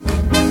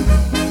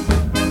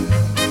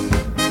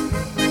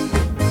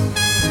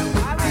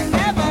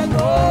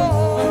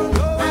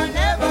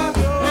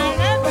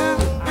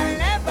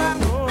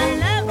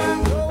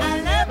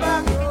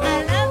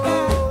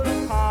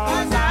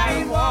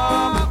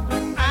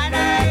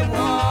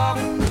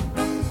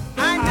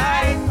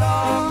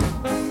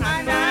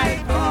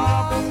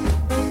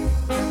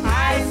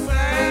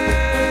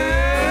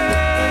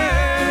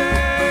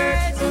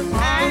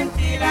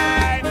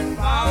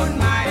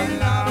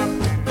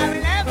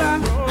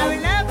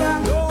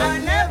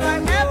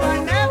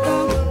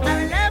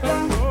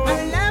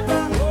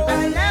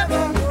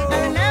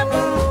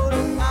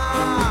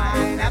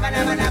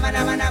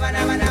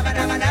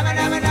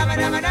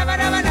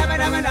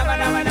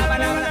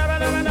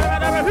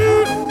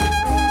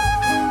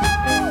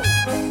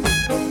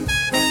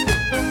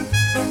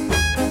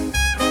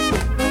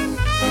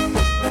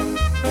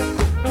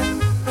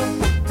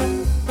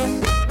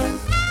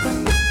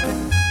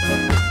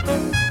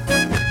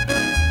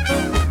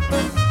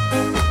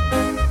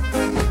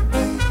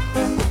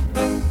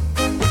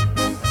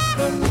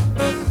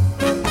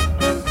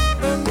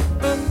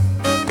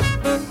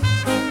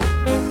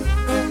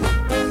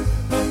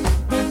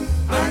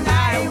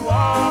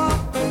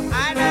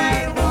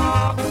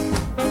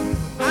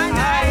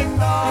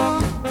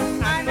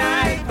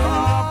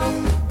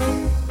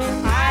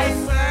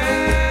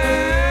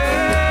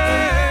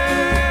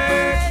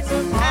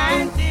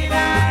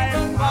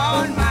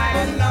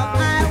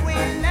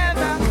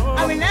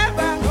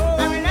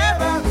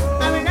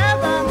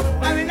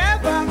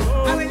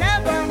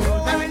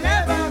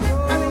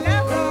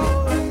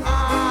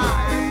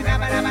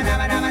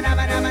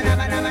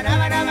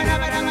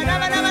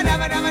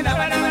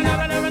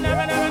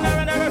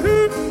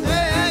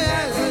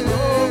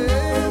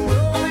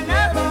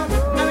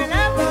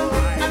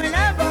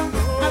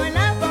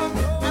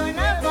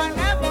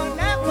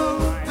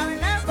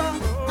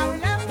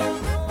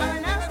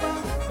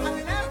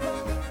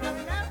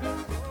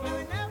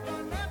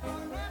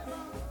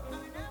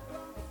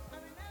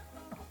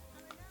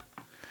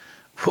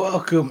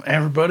Welcome,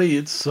 everybody.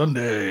 It's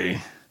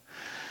Sunday,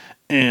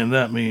 and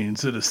that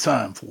means it is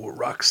time for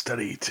Rock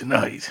Steady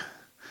Tonight.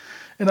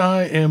 And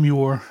I am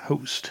your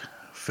host,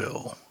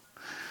 Phil.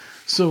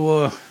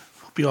 So,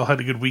 hope you all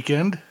had a good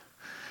weekend.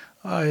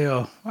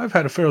 I've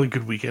had a fairly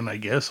good weekend, I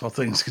guess, all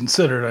things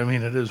considered. I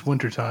mean, it is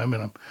wintertime,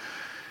 and I'm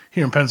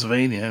here in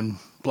Pennsylvania, and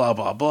blah,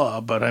 blah, blah.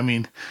 But, I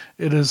mean,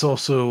 it is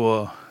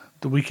also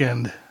the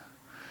weekend.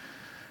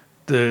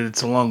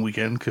 It's a long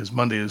weekend, because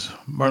Monday is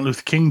Martin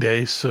Luther King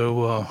Day,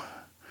 so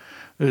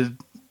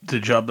the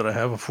job that I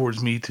have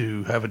affords me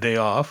to have a day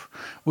off,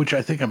 which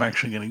I think I'm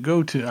actually going to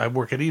go to. I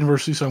work at a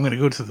university, so I'm going to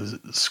go to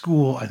the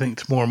school, I think,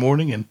 tomorrow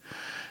morning and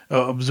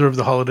observe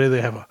the holiday.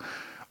 They have a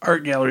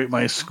art gallery at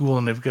my school,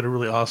 and they've got a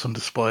really awesome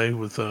display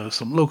with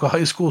some local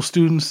high school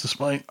students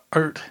displaying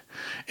art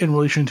in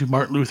relation to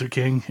Martin Luther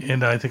King,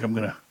 and I think I'm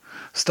going to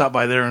stop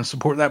by there and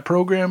support that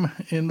program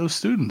and those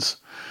students.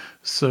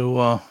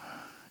 So,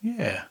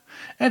 yeah.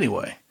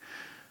 Anyway,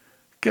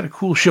 got a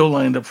cool show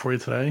lined up for you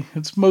today.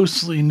 It's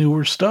mostly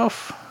newer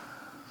stuff.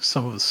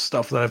 Some of the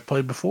stuff that I've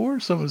played before,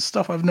 some of the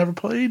stuff I've never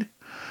played.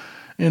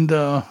 And,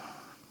 I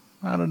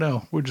don't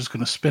know. We're just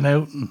going to spin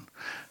out and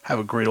have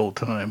a great old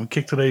time. We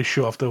kicked today's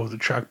show off, though, with a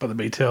track by the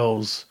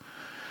Maytals.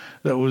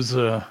 That was,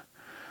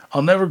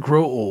 I'll Never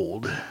Grow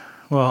Old.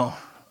 Well,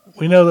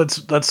 we know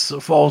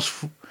that's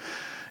false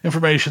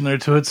information there,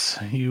 Toots.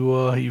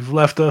 You've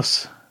left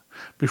us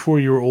before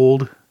you were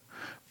old.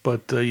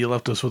 But you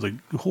left us with a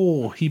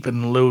whole heap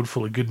and load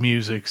full of good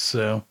music,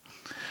 so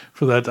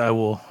for that I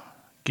will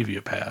give you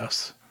a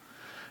pass.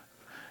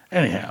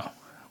 Anyhow,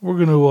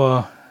 we're going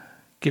to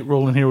get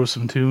rolling here with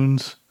some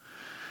tunes.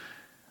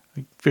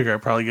 I figure I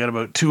probably got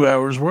about 2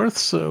 hours worth,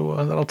 so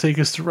that'll take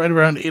us to right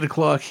around 8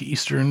 o'clock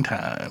Eastern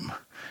Time.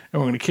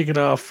 And we're going to kick it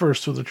off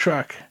first with a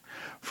track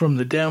from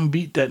the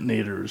Downbeat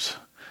Detonators.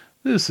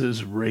 This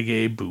is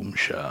Reggae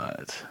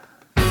Boomshot.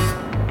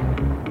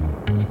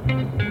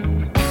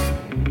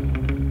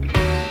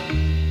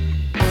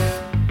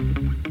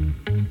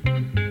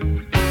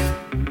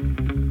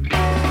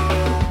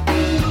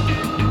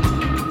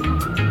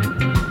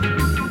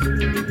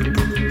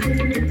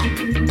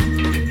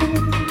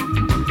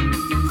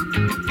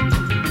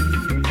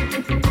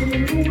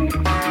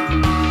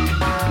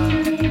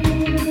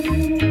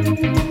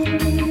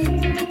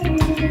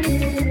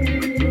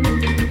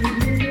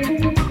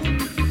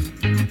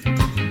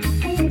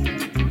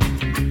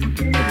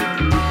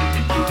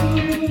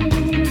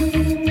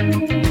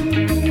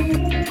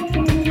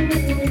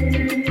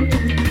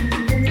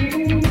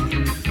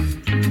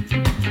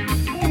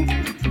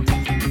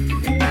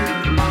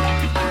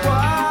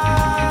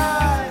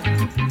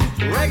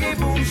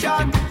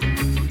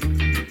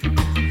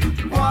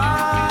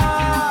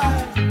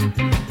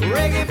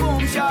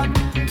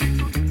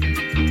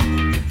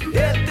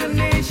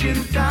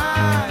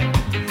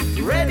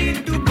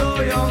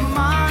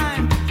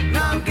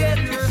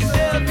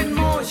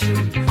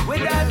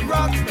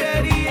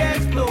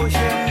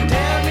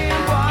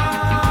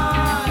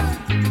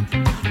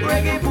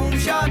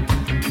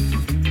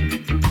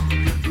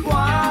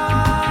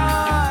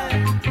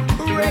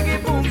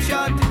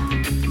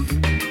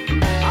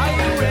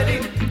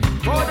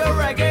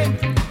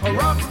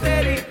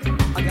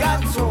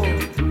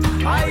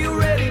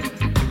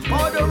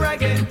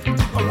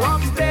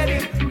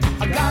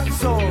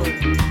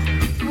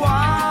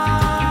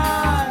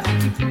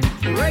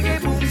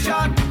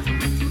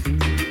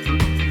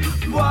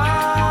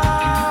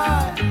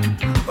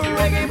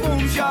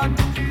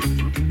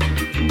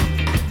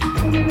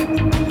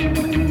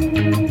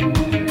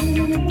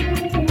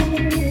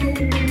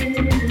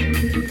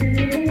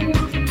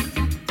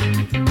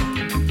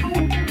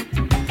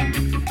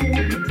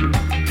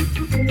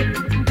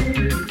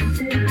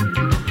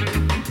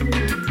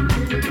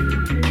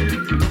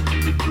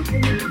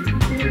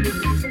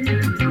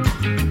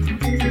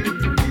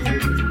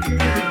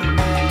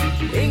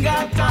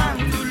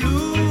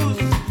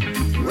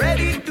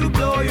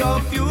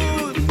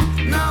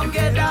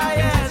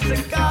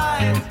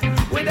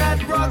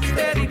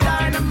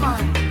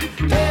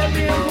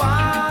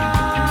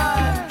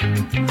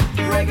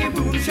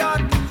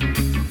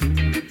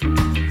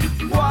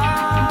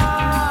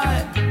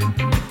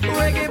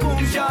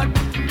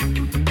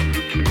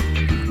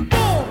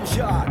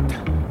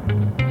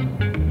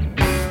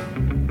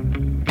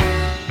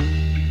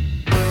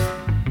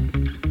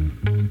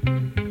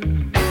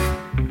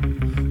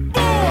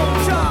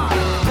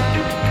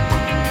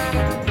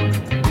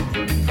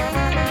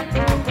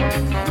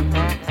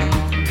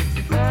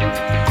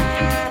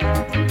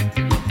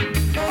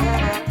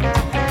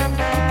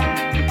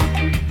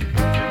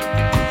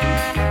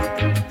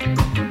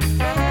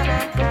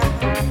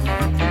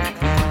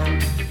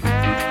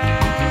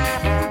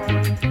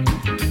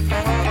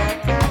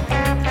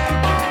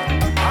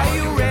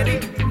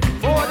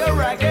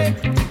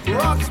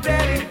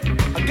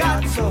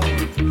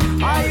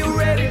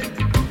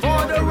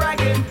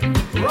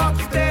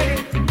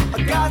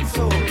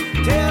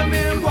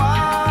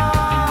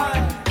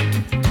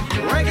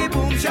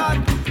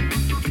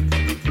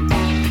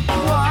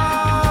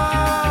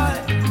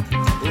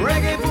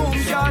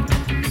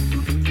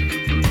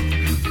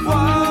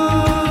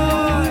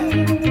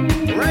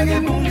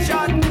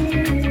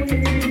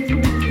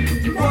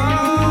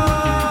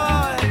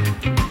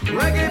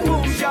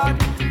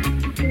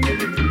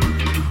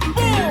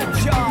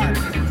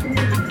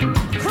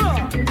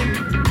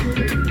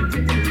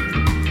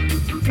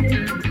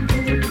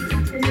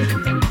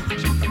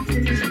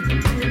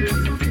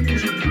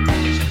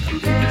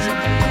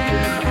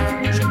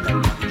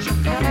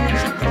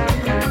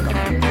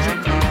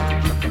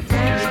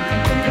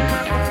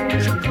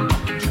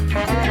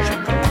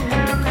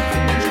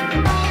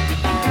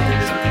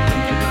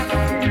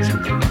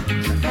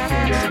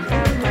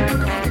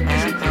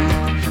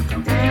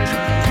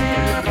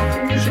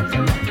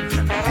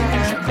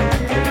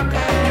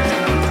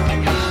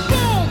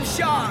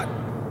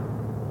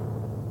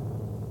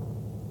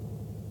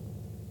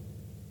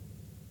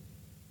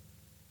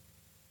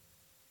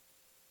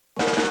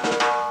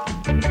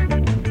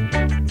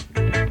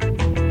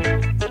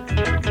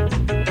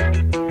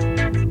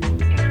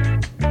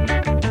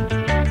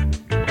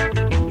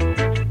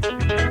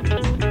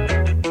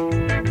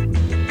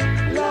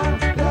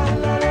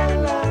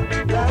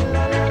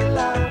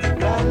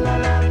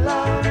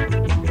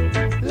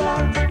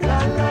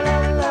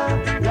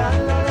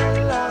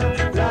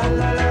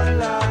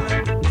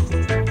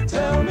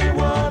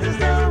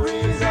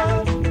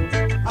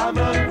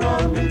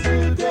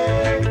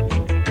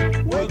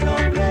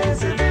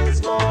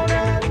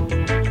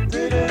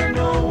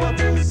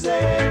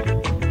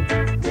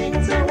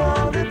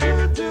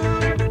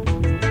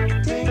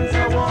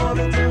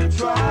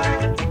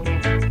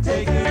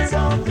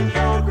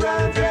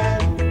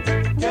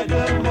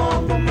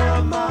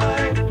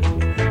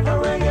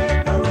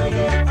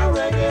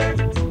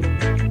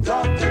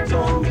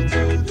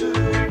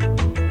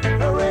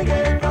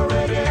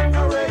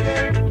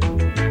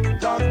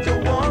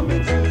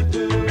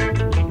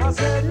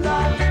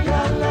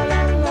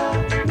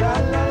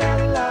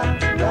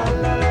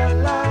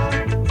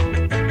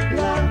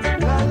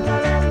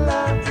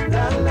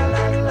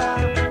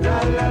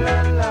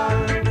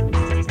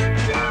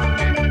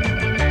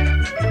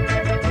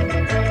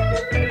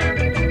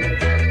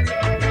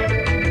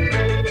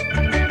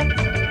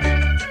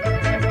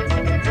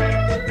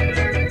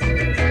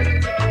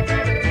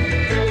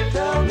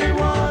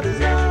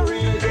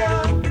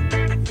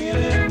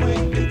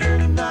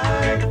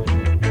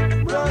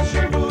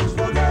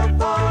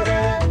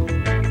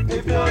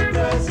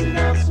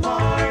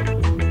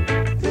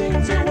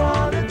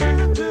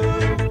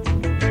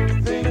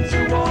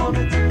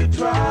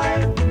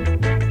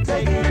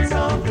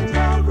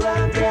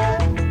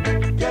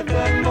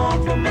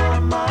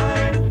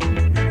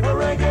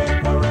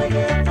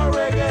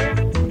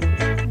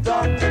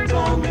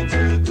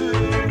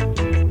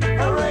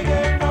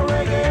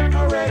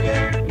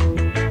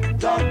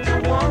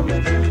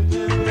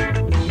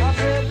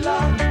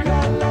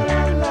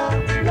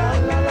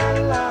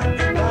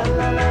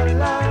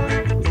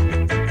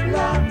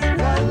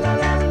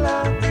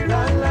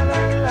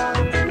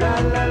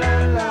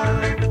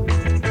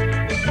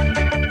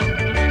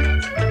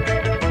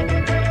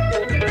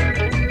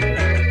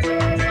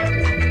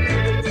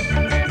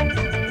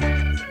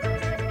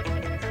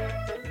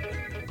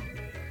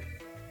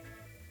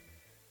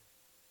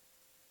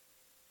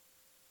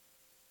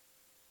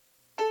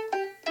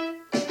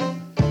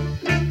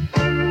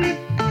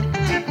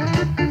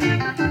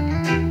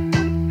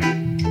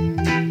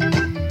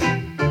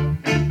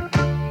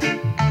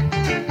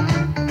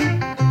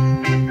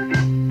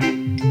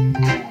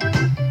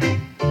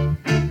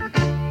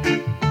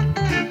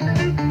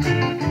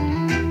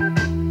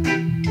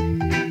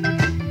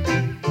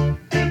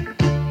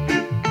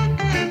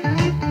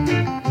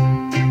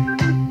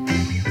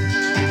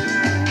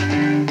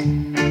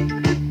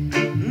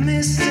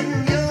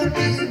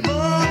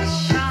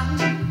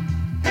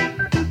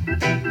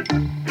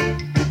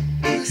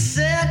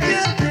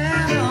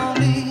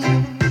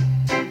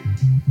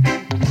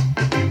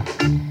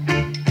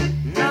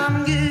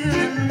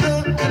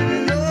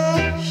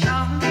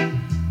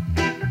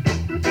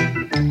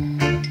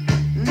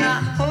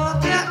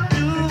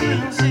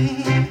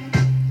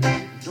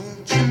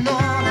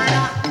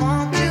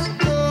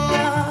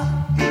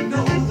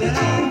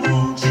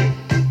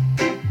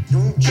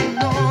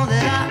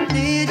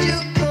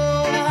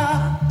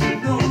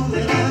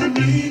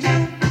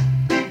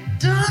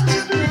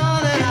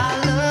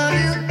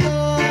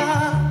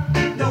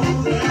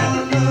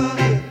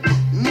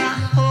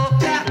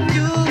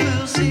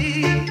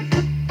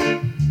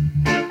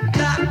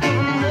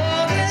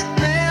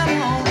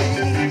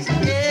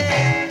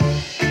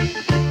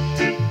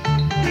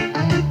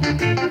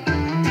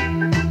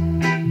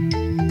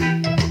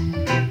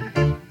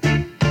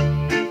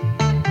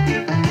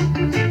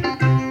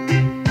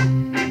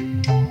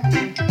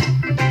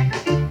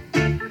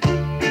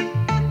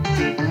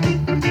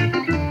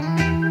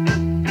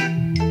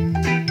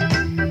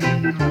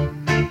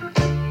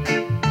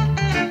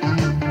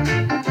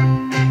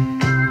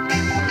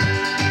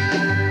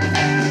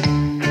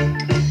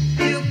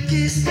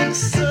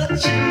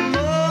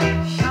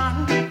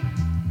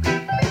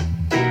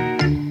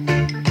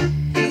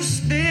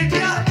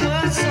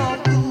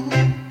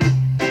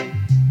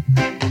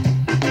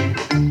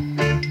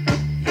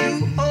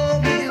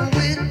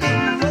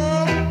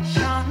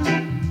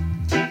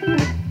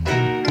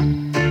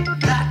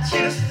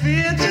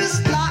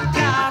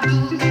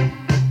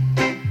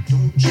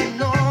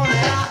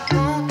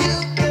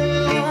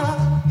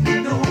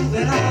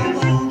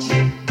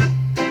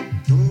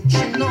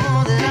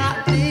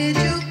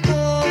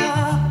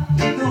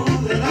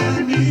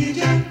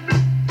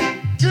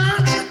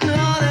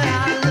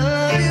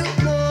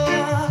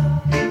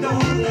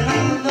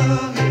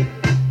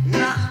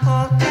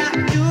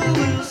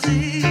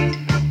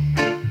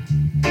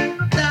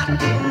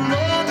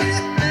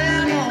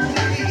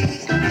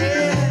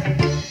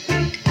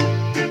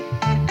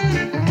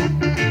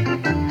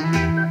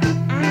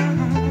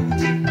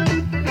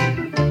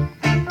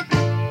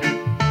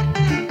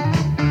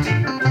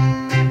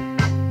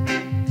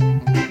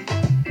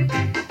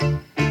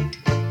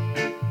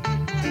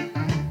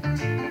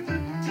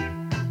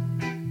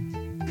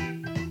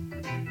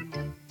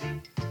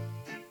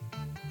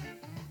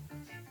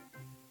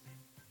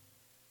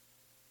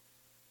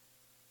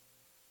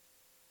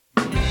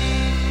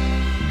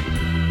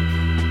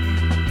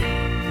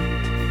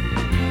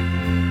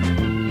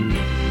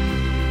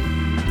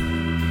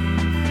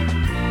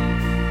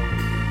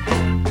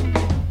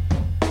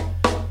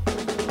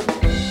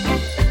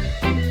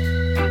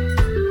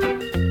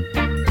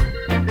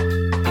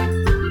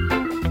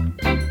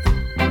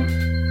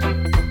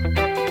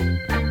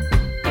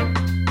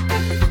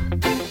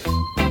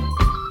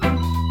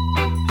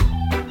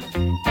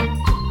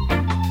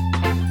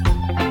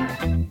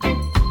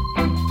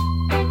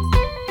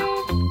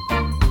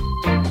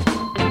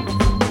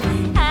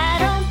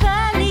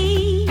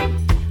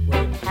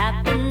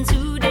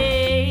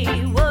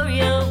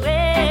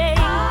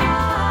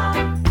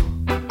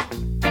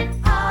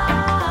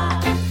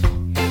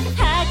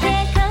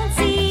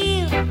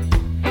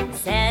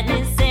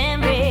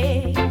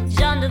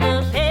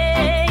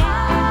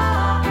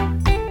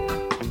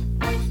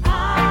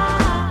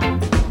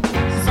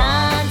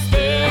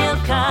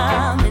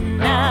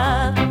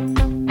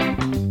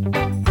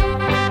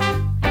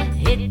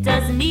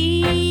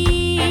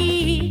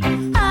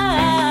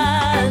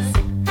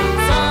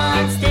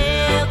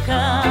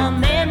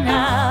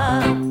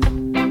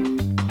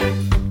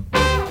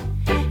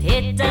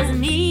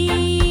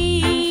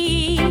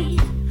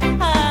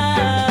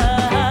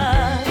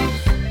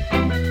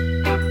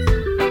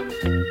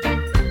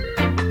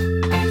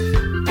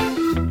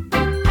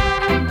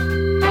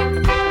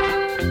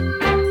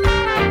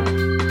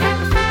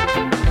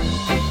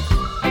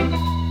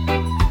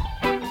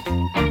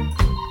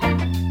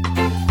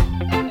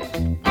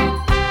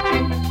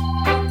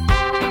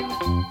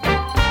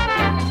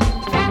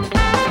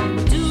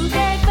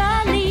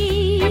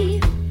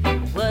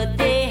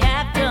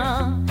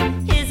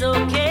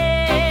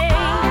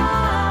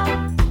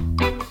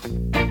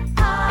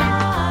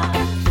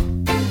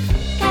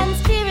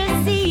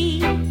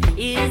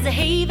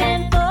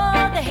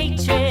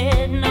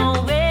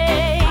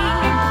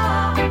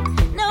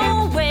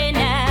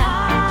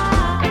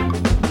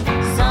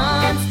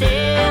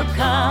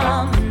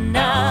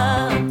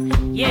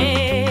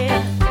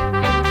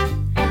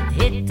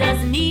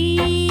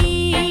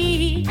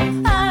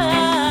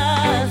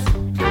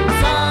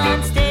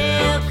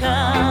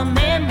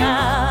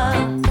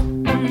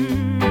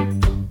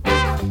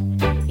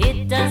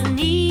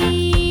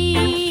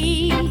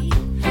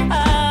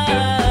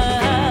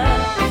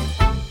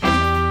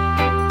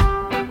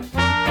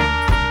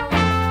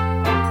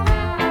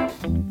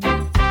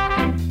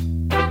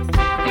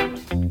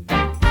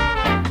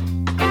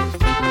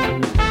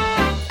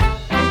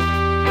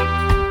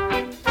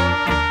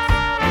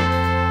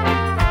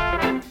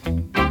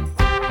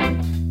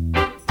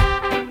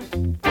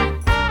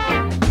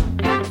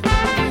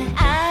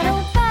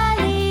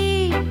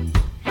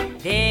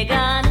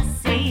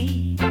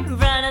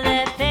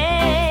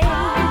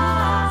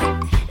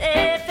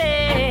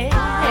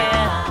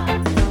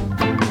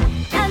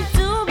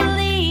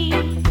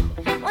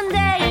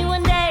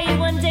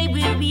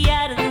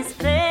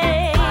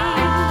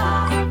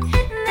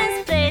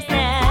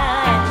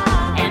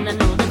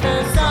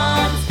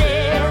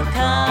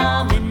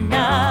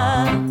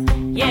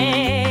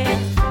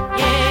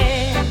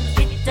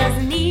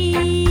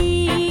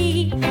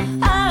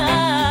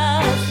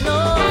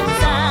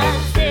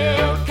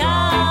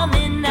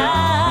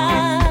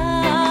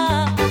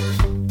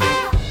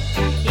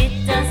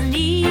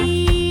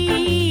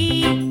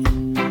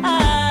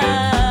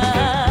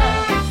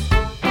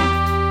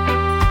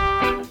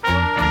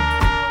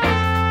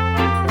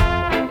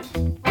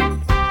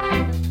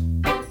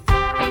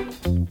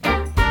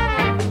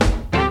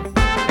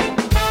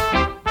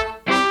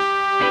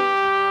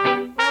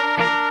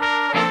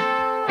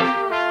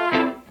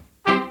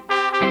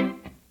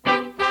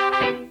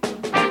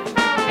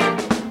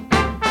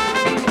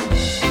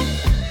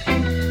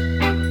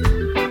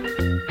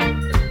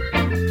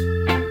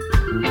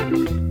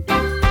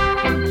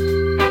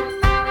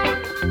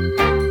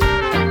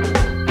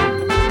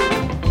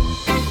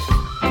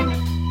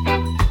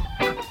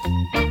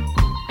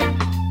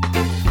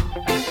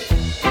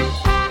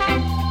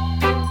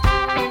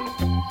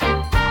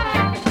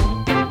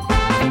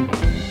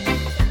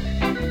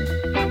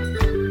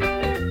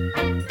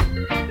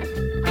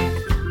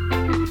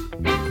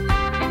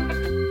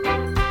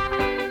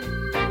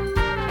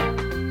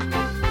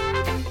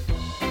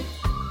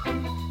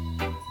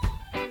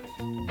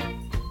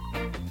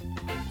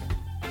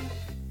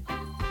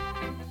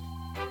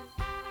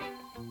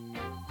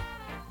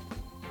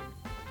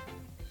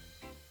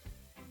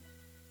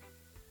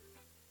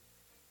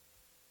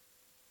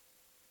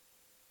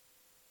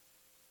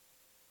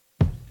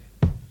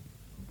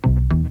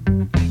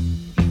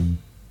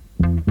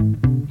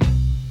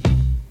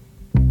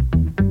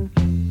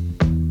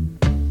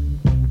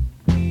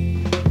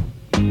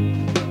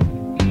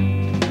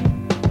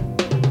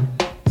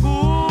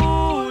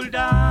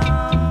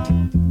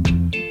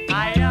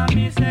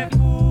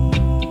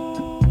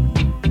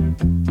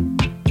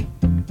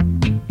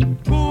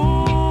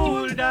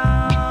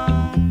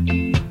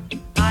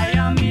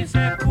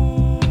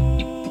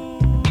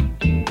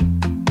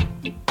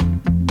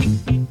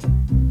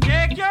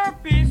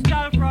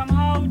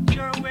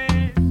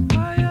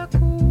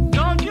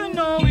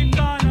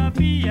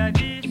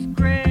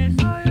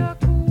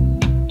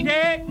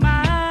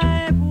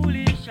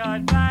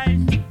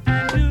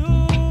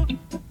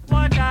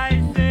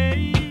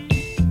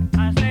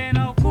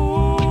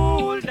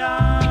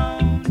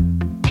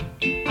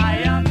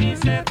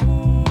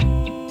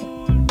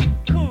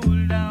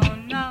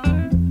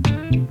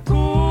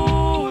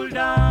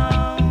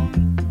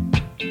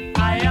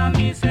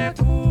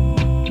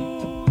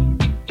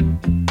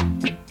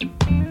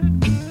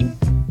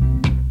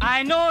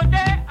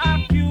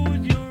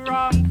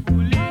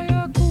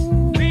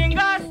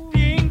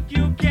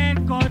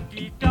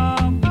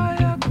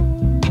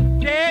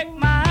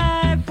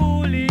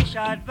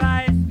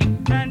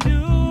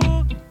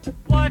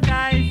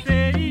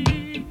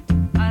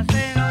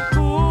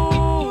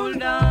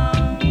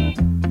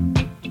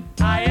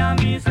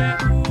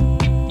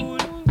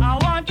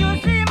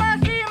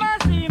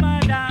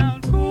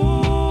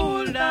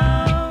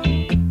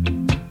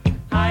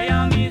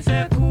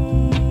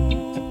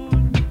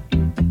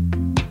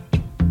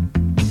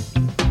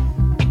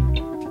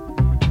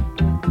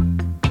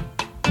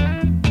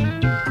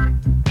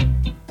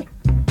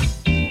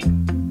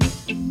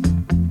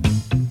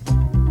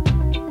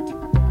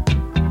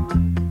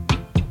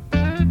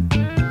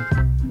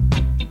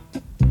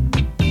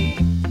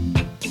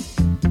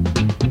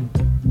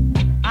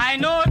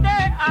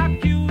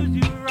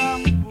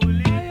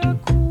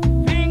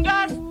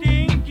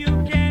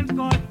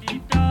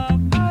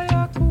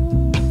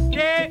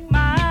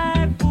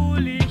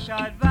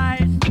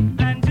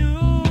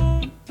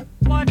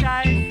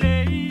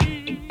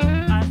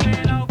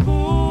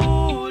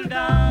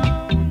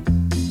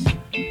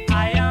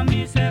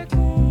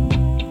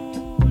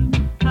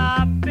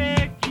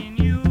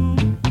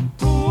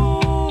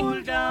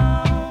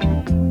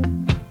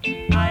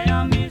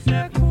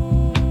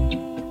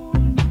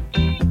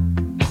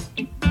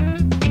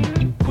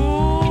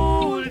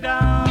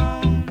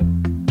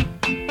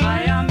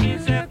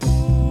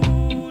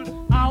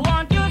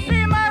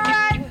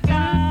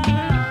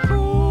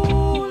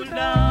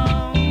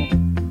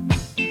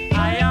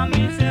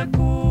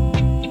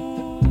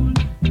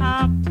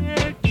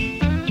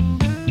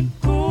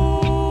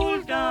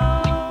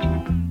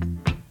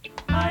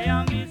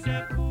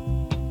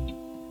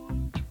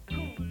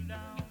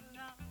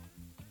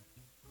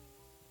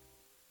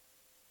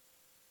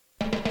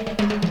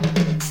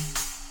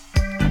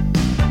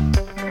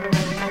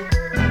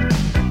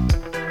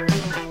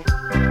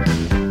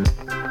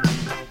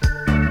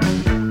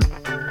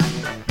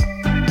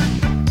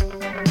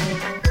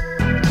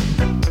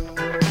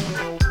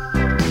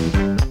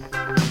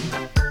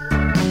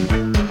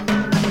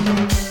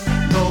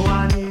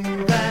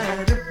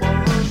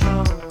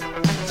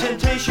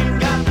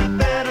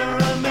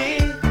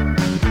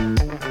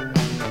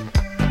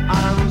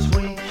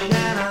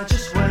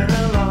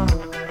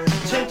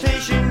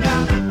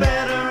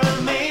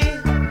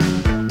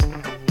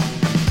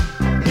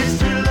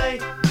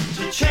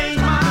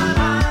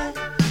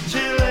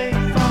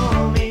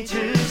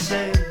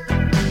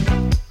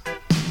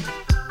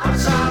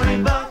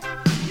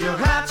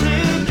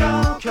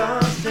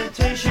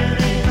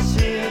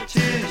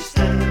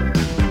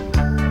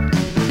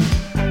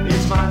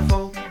 my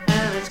fault,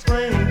 and it's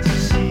plain to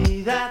see.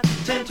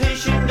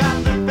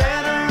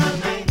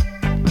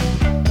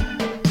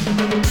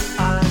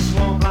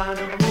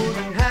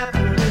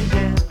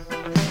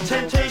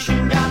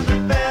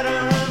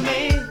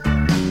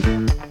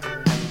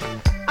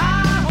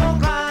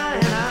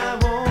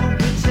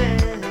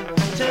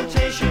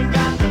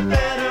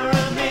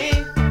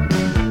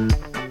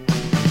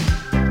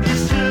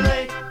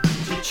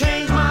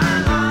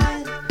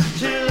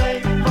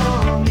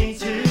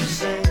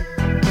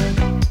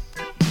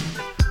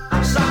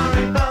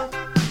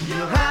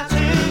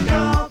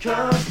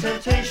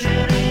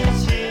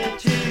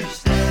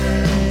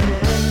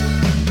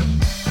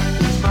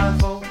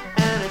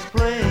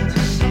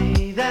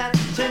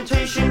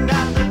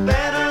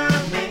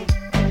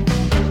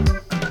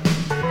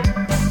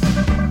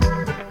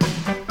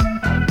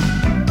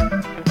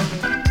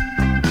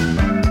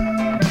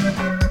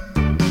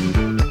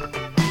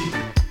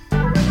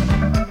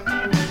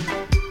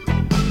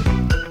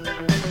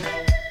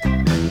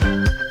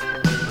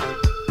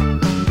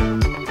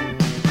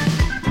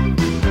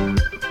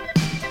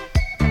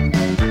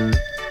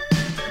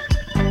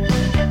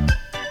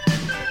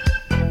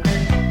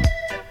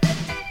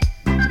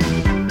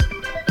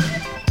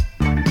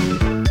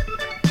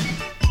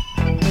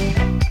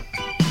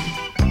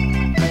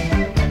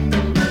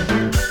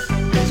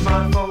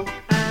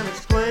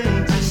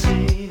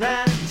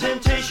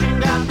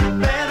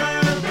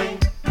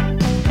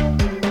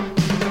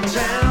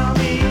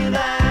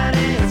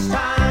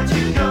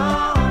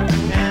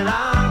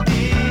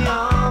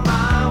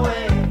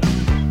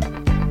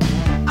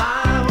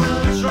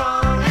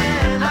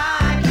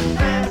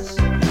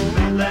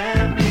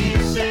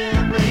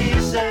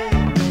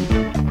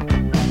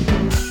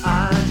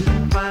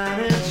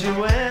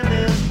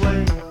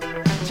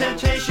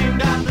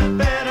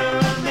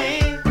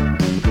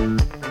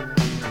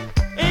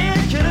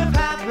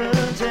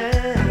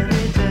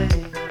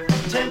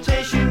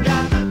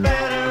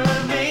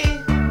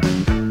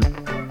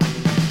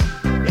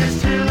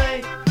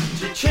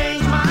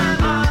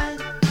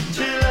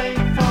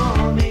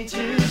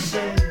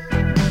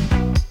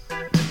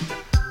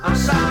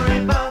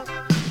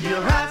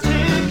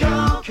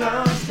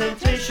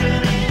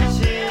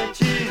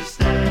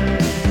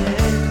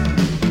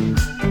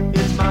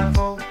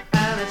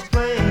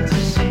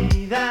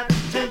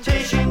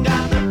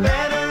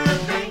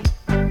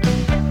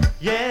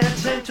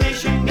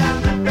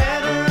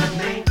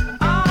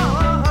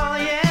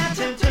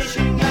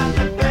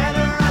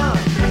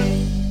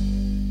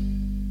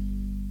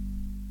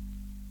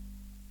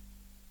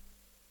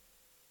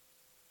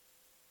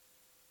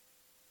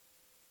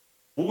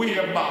 We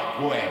are back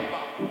when.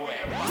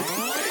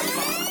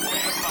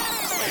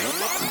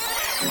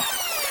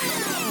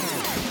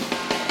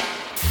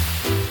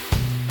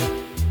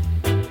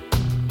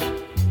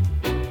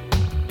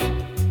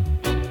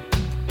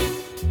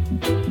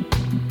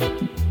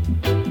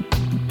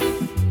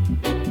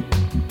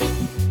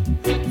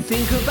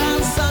 Think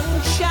about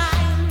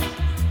sunshine,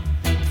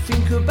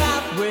 think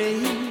about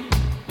rain,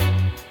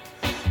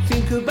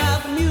 think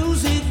about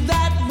music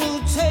that will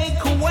take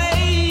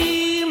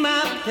away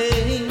my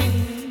pain.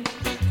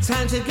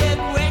 Time to get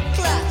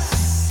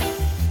reckless,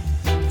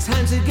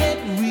 time to get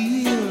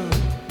real,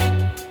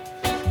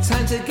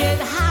 time to get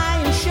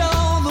high and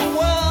show the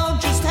world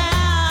just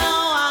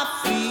how I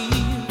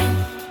feel.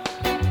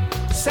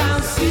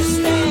 Sound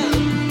system,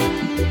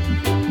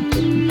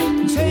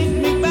 take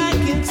me back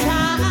in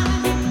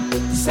time.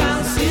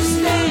 Sound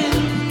system,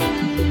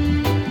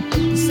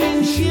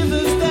 send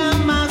shivers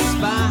down my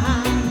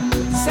spine.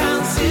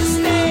 Sound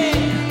system,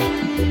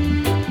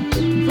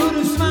 put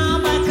a smile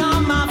back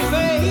on my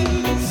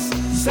face.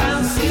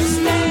 Sound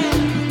system,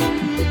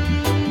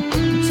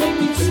 take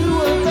me to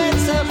a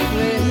better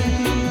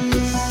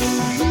place.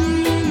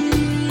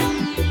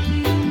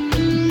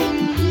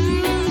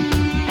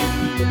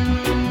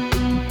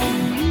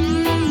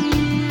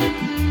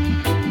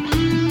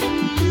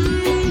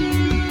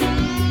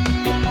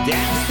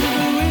 Dance to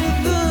the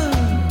rhythm,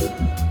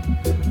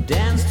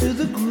 dance to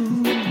the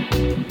groove,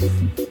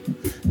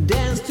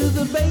 dance to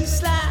the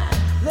bass line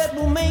that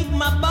will make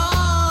my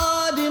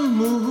body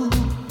move.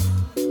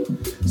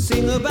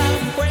 Sing about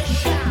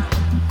pressure,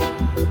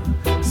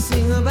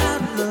 sing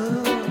about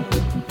love,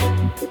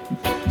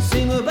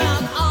 sing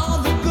about all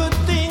the good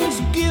things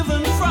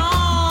given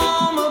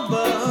from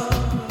above.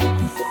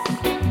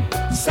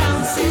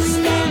 Sound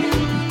system,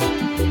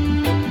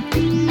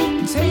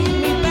 take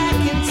me back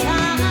in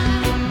time.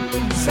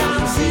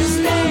 Sound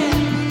system,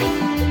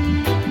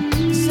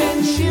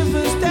 send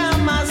shivers down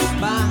my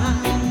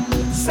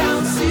spine.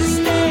 Sound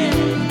system,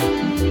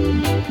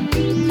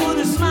 put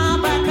a smile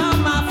back on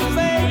my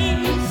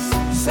face.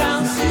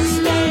 Sound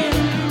system,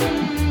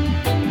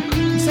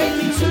 take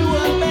me to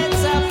a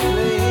better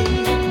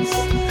place.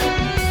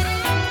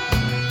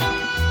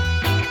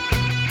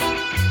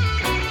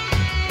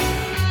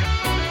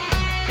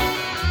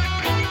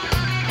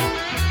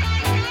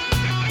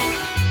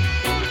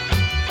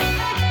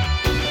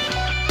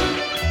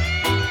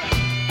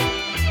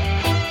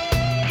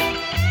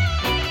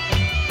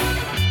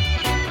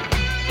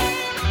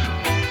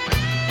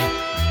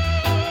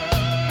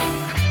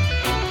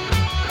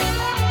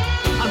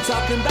 I'm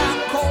talking about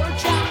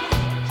culture.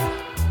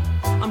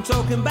 I'm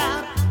talking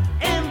about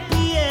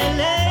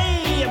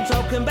MPLA. I'm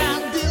talking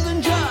about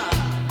Dillinger.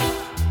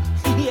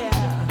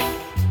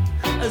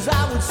 Yeah, as I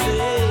would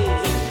say,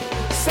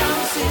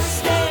 sound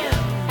system,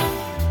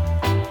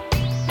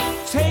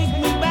 take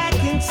me back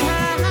in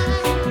time.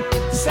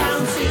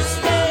 Sound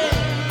system,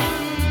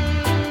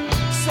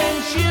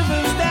 send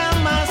shivers down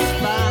my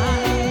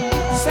spine.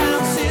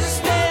 Sound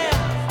system,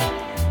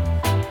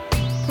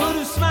 put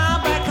a smile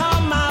back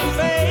on my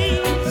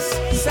face.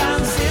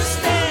 Sound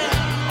system,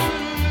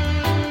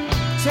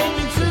 take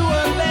me to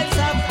a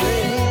better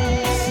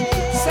place.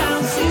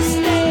 Sound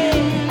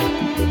system,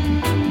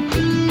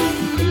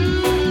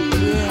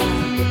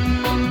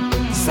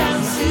 yeah.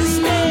 Sound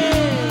system,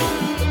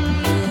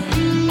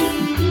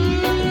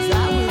 as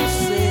I would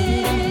say.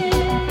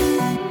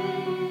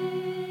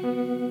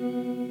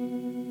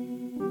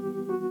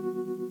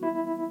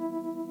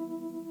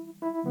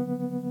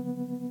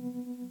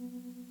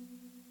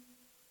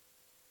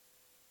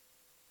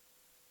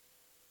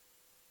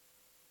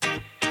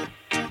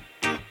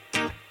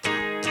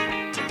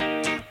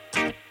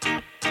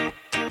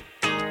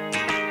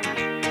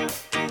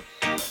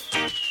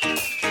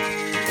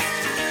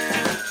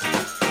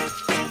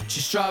 She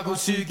struggled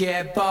to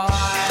get by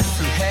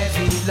through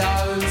heavy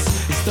lows.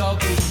 It's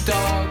dog eat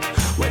dog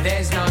where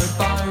there's no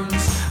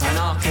bones, and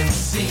I can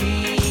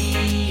see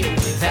you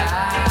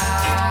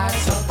without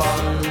a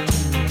bone.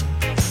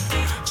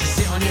 Just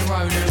sit on your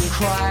own and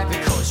cry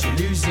because you're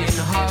losing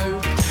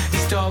hope.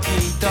 It's dog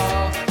eat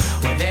dog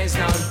where there's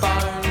no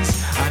bones,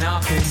 and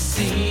I can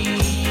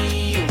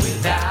see you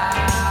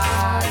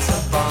without a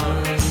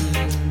bone.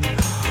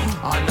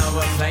 I know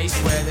a place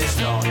where there's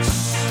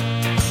lots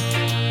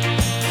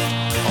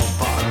of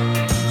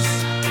bones.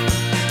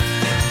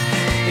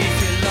 If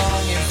you're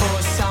longing for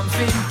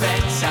something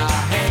better,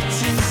 head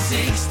to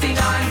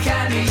 69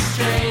 Candy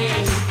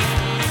Street.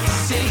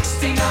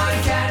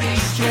 69 Candy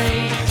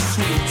Street,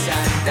 sweet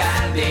and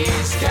dandy,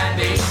 it's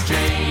Candy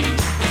Street.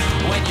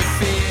 When you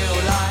feel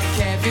like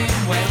Kevin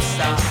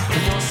Webster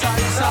and you're so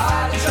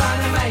tired of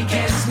trying to make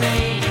ends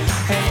meet,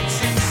 head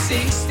to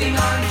 69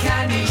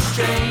 Candy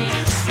Street.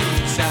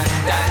 Sweet and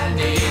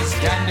dandy, it's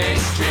Candy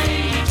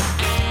Street.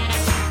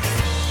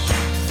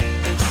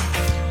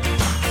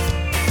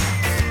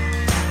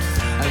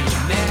 And you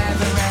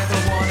never ever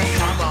wanna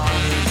come home.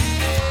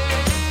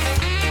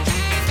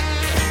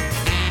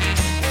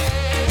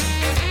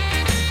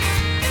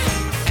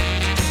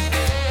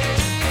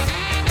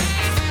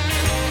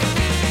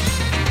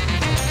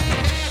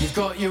 You've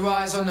got your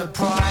eyes on the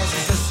prize,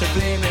 it's a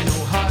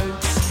subliminal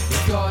hoax.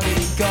 It's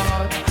God-y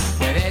God,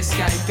 where there's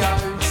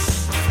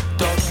scapegoats.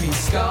 Dog-y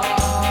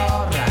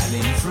scar,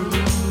 rattling through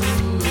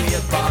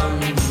your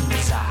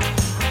bones.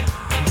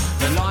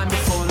 The line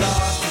before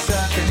last is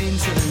circling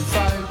into new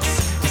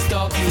folks. It's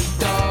dog-y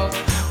dog,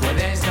 where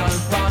there's no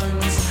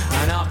bones.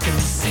 And I can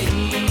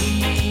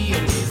see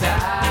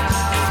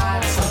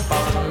without a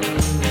bone.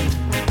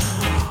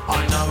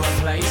 I know a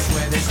place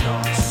where there's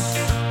lots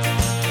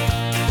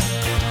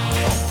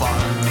of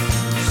bones.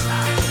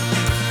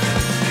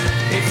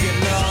 If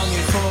you're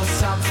longing for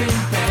something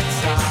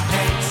better,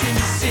 head to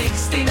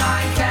 69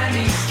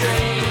 Candy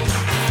Street.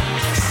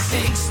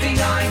 69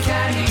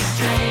 Candy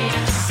Street.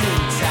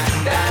 Sweet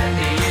and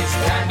dandy, it's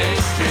Candy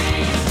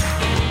Street.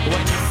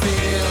 When you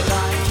feel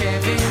like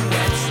Kevin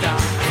Webster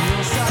and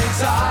you're so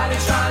tired of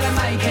trying to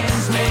make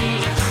ends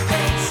meet,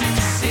 head to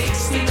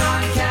 69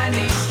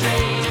 Candy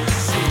Street.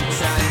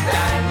 Sweet and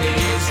dandy,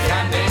 it's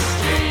Candy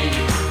Street.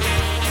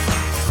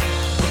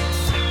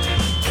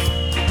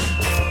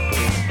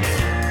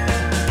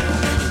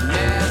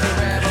 Never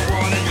ever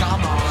wanna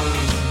come home.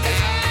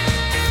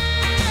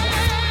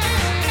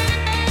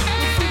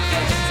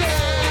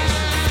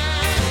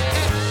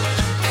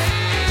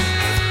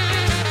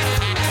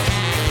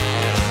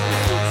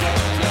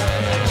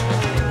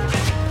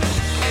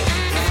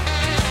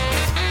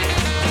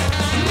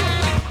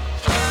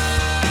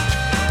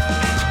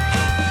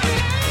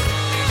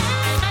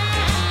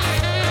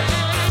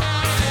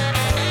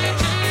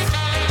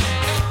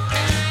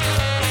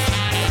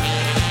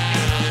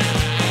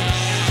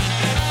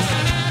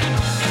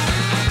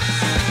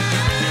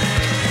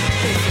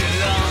 If you're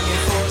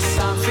longing for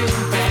something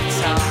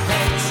better,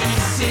 head to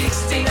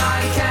 69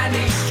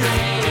 Candy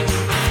Street.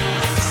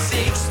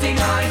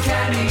 69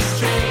 Candy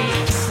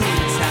Street.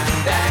 Sweet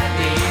and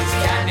dandy, it's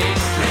Candy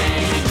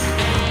Street.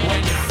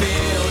 When you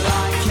feel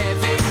like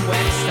Kevin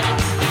Webster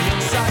and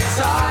you're so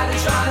tired of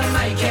trying to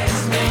make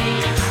ends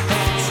meet,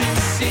 head to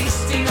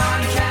 69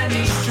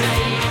 Candy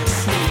Street.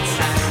 Sweet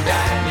and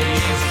dandy,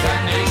 it's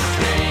Candy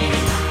Street.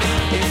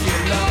 If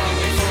you're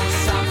longing for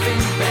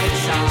something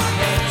better,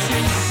 head to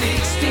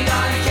 69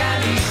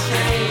 Candy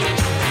Street.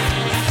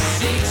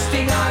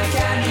 69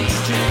 Candy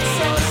Street.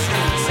 So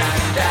sweet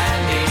and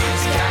dandy,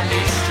 it's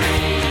Candy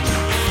Street.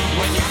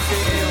 When you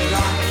feel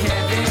like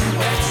Kevin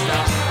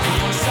Webster and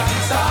you're so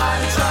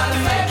tired of trying to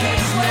make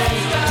ends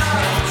meet,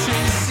 head to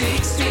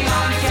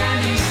 69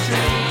 Candy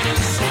Street.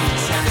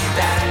 Sweet and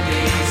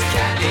dandy, it's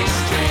Candy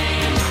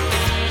Street.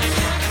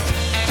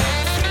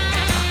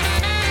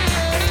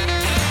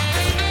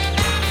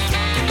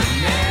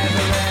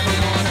 Never ever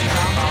wanna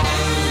come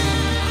home.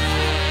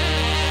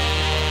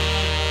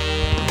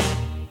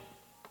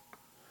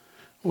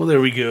 Well,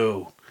 there we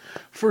go.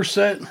 First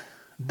set,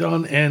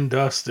 done and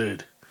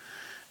dusted.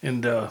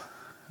 And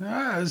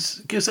I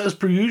guess as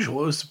per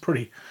usual, it was a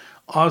pretty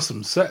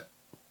awesome set.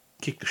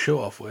 Kick the show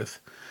off with.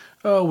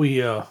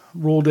 We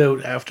rolled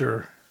out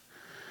after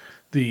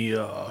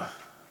the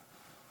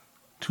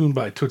tune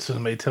by Toots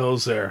and the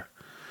Maytals there.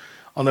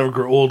 I'll Never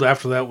Grow Old.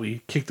 After that,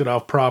 we kicked it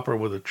off proper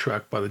with a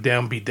track by the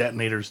Downbeat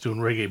Detonators doing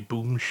Reggae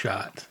Boom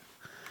Shot.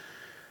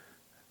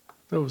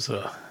 That was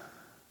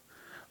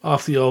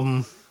off the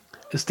album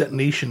It's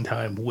Detonation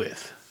Time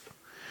With.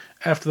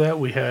 After that,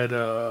 we had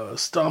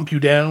Stomp You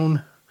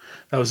Down.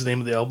 That was the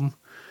name of the album.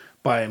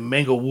 By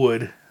Mango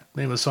Wood.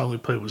 The name of the song we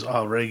played was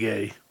Ah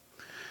Reggae.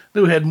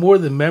 Then we had More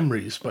Than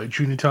Memories by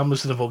Junior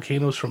Thomas and the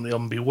Volcanoes from the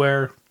album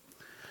Beware.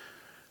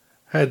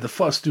 Had The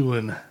Fuss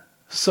doing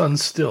Sun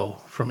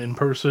Still from In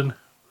Person.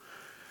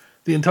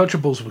 The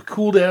Untouchables with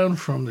Cool Down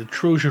from the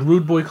Trojan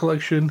Rude Boy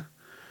collection.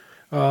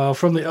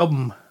 From the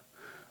album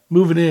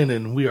Moving In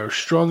and We Are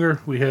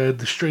Stronger, we had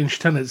The Strange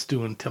Tenants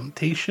doing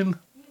Temptation.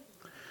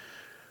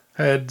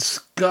 Had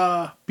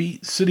Ska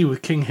Beat City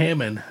with King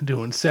Hammond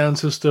doing Sound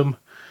System.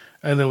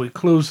 And then we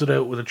closed it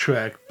out with a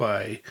track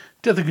by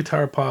Death of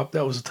Guitar Pop.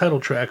 That was the title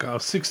track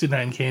off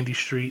 69 Candy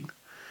Street.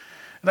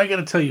 And I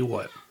gotta tell you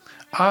what,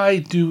 I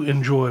do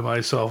enjoy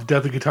myself,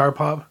 Death of Guitar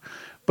Pop,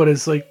 but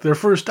it's like their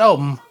first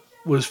album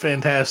was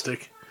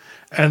fantastic.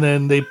 And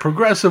then they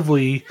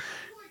progressively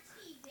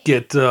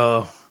get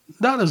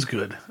not as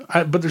good.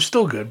 But they're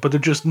still good, but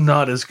they're just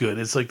not as good.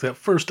 It's like that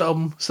first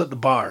album set the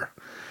bar.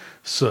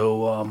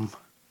 So,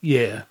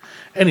 yeah.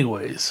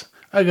 Anyways,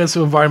 I got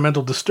some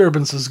environmental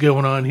disturbances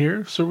going on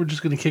here, so we're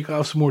just going to kick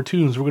off some more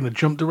tunes. We're going to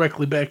jump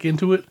directly back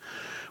into it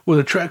with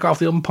a track off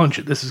the album Punch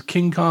It. This is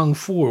King Kong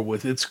 4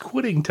 with It's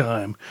Quitting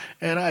Time,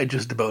 and I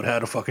just about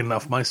had a fucking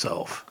enough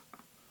myself.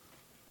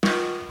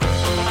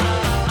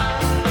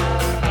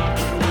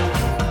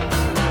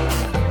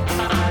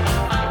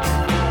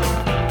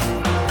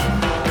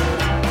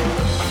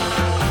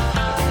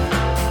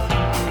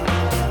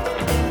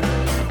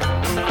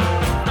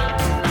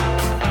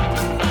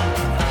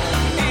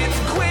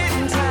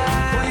 Quitting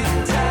time.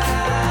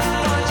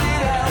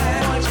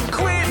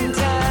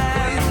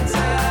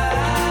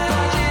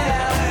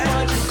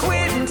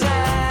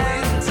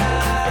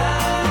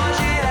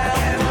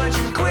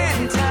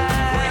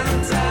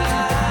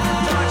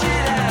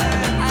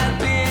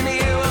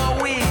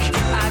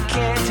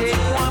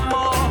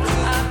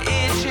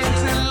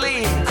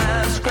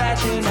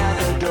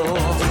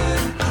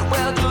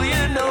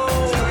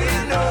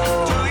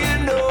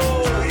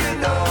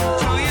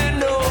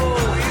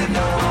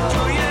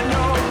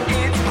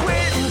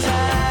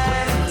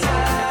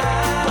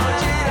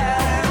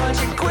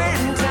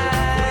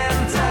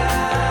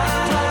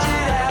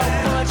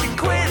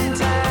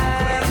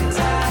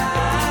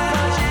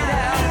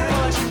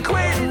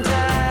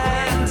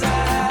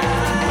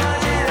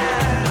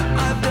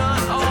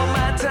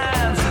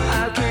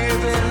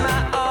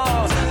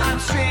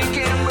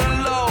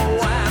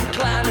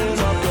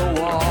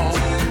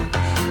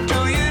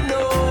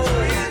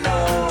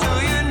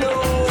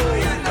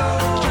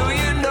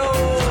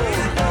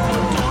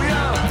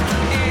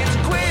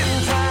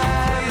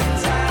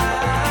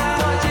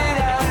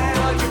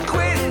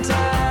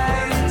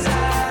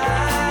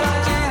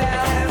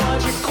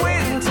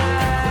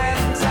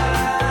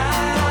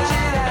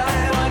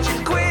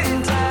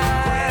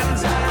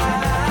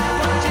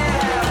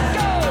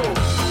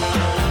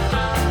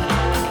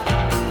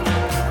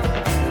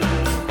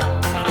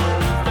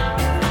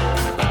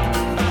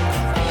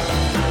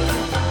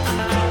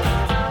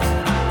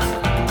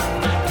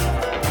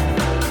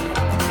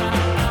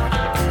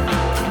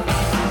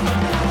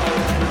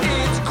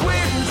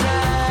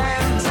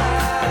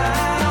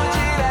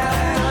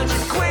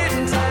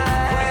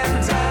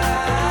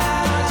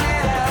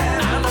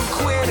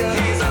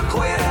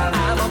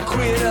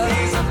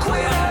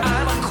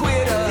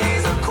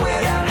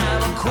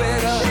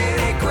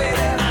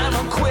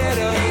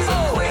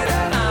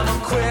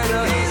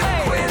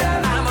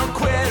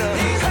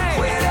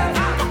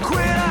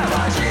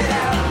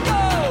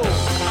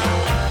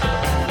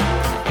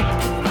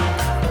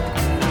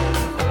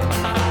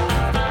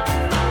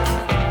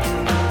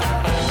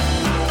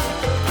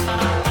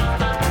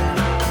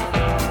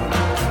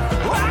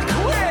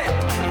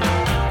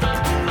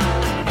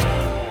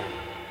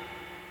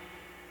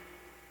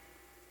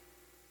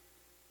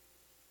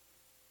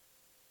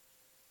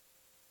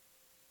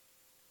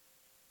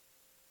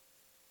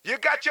 You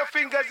got your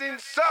fingers in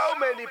so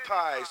many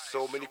pies,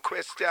 so many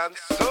questions,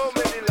 so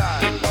many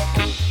lies.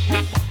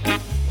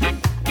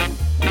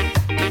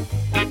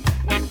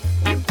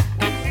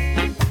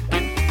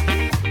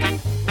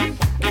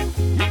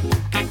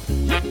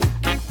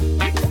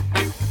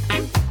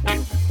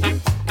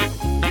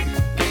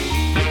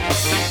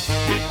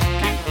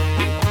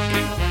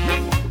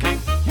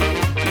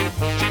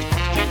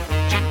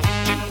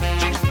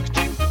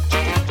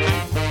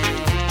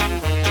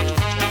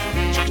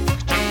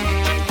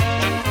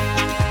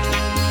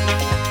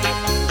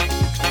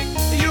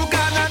 You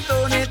cannot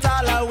throw it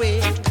all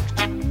away.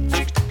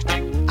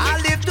 I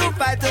live to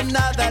fight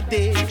another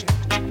day.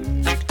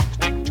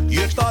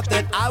 You thought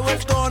that I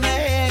was gonna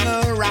hang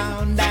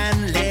around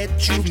and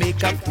let you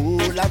make a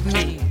fool of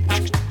me.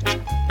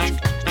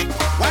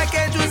 Why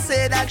can't you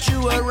say that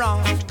you were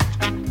wrong?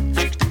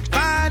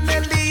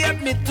 Finally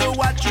admit to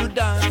what you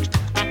done.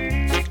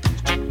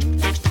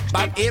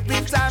 But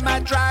every time I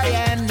try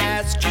and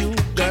ask you,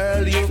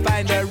 girl, you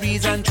find a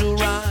reason to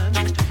run.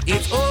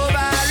 It's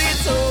over,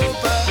 it's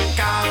over.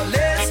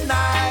 Countless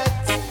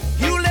nights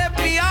you left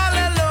me all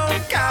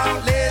alone.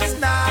 Countless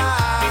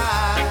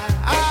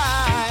nights,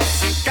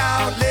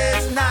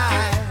 countless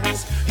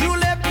nights you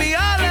left me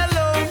all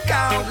alone.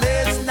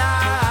 Countless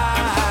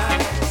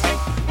nights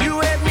you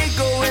had me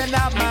going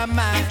out my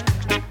mind.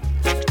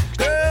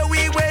 Girl,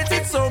 we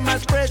wasted so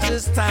much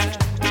precious time.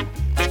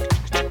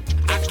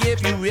 I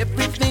gave you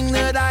everything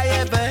that I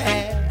ever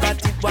had,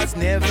 but it was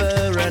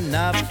never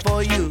enough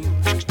for you.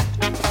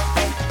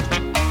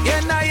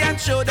 And I am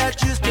sure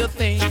that you still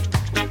think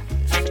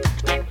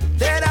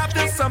that I've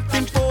done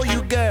something for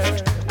you, girl.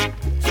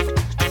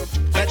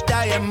 But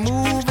I am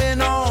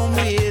moving on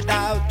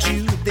without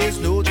you. There's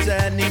no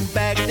turning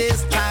back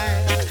this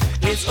time.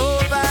 It's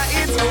over,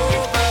 it's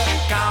over.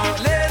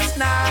 Countless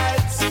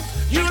nights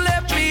you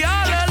left me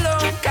all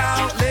alone.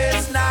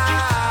 Countless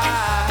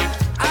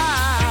nights,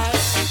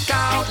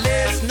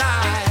 countless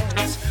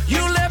nights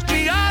you left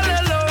me all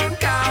alone.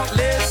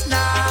 Countless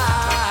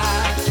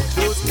nights,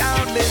 those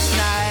countless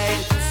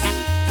nights,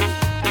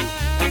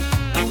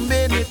 too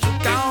many to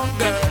count,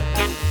 girl.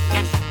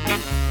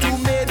 Too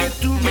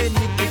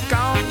many to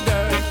count,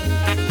 girl.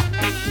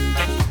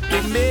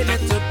 Too many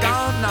to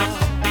count now.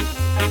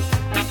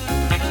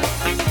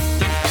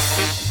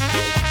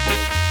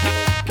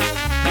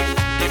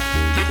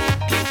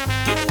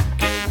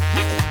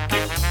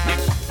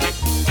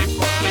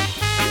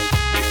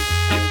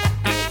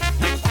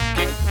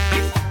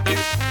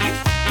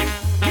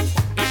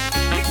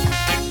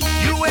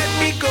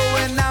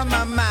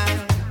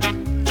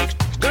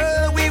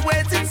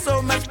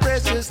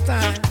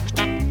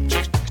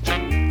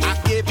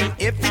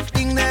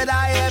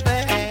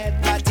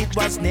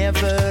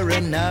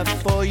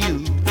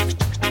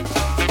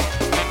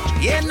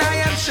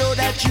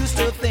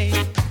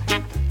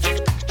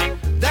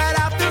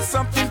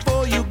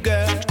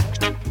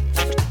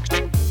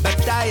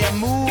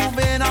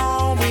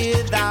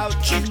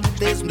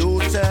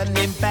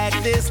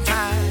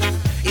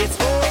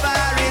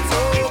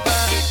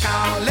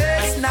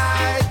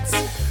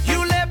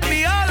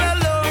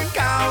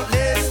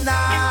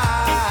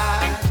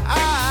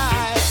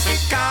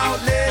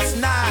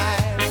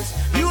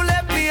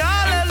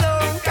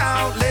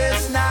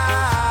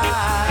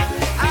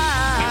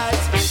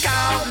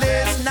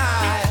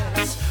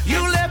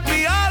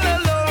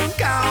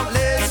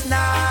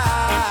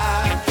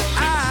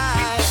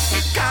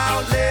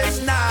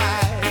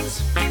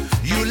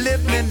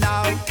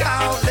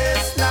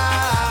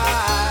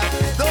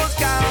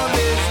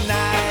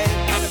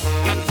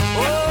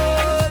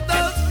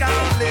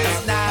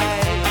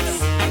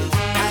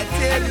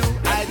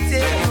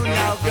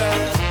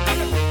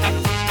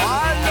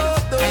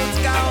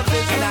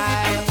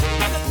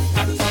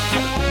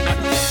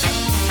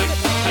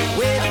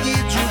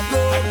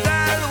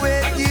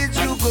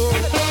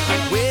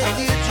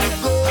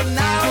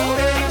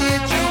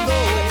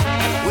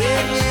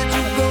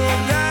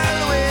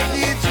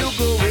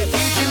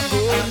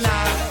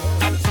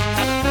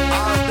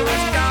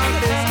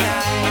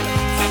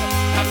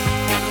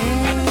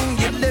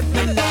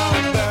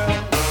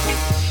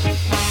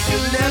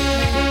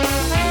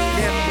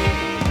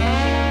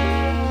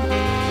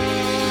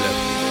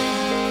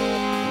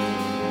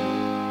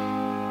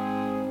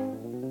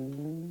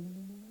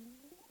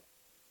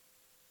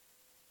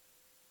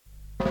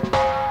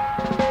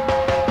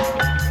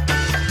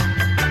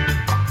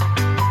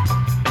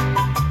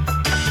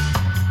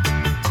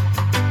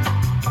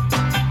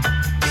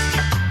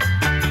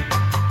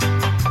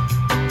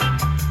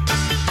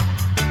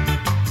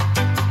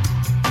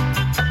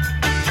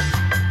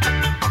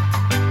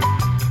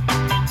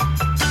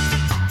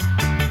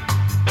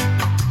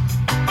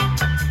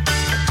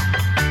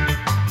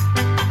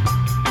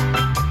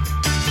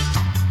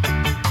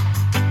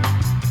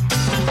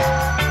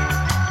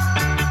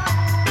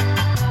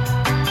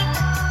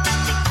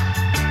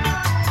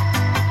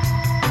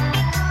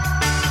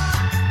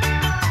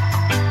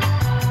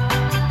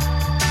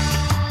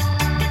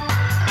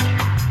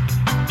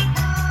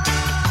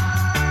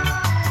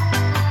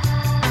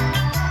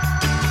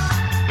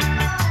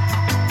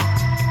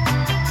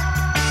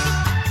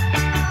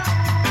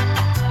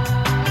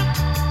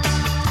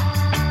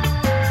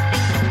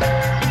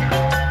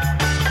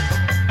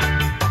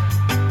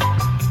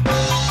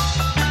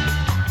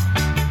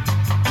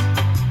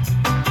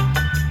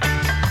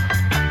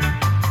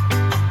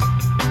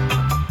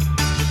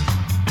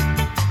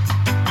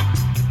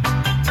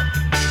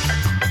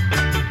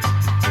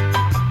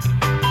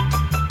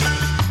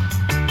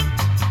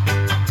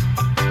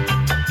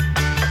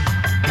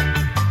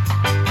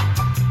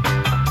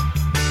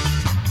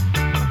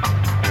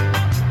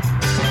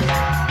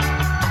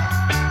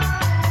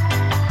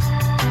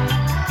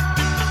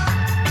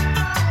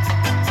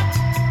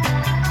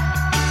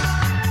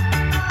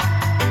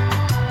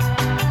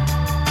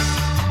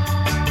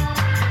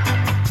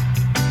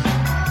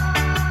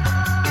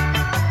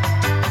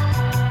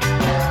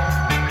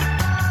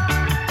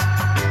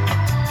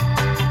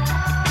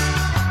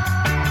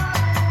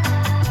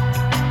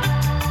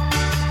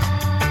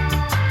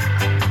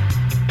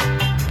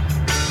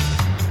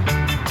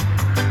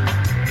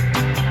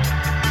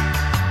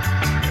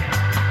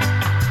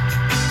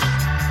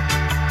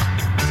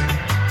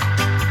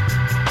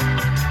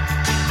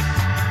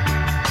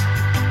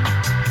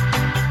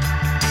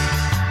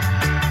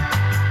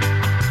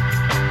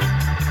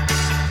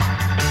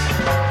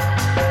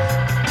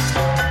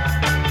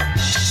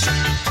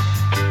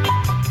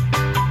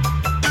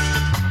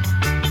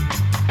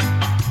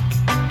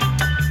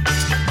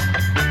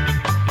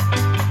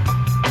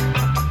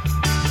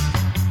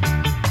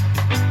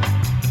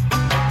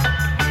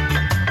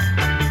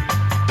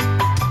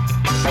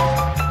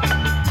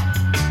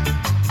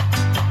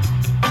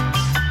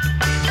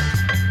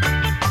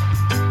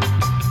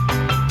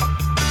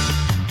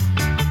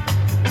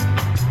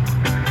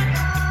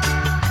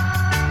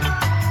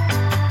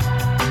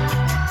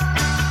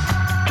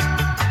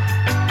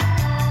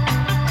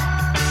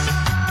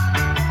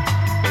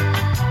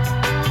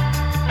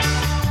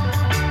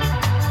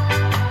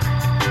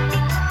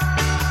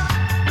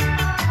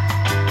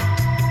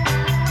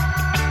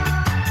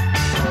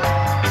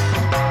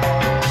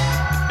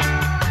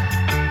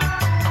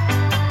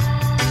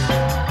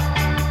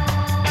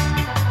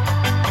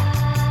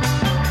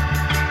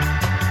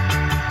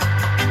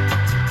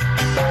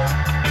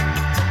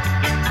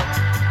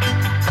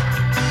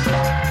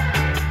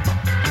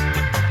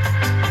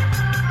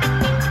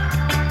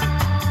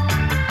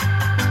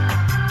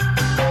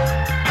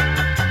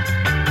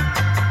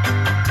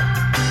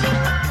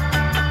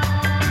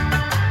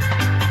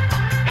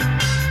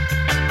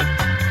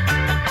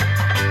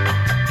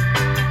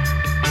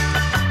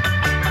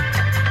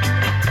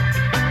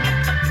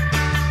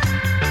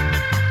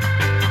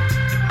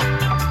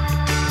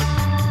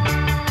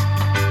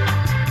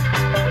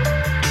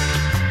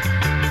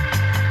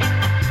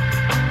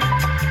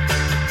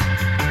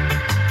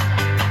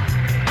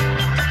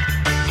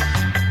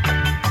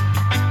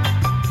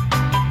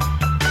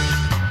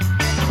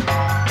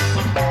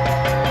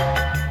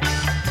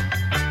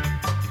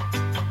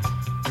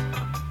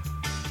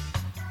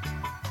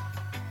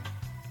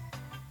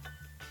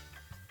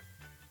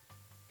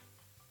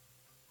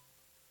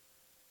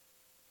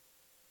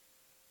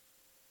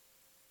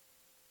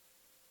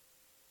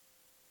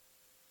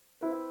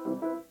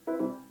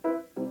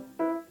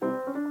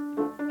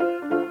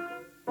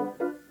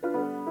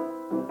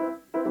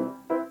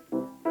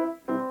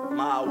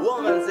 My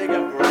woman's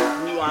taking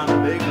breath, you on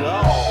a big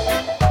long.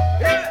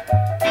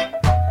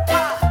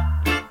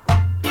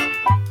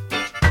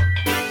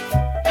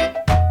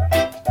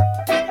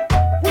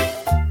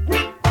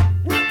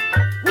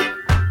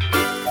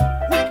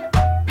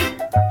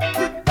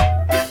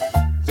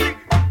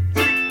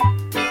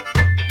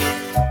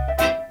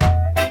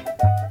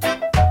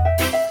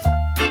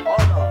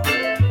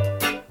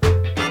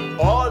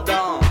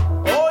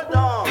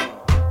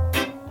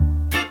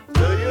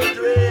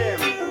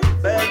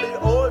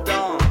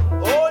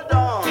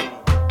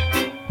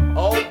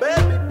 Hold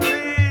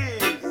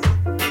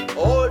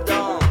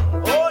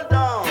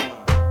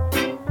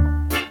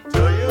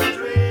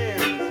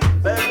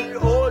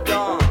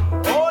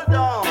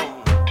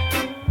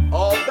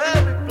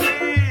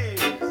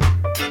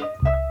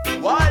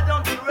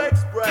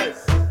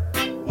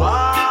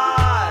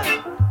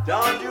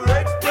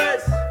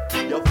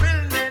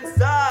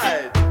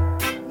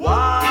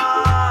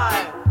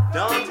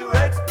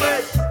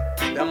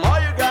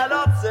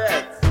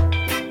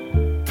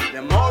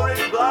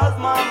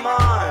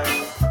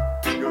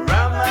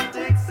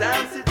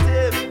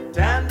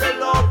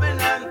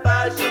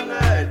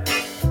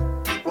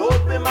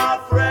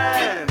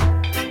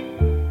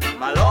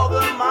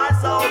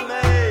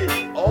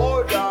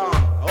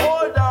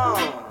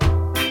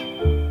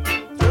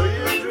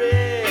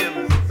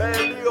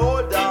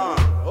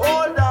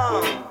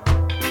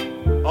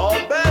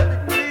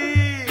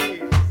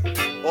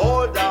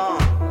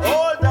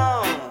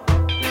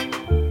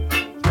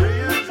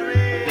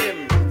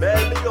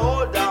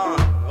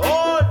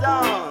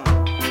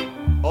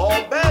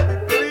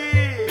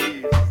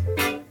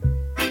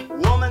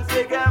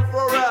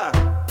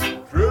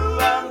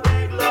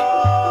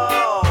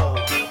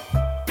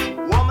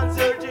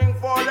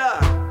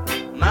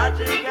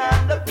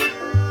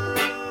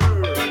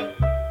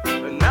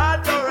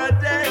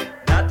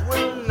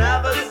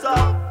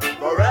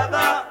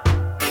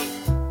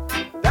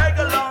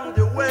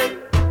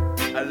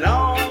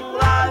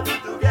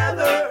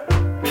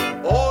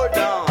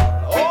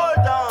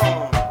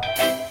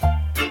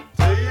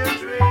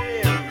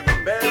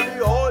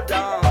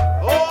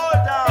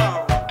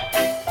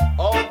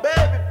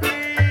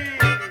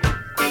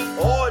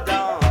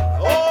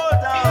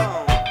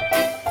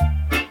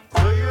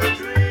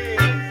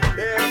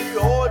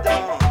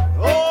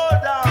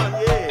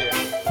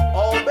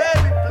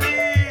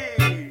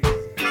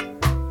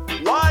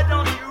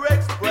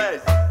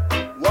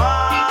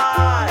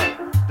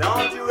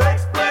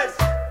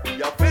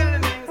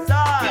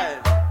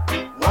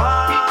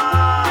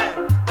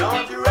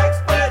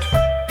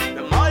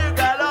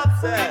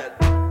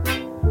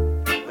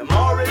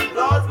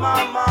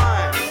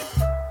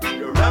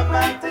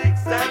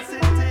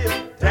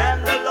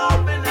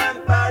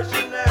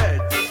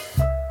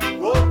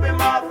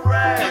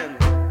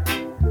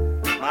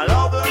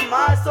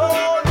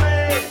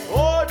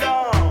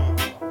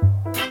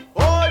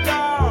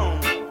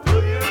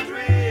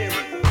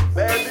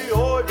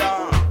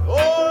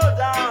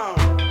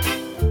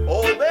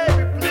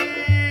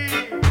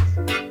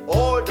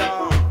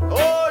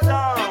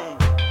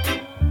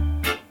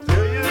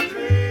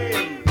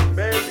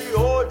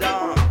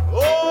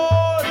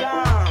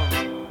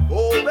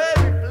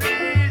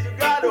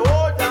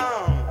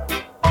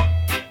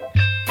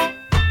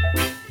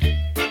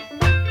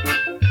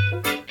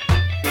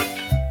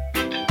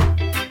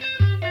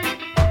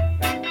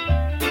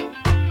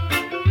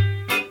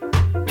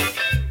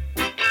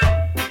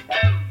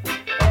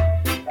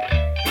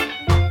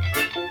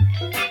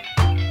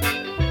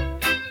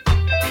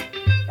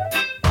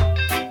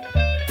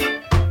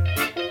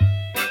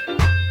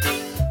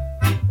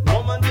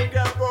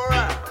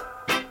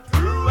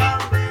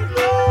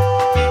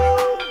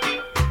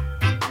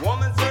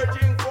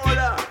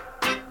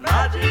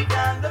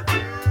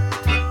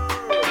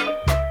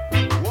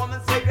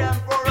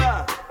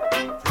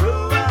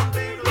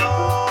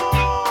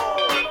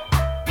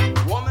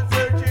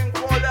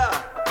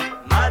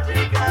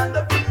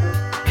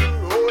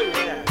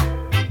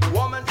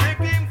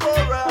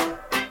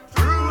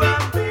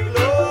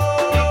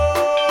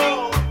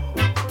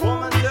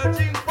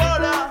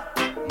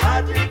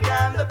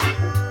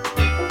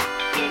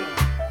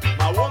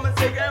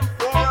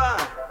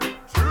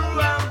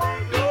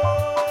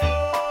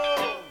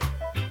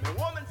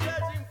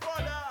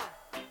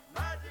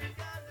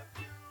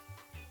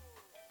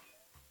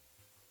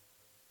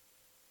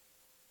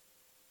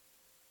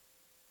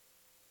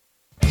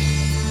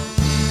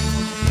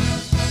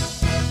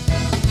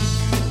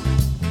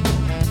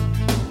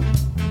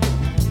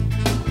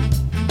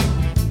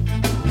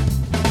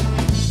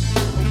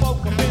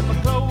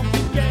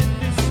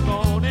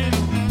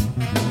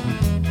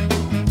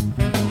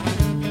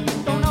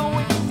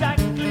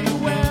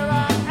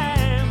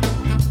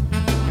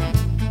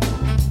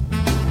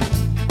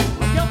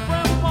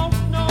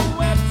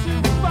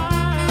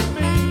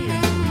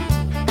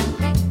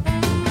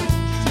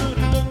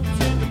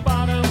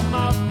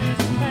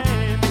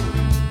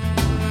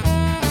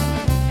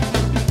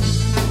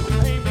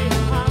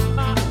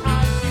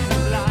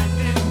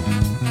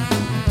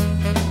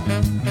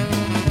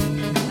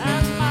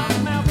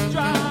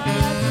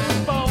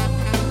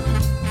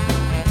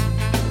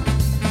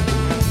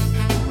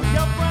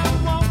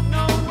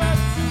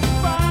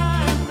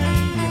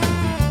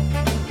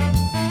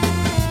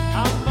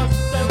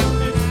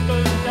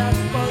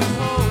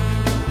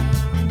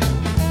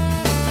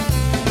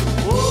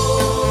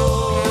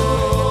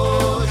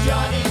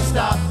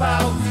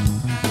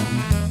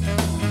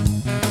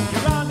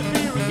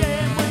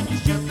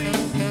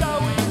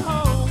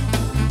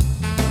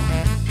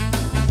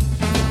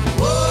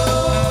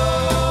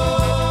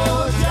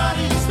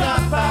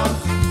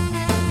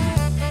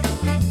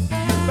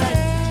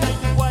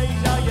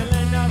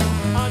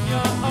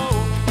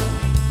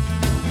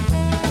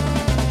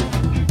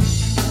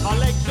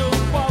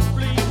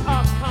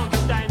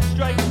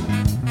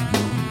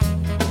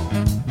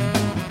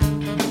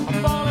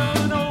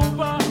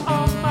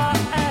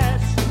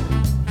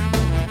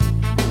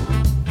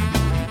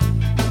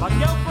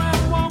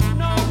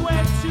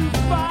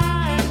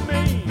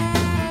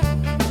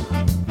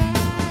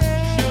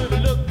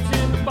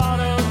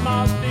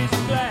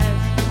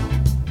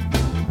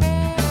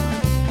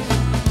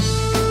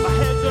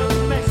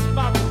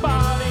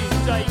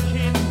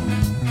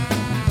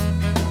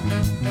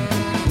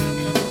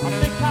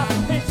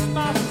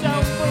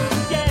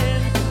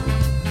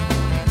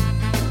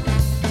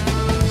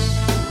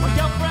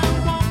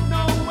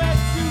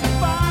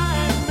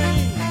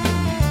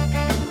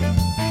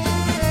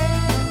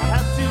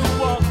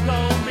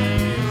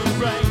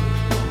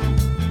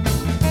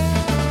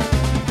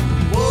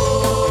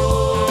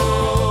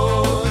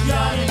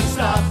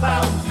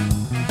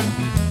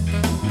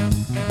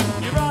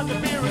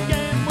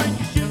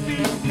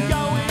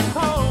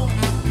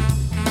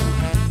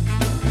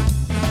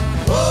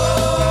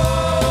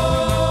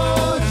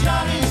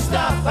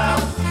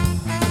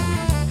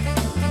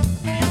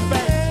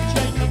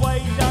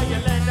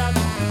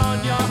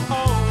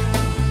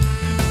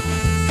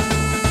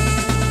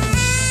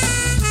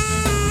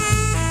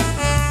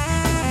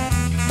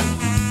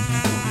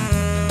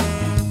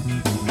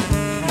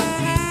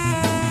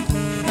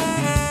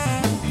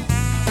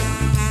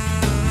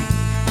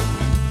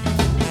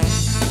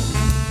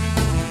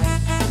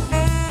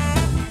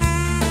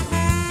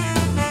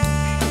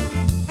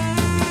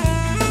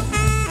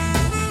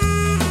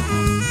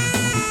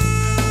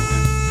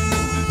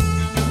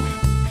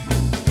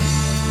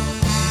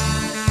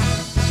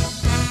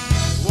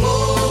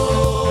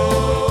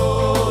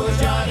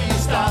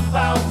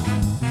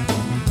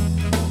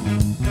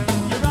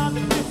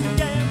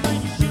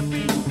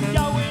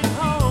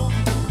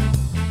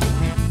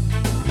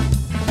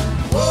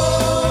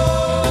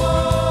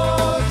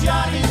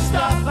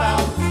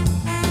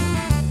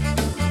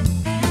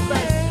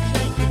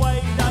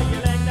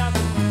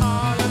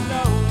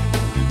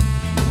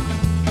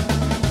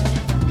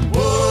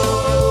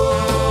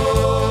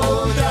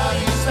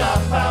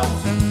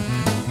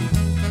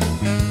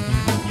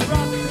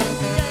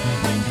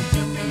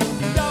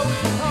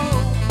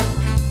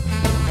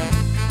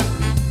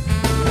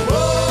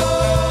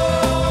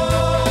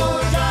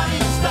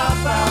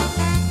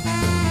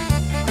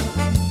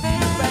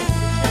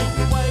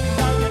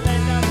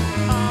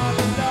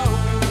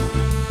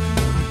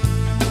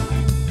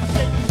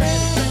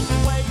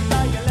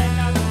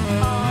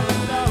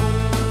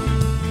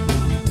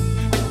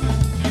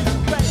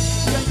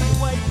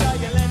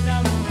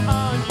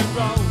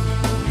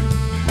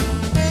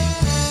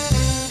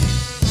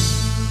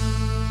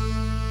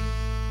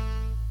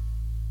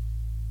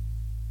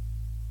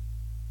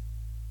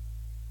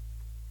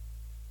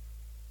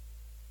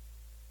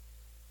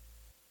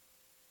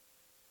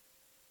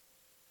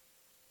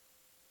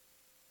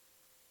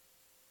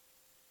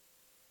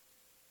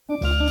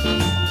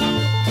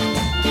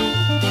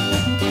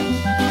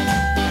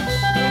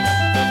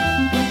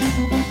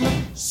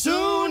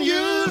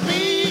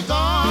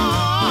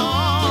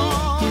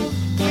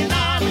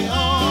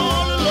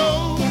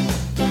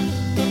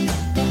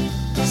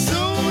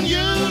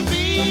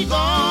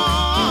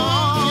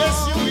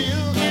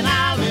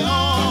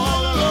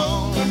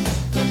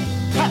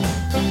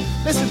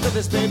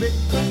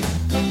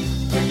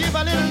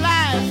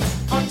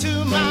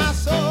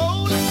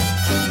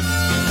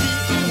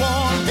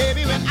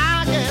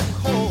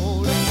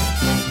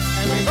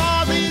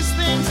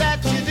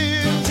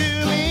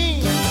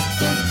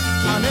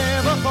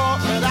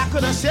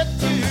gonna set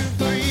you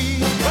free.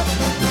 But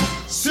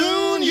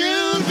soon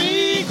you'll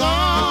be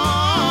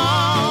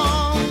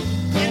gone,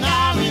 and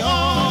I'll be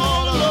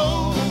all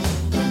alone.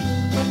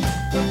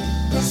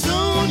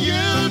 Soon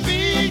you'll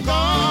be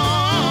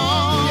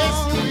gone,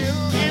 yes you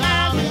will, and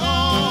I'll be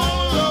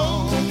all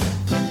alone.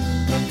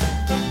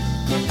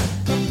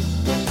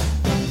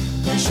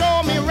 You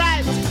show me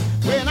right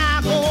when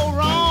I go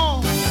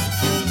wrong. I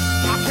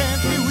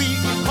can't be weak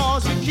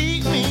because you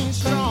keep me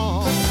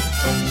strong.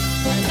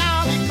 And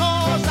now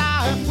because I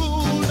have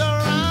fooled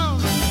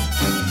around, you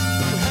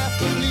have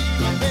to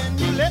leave and then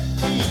you let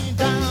me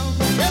down.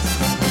 Yes,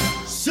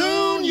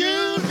 soon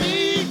you'll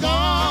be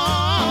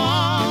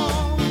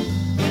gone,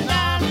 and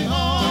I'll be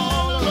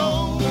all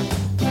alone.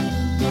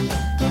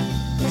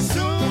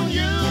 Soon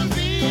you'll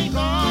be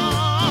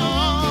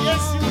gone,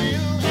 yes you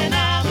will, and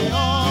I'll be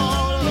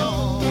all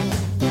alone.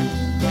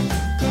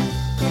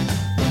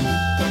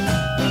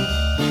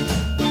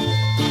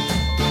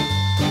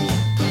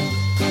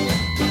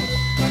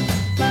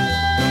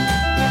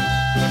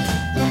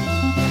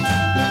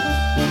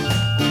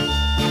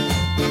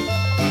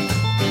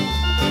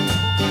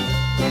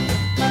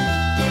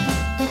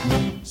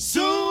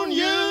 Soon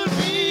you'll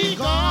be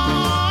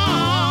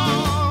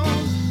gone,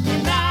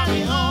 and I'll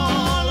be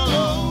all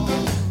alone.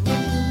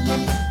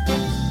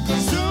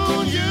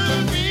 Soon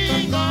you'll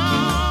be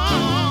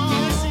gone,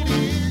 yes it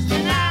is,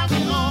 and I'll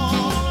be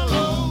all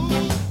alone.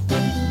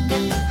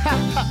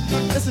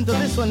 Listen to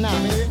this one now,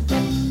 baby.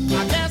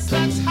 I guess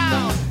that's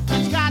how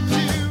it's got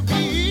to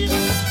be.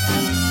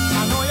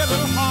 I know your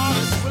little heart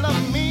is full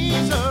of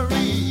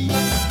misery,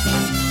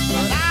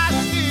 but I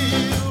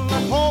still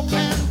hope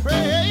and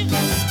pray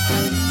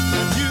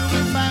that you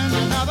will find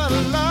another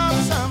love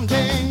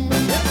someday.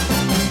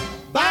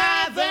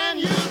 By then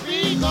you'll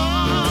be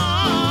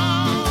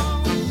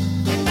gone,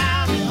 and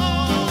I'll be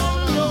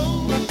all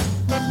alone.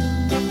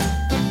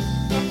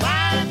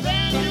 By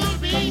then you'll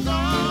be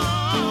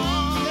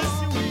gone, yes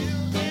you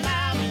will, and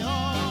I'll be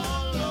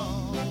all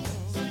alone.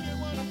 Sing it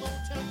one more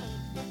time.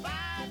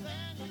 By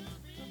then you'll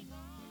be gone.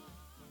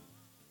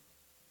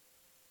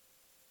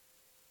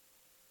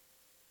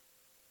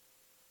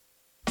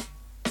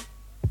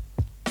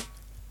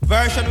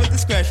 Version with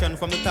discretion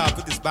from the top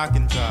with this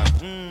backing track.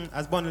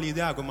 As Bonley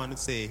the Agro Man would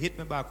say, hit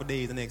me back for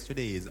days and extra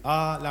days.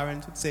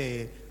 Lawrence would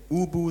say,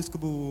 Ubu,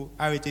 Skaboo,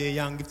 RJ,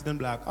 Young, Gifted and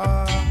Black.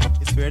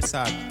 It's very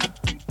sad.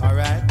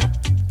 Alright,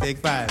 take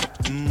 5.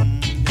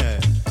 Yeah.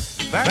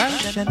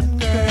 Version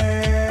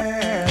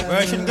girl.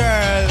 Version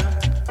girl.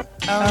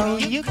 Oh,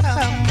 you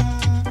come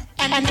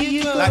and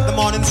you go. Like the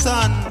morning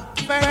sun.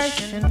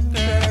 Version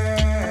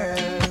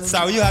girl.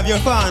 So you have your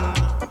fun.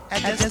 I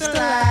just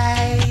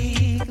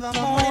like the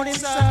morning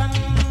sun.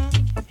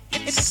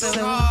 It's so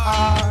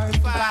hard to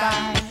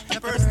find a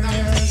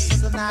personality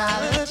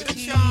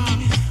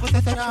with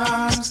the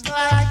charms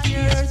like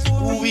yours.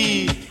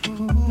 Ooh-wee.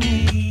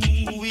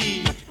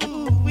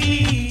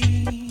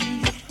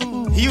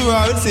 You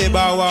would say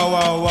bow wow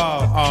wow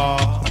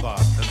wow.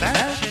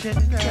 Version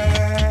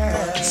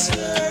girl.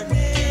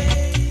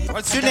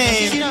 What's your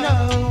name?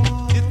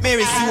 It's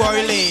Mary Sue or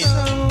Elaine.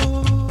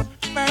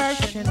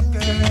 Version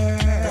girl.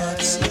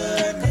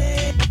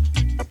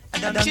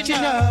 Don't you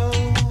know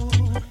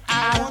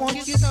I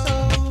want you so?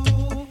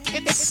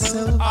 It's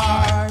so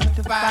hard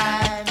to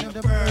find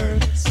a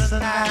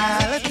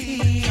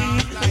personality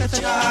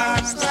with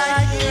charms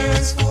like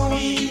yours for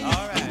me.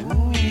 Alright.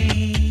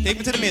 Take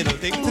me to the middle,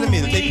 take me to the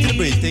middle, take me to the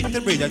bridge, take me to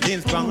the bridge, as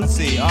James Brown would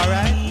say.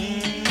 Alright?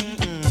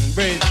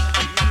 Bridge.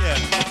 Yeah.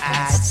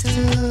 I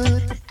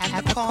stood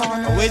at the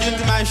corner. I waited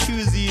until my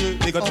shoes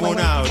they got worn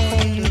out.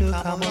 For you to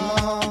come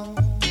along.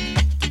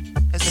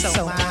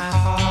 So my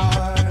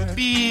heart would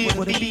be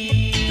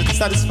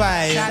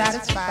Satisfied.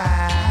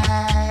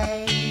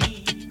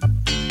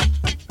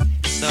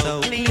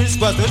 So Chris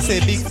Bus would say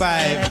big 5.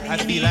 I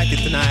feel like it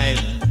tonight.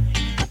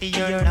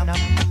 you're number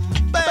one.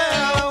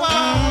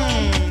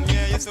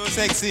 Yeah, you're so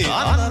sexy.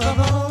 On the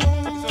moon,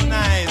 So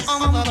nice.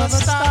 on the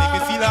stars, Make me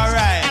feel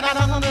alright. and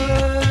under the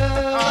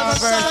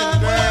Version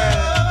girl.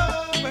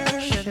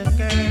 Version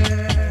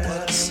girl.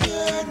 What's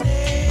your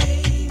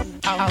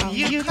name? How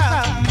you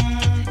come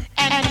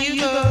and you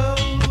go.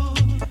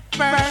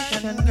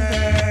 Version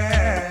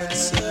girl.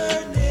 What's your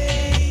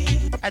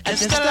name? I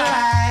just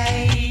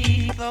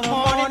like the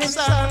morning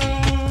sun.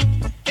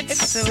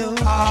 It's so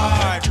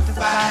hard to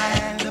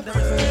find a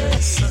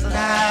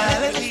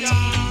personality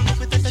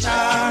with the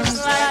charms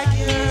like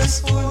yours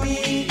for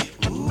me.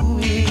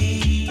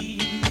 Ooh-wee,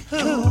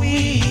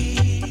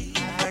 ooh-wee,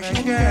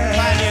 Version girl.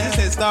 Pioneers, it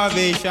says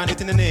starvation,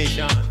 it's in the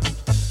nation.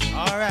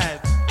 Alright.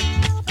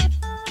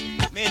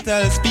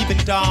 Mentals, peeping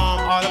Tom,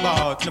 all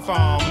about the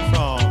farm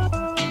from.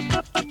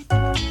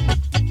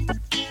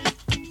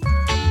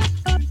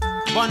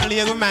 Bonley,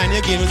 a good man,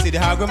 again, we see the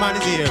Hagro Man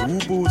is here. Woo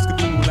boo,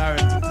 skaboo,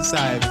 Lawrence, to the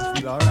side,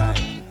 feel alright.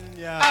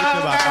 Yeah, hit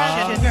me back.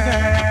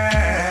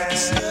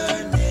 Version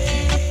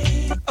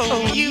girl.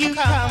 Oh, you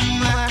come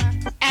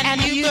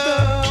and you go.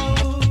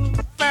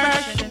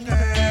 Version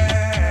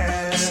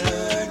girl.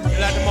 You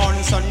like the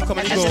morning sun, you come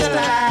and you Just go.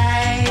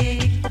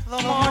 like the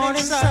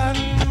morning sun.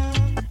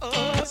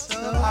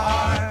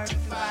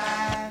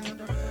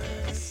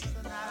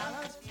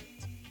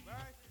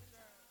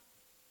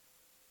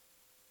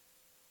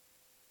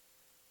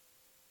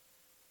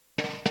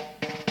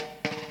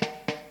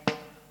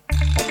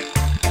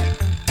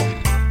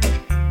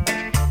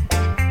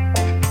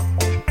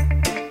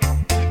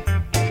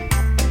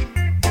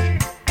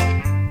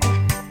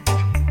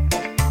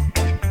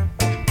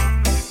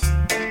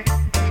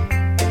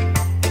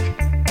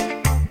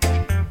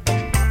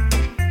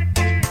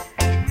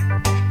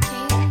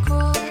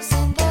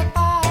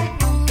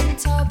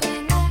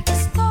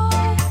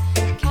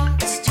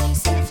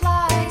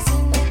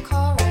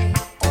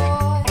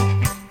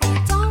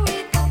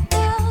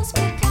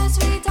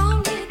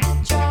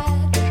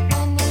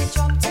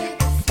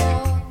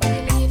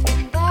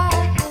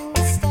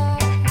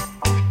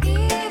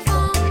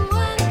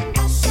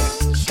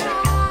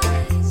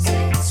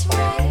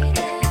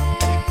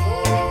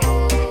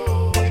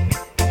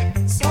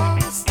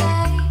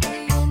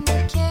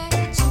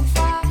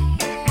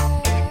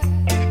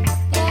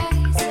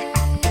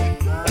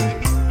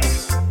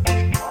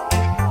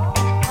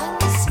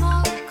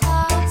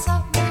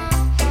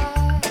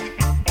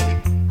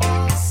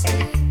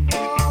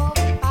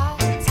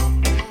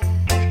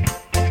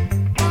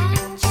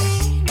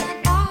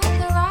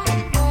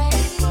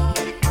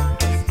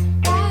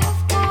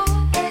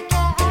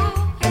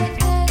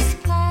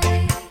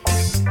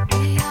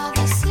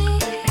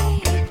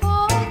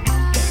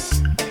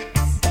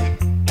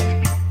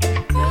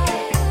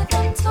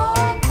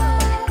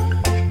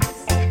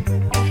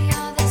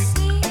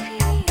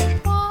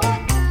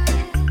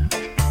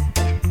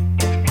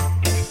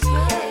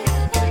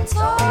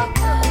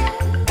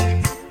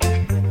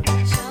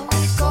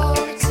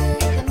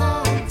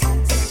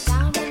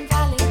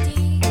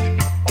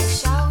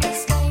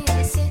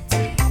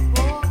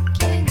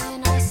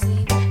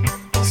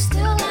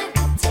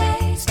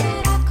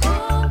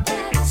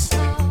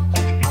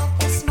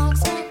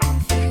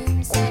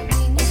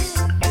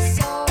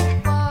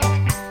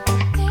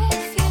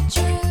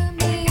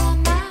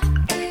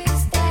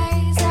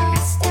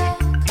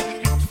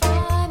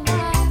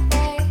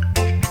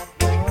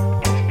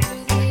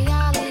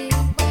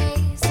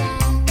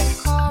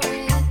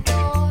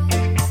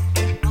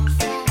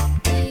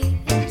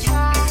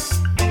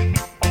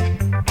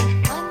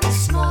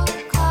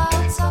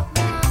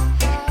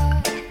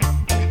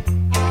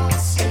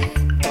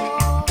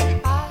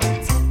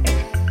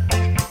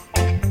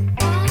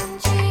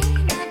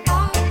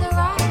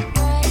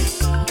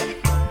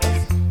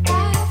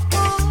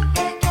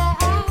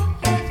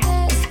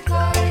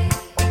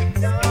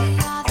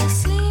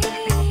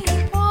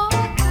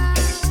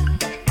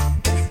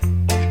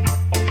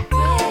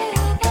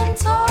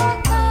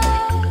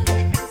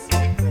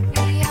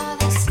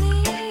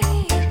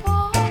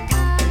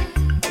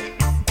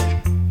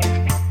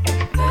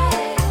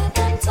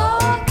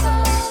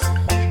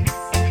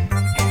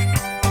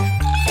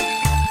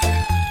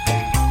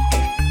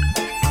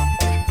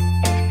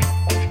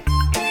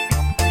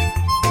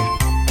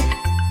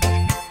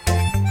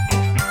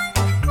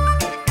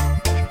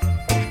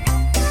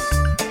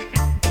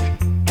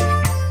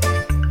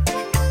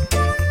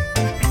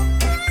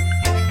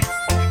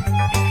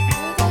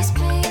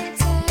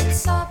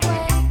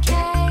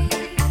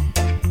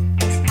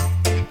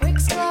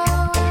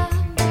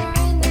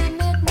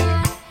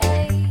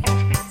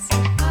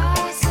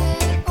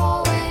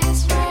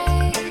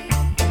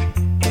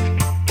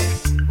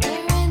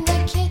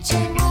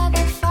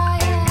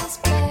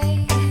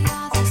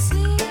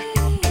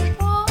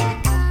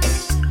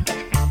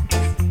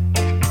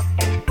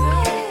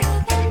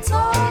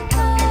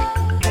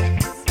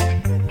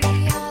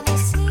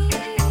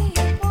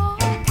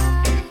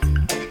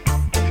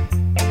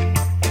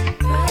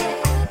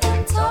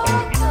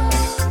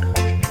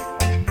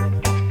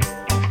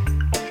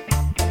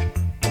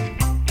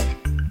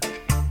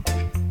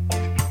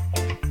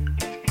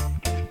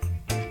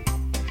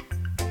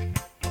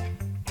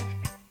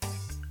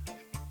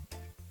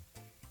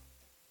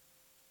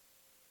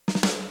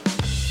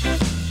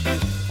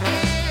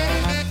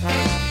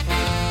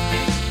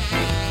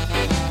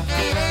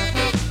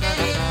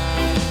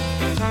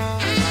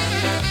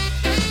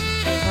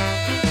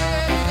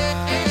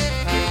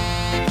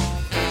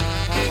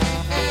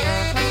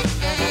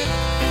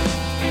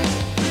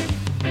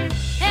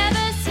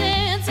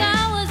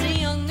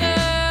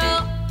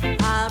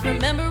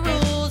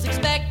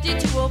 you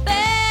to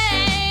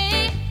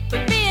obey.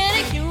 But being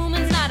a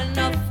human's not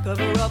enough.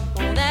 Cover up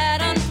all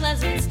that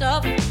unpleasant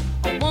stuff.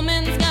 A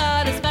woman's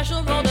got a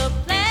special role to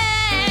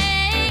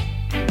play.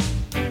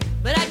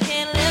 But I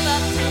can't live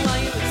up to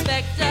what you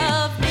expect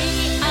of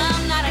me.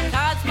 I'm not a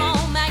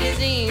Cosmo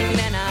magazine,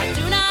 and I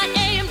do not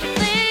aim to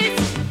please.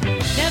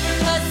 Never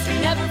cuss,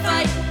 never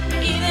fight,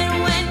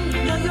 even when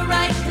you know you're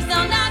right, 'cause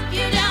they'll knock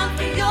you down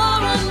for your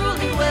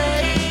unruly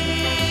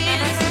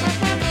ways.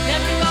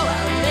 Never go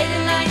out late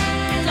at night,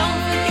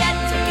 don't forget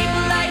to be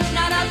polite,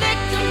 not a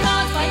victim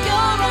caused by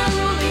your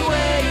unruly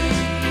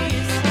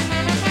ways.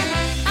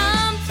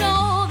 I'm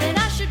told that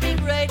I should be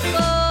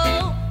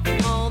grateful for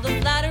all the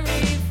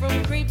flattery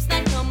from creeps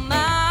that come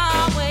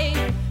my way.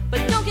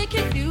 But don't get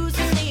confused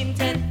with the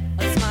intent.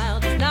 A smile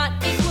does not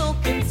equal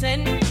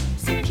consent.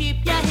 So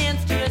keep your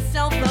hands to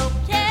yourself,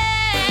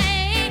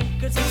 okay?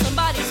 'Cause if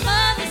somebody's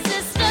mother,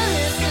 sister,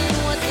 listen,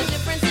 what's the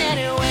difference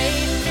anyway?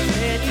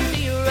 When you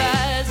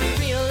theorize and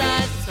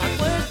realize it's not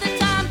worth the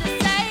time to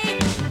say.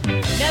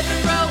 Never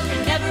grow,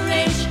 never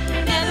age,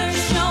 never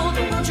show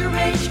the world your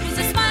age. 'Cause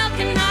a smile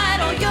can hide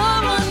all your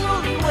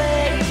unruly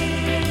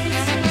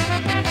ways.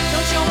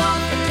 Don't show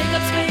off or take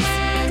up space.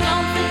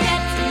 Don't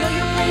forget to know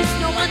your place.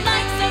 No one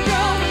likes a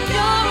girl with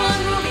your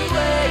unruly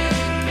ways.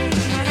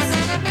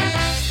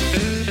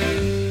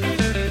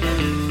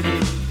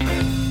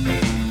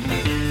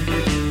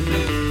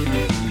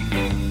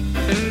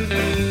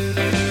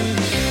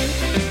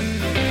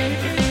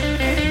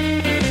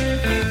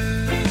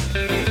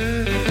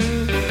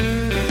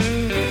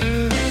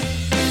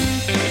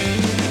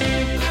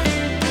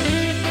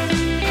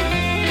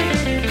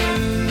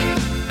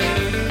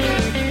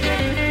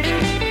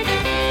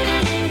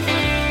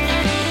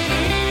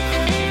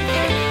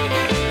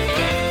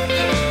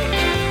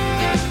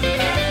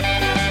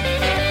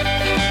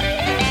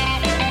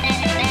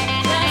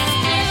 Just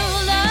to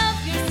love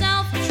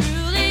yourself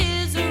truly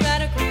is a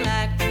radical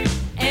act,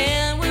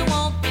 and we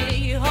won't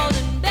be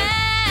holding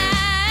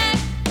back.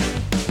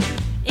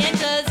 It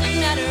doesn't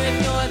matter if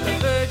you're the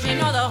virgin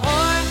or the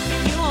whore,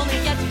 you only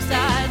get two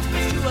sides,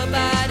 what's true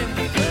about it,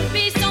 we could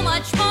be so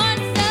much more.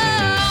 So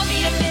be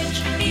a bitch,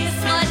 be a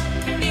slut,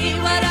 be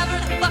whatever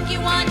the fuck you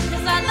want,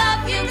 'cause I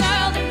love you,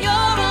 girl, in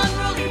your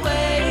unruly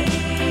ways.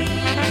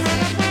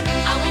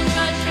 I won't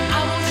judge, I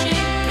won't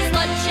shame,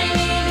 slut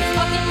shaming is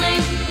fucking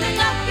lame. Lift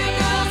up your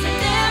girls in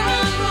their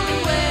unruly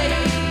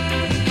ways.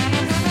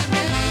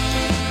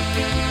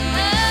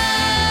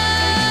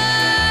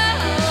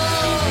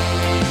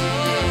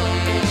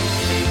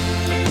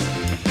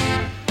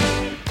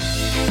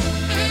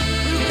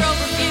 Rude Girl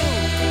Review,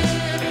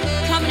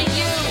 coming to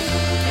you.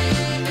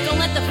 Don't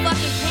let the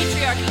fucking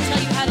patriarchy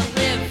tell you how to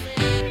live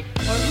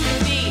or who to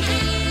be.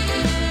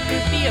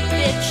 Be a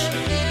bitch,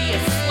 be a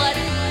slut,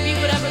 be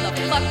whatever the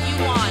fuck you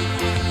want.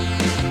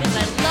 'Cause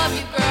I love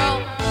you, girl,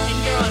 and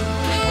your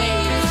unruly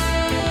ways.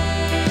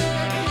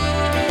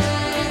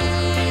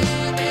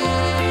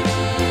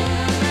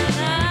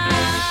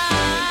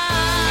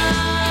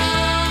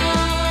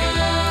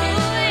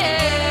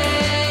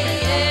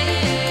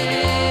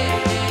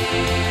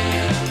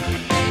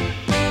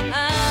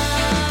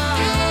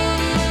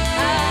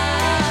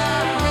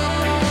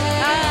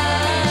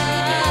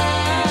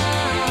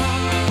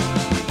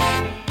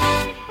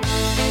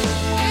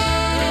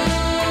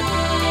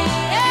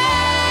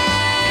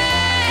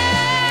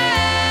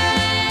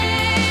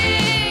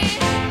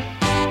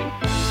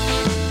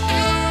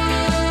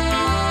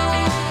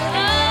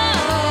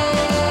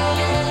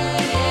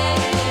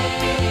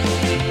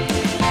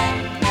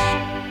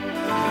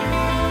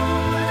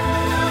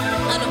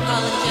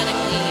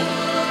 Unapologetically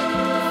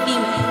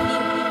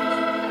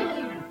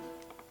female.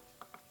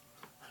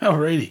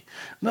 Alrighty,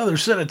 another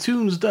set of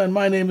tunes done.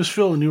 My name is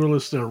Phil, and you are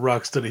listening to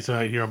Rock Steady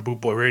tonight here on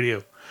Boot Boy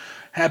Radio.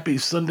 Happy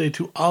Sunday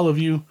to all of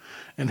you,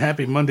 and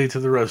happy Monday to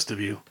the rest of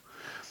you.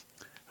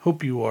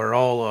 Hope you are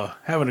all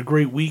having a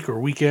great week or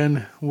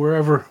weekend,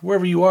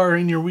 wherever you are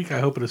in your week. I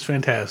hope it is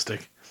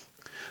fantastic.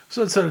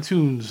 So that set of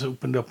tunes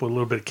opened up with a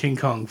little bit of King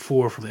Kong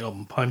 4 from the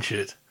album Punch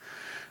It.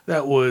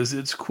 That was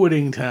It's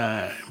Quitting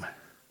Time.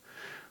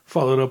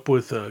 Followed up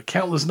with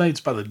Countless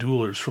Nights by the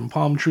Duelers from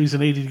Palm Trees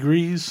and 80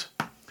 Degrees.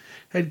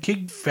 Had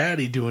King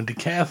Fatty doing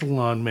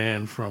Decathlon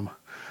Man from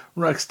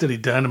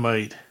Rocksteady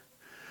Dynamite.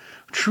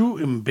 True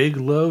and Big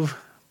Love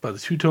by the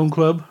Two Tone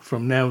Club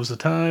from Now's the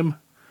Time.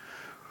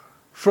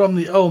 From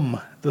the album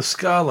The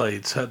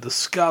Skylights, had the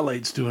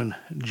Skylights doing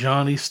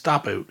Johnny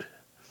Stopout.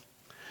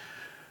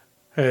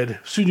 Had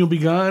Soon You'll Be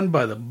Gone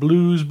by the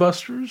Blues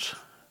Busters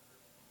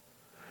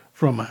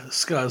from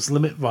Sky's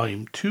Limit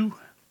Volume 2.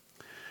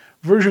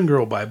 Version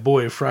Girl by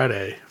Boy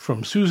Friday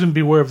from Susan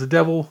Beware of the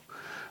Devil.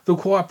 The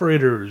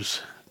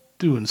Cooperators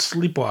doing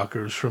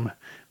Sleepwalkers from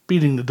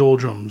Beating the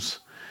Doldrums.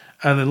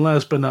 And then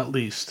last but not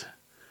least,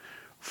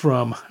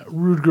 from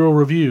Rude Girl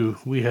Review,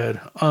 we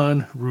had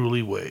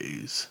Unruly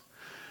Ways.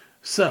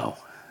 So,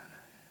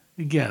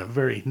 again, a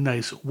very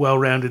nice,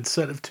 well-rounded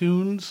set of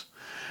tunes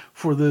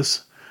for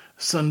this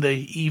Sunday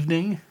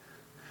evening.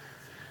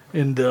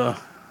 And,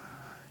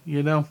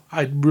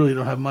 I really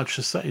don't have much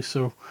to say,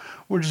 so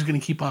we're just going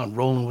to keep on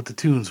rolling with the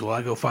tunes while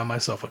I go find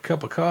myself a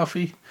cup of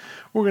coffee.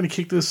 We're going to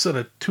kick this set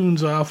of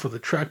tunes off with a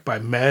track by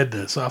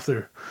Madness off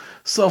their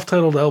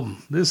self-titled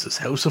album. This is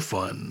House of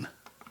Fun.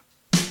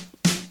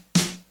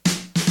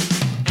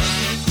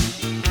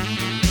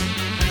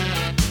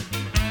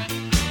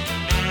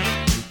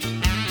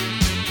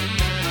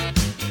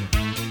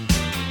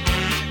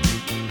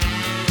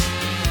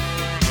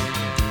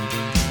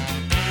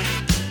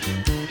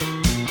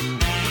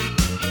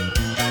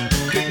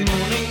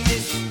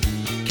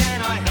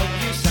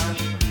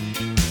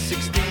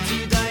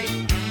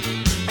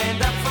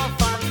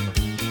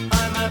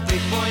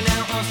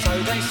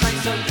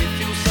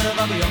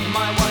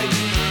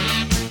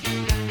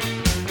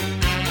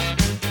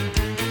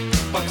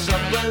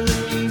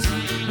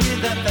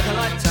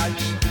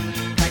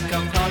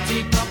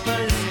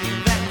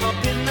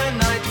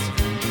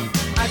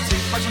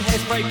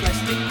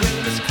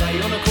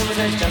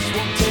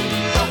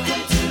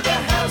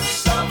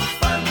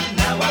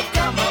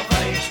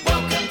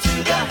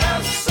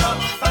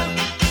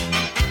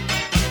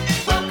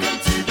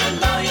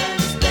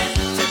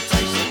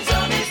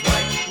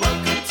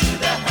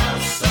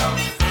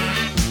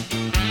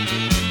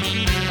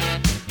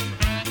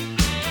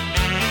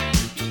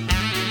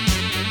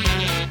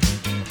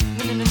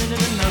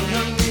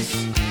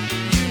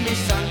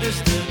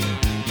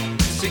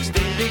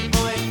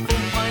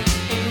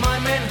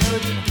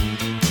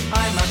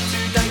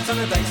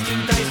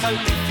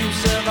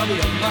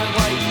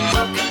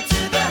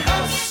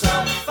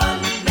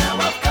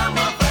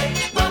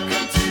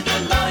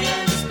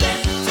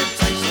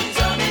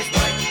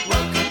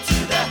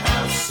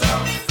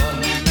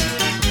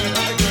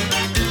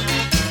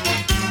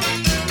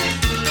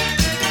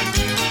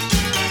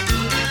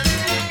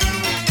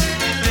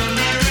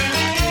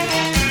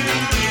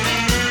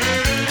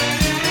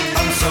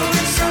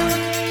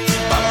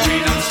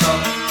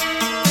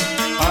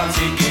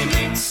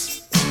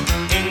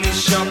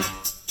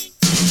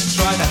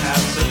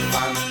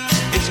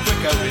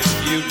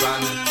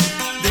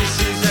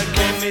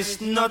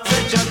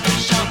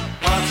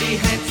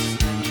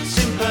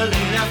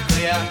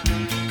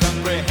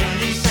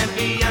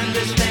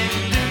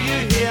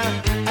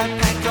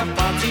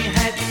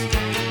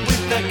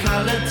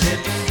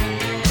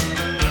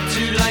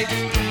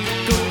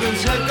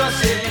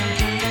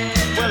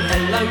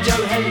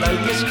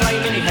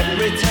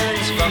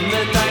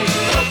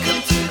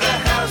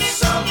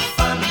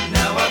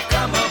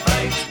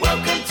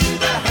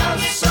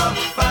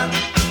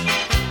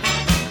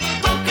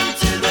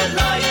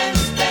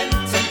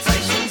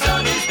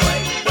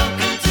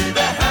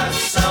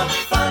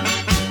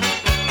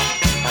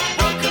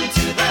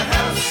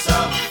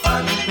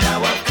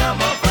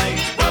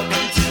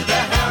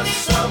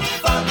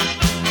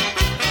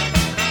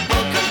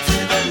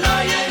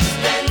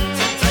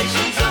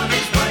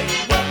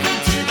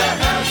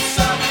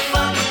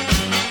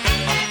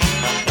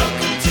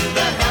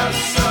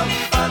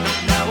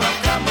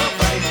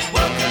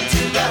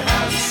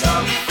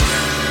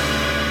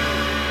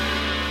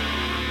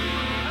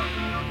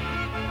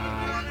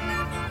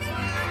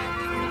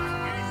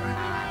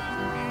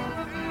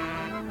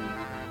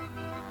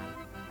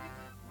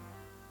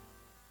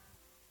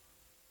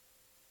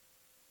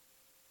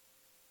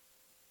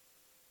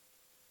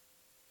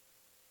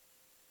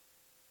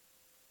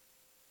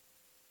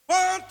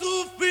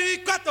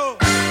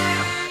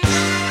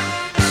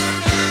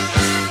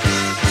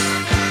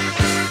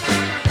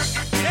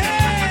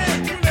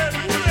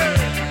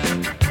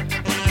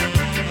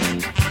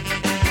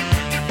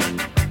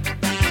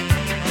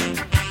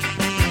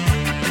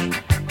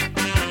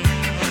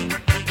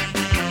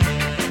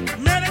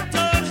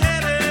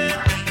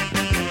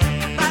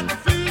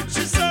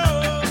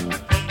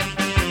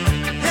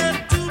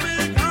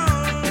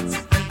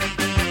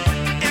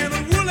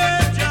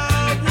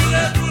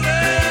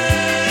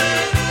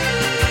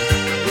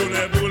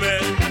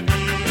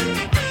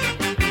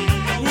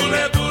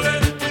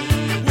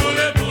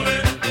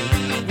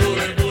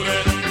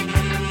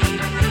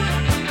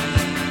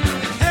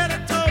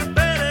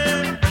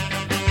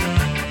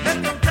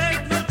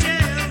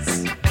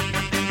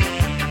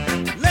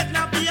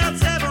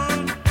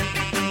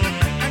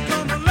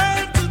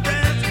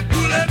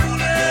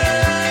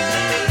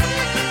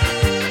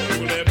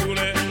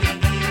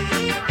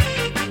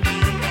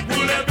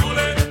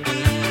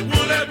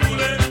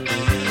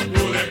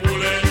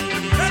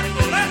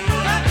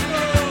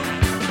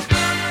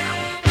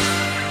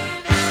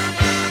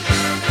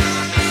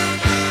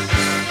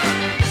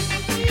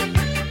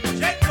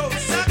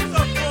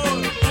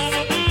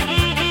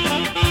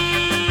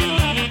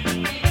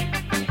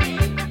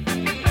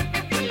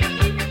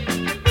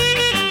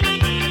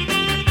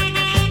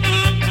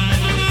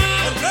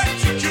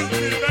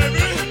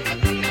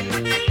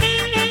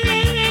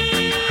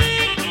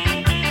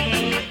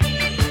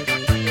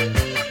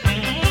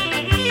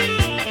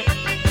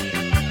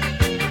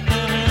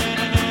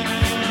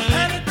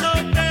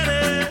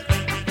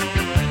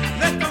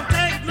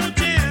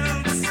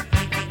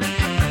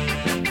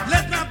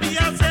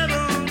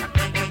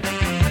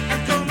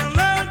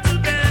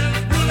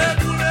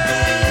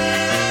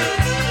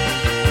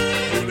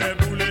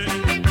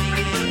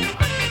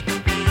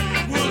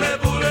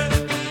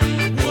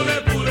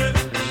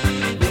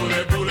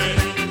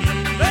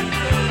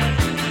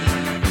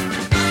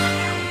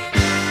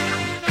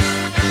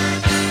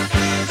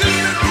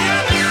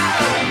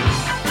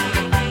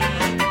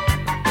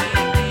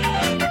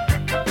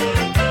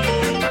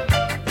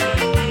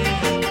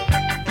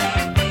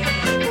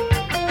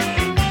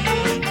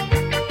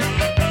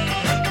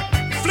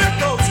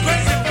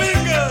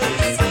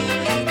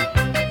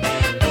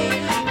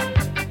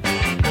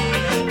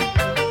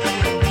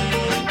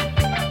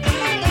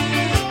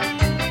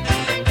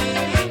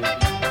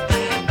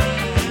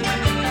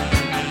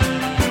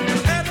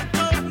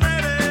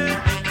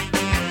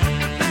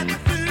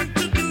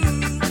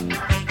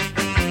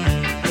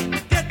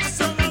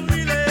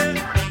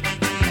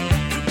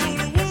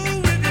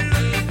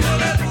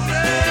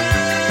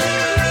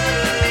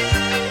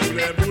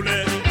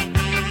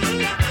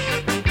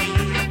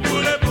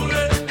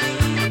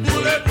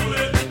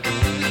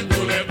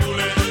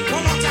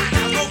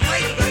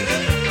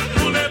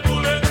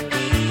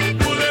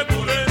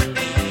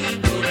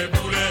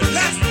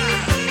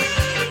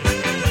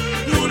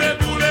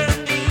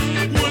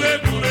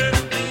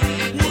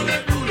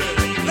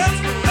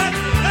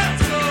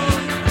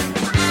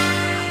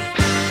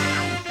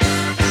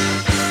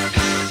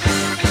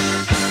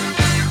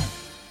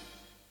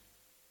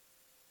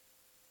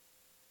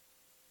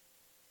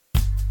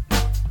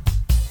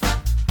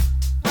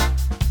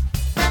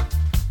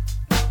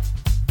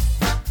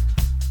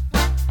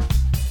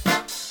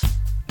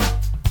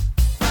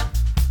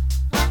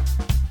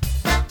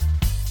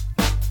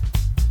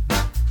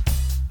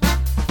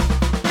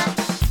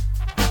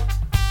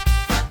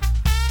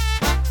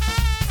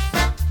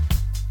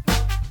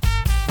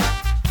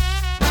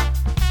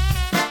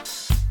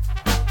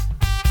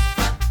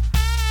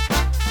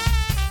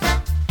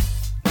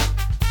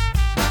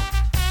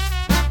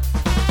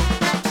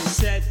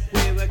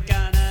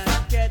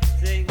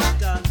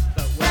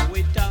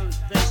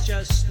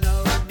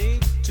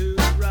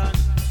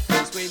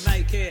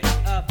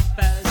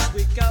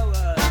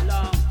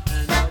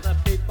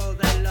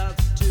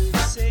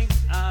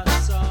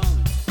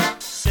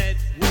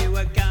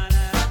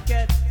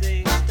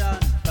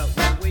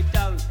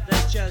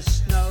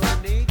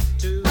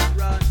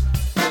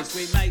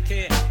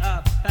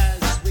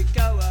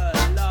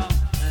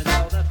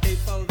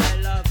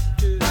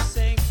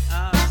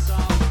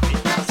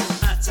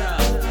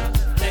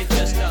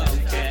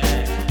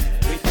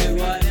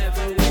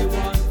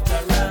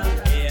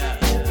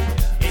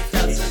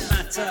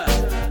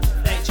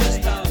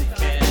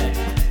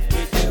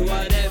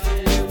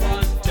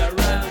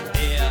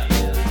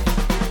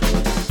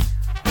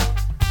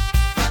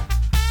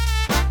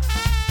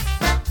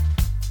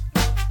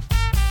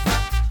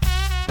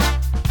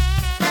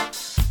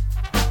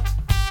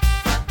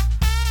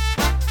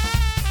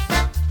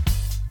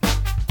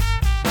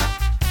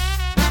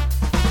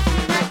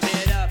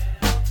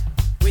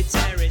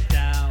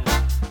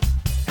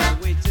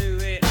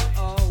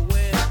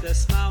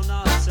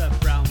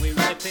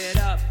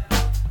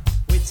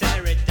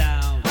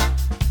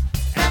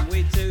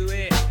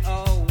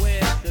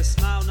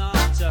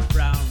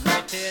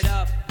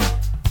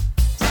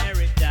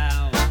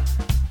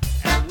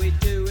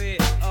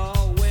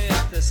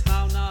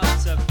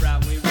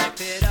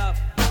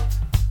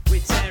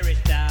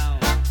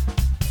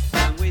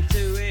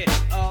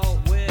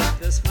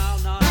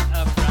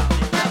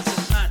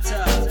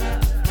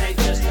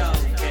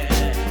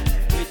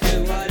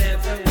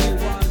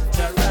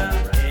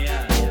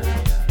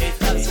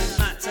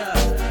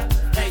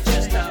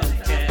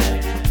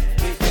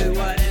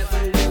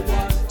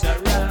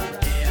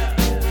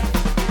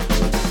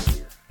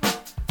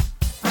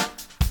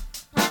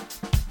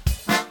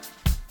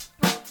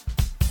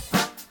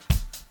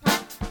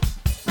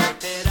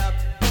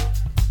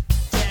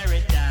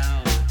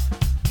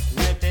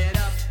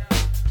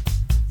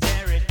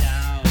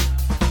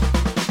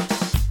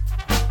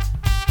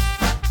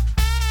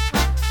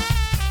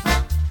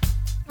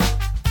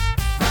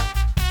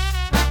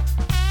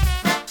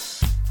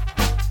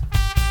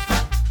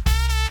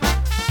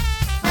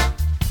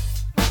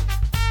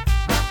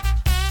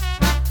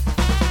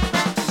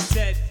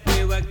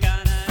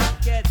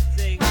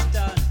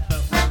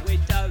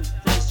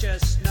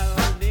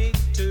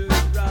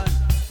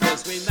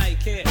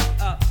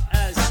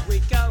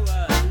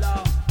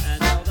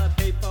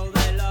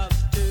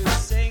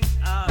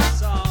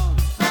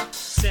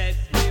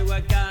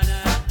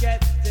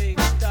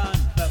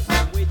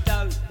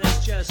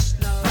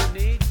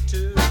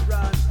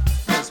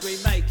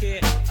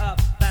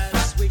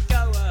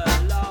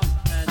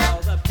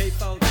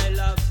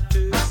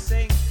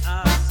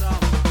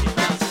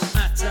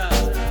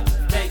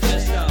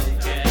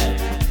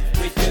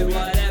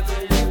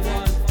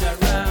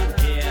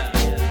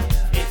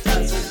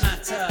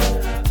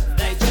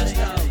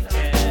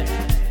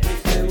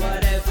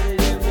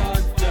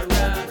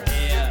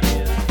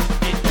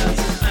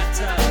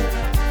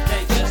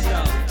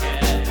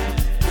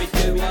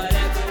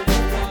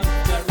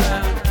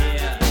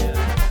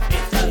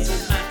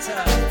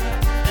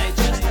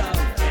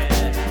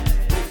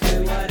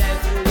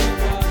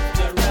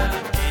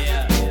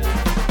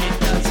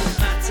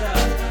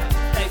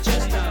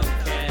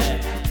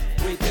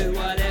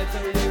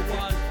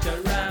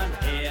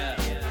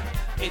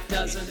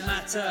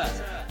 matter,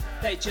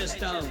 they just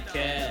don't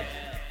care.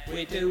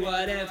 We do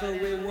whatever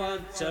we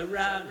want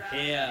around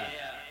here.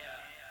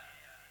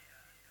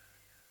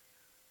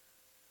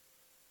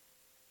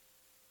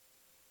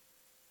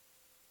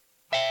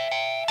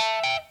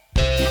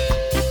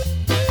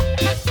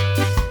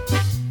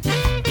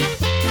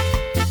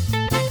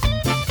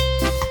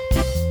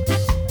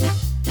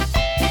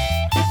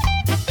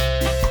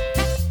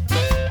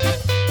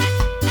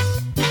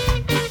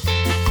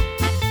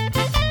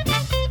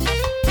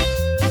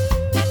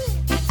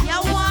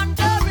 You're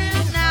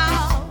wondering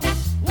now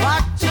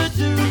what to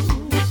do.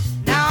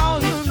 Now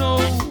you know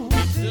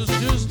this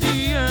is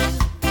the end.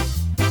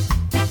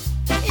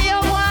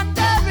 You're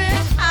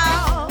wondering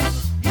how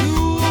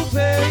you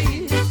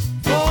pay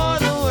for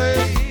the way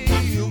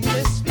you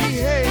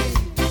misbehave.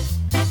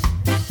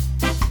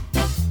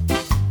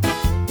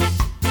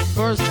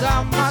 First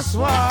time I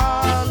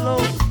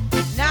swallow,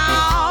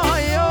 now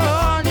you're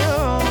on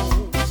your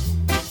own.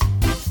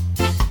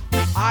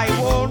 I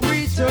won't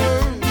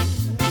return.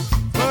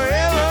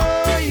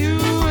 Forever you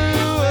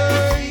will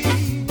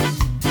wait.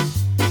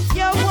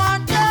 You're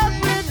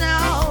wondering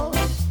now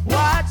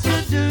what to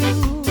do.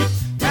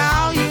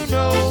 Now you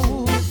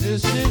know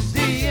this is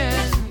the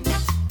end.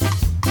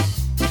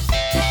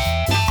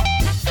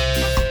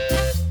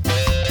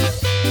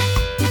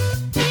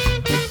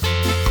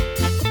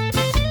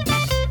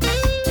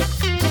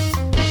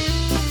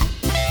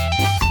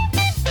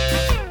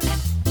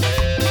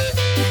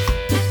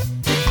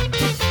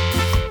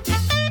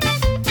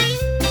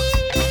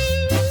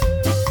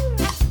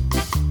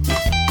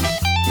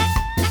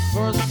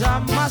 First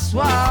time I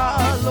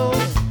swallow,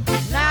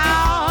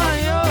 now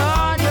you're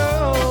on your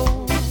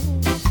own.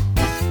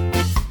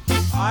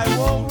 I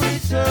won't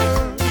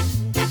return.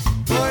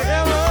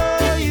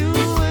 Forever you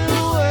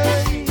will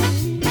wait.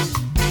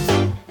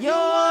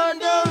 You're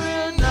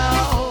wondering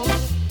now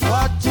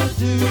what to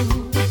do.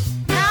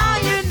 Now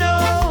you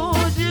know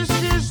this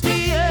is the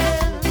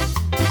end.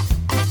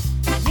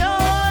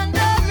 You're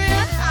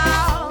wondering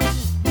how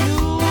you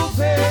will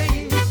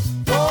pay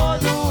for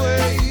the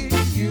way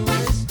you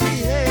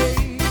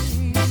misbehave.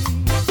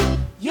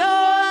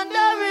 You're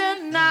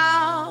wondering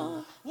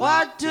now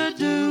what to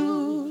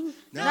do.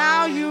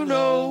 Now you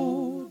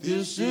know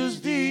this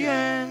is the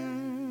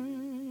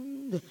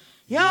end.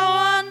 You're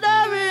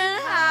wondering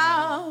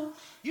how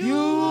you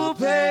will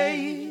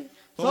pay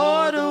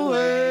for the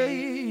way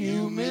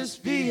you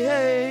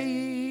misbehave.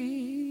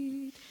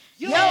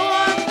 You're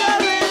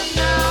wondering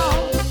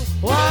now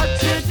what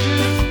to do.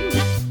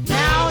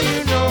 Now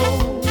you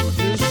know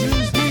this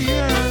is the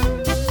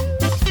end.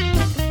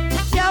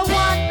 You're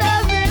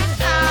wondering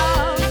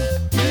how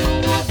you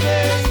will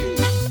pay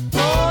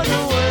for the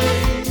way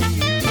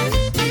you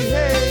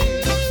misbehave.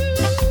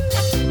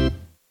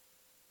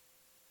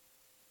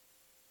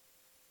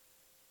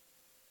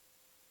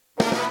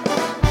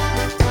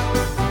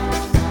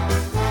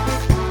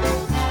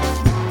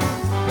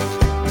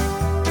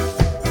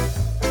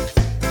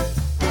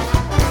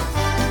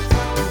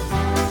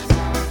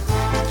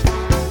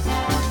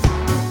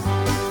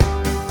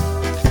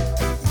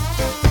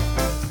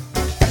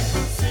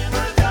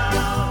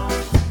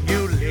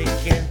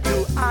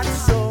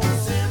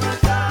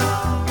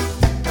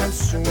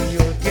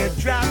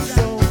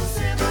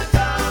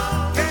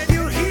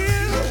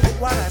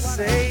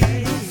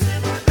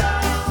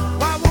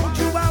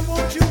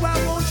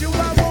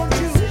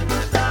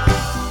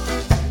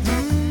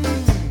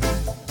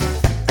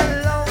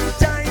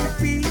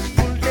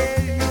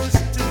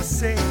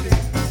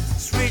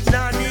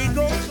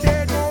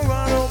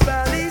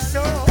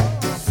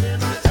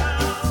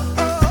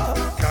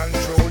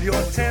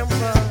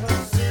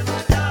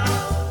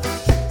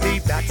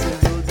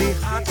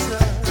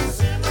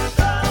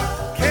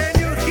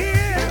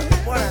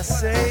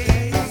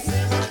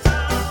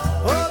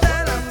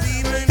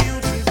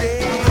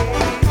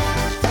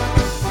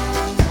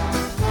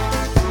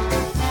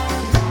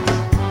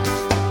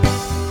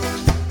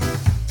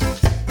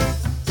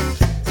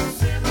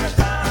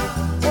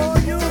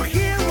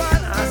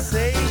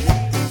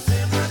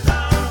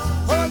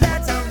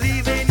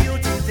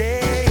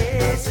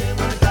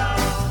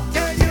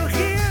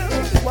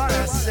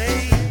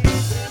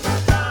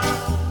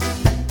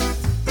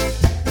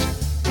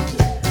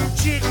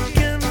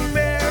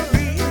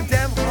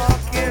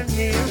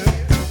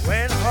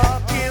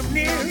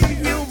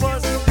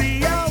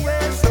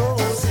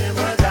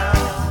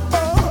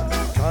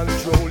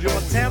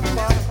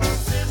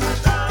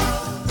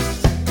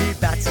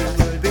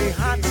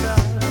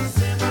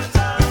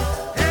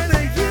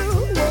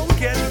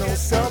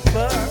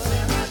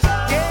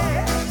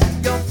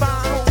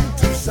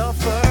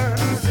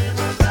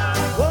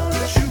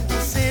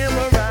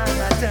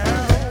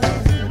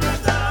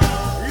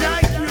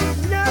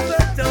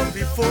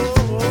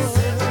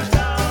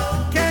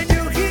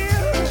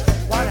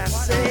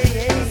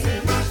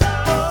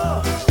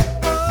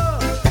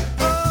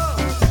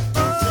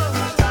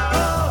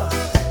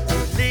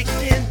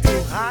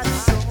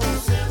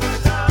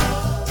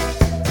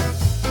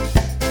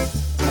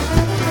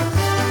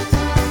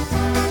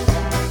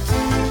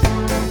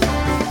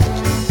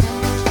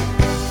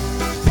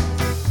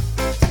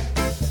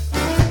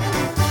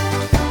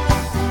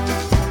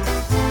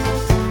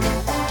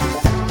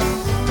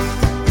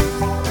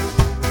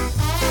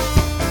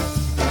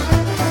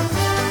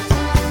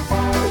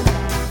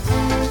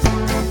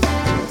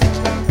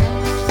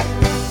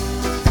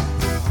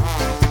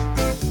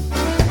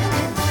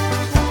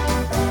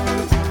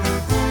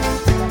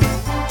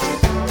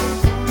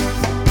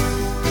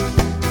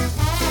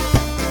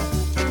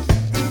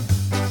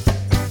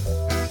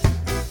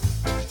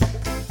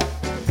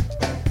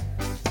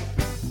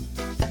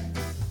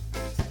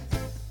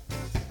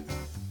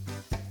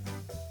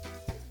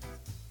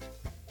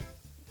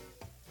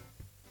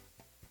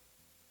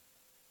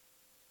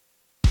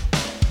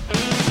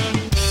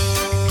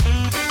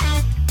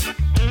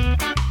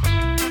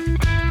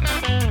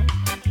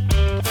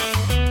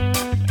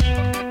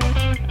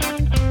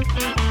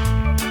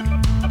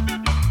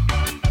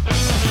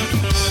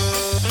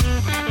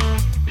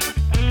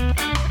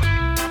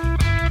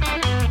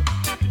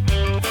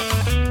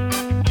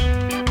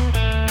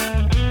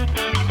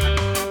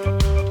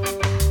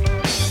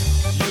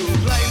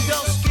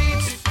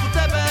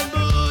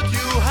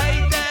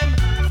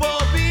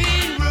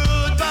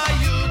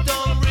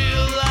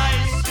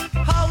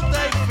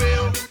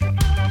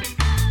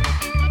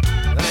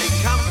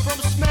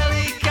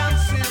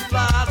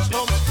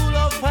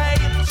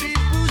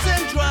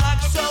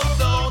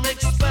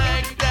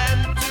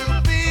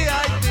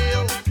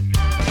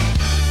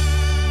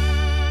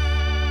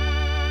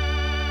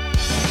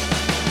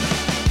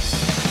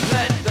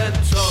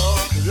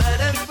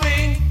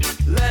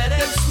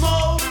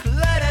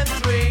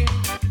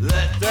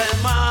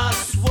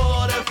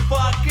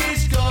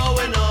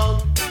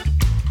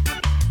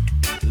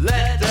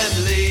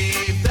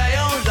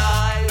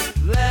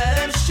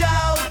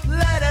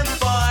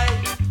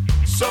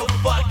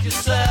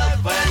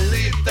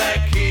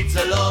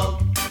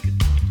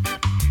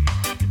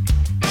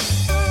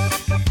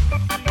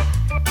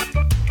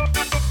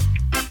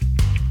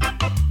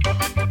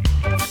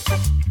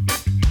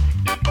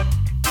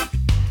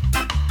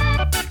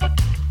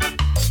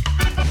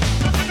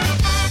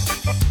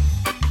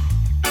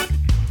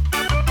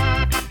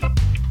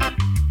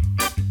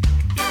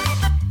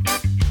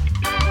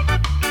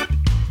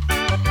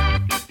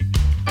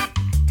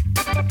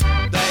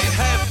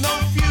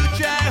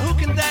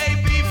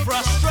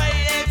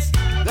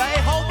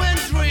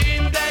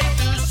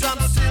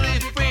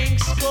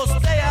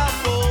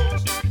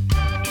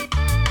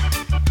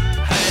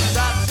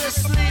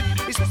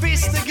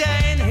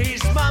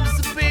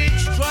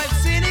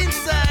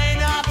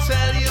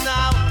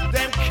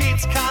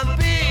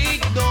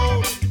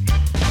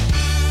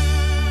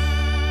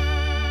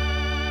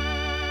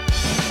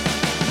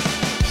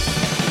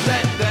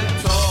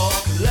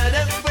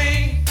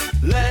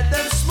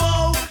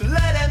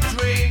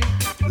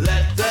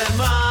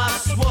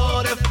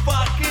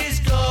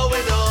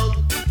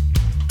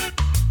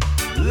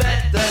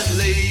 Let them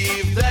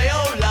live their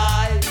own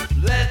life.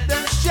 Let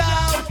them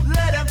shout,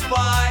 let them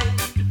fight.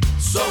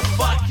 So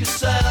fuck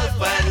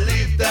yourself and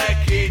leave their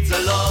kids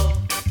alone.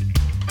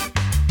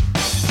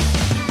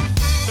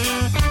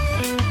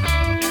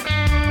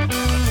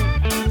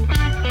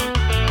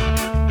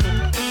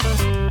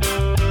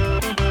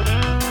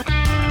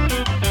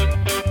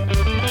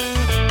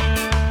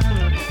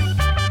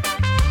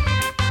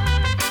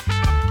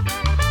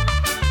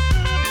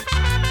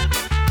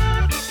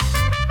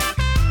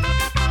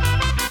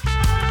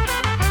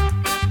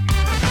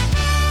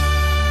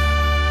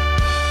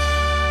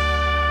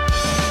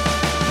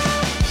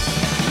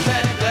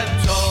 Let them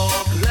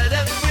talk, let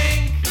them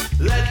think,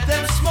 let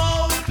them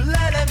smoke,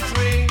 let them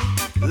drink,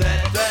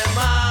 let them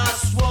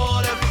ask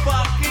what the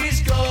fuck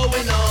is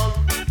going on.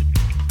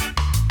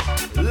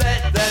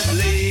 Let them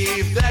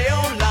live their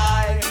own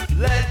life,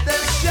 let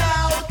them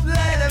shout,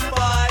 let them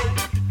fight.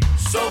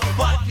 So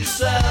fuck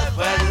yourself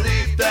and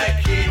leave their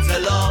kids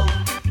alone.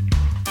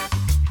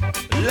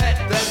 Let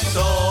them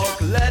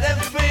talk, let them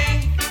think,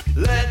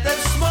 let them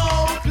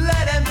smoke,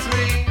 let them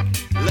drink,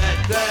 let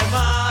them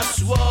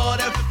ask what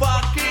the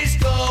fuck is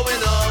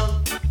going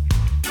on.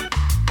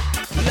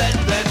 Let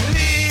them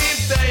live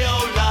their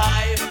own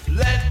life,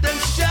 let them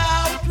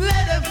shout,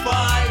 let them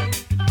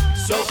fight.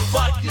 So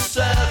fuck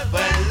yourself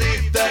and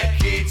leave their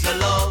kids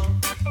alone.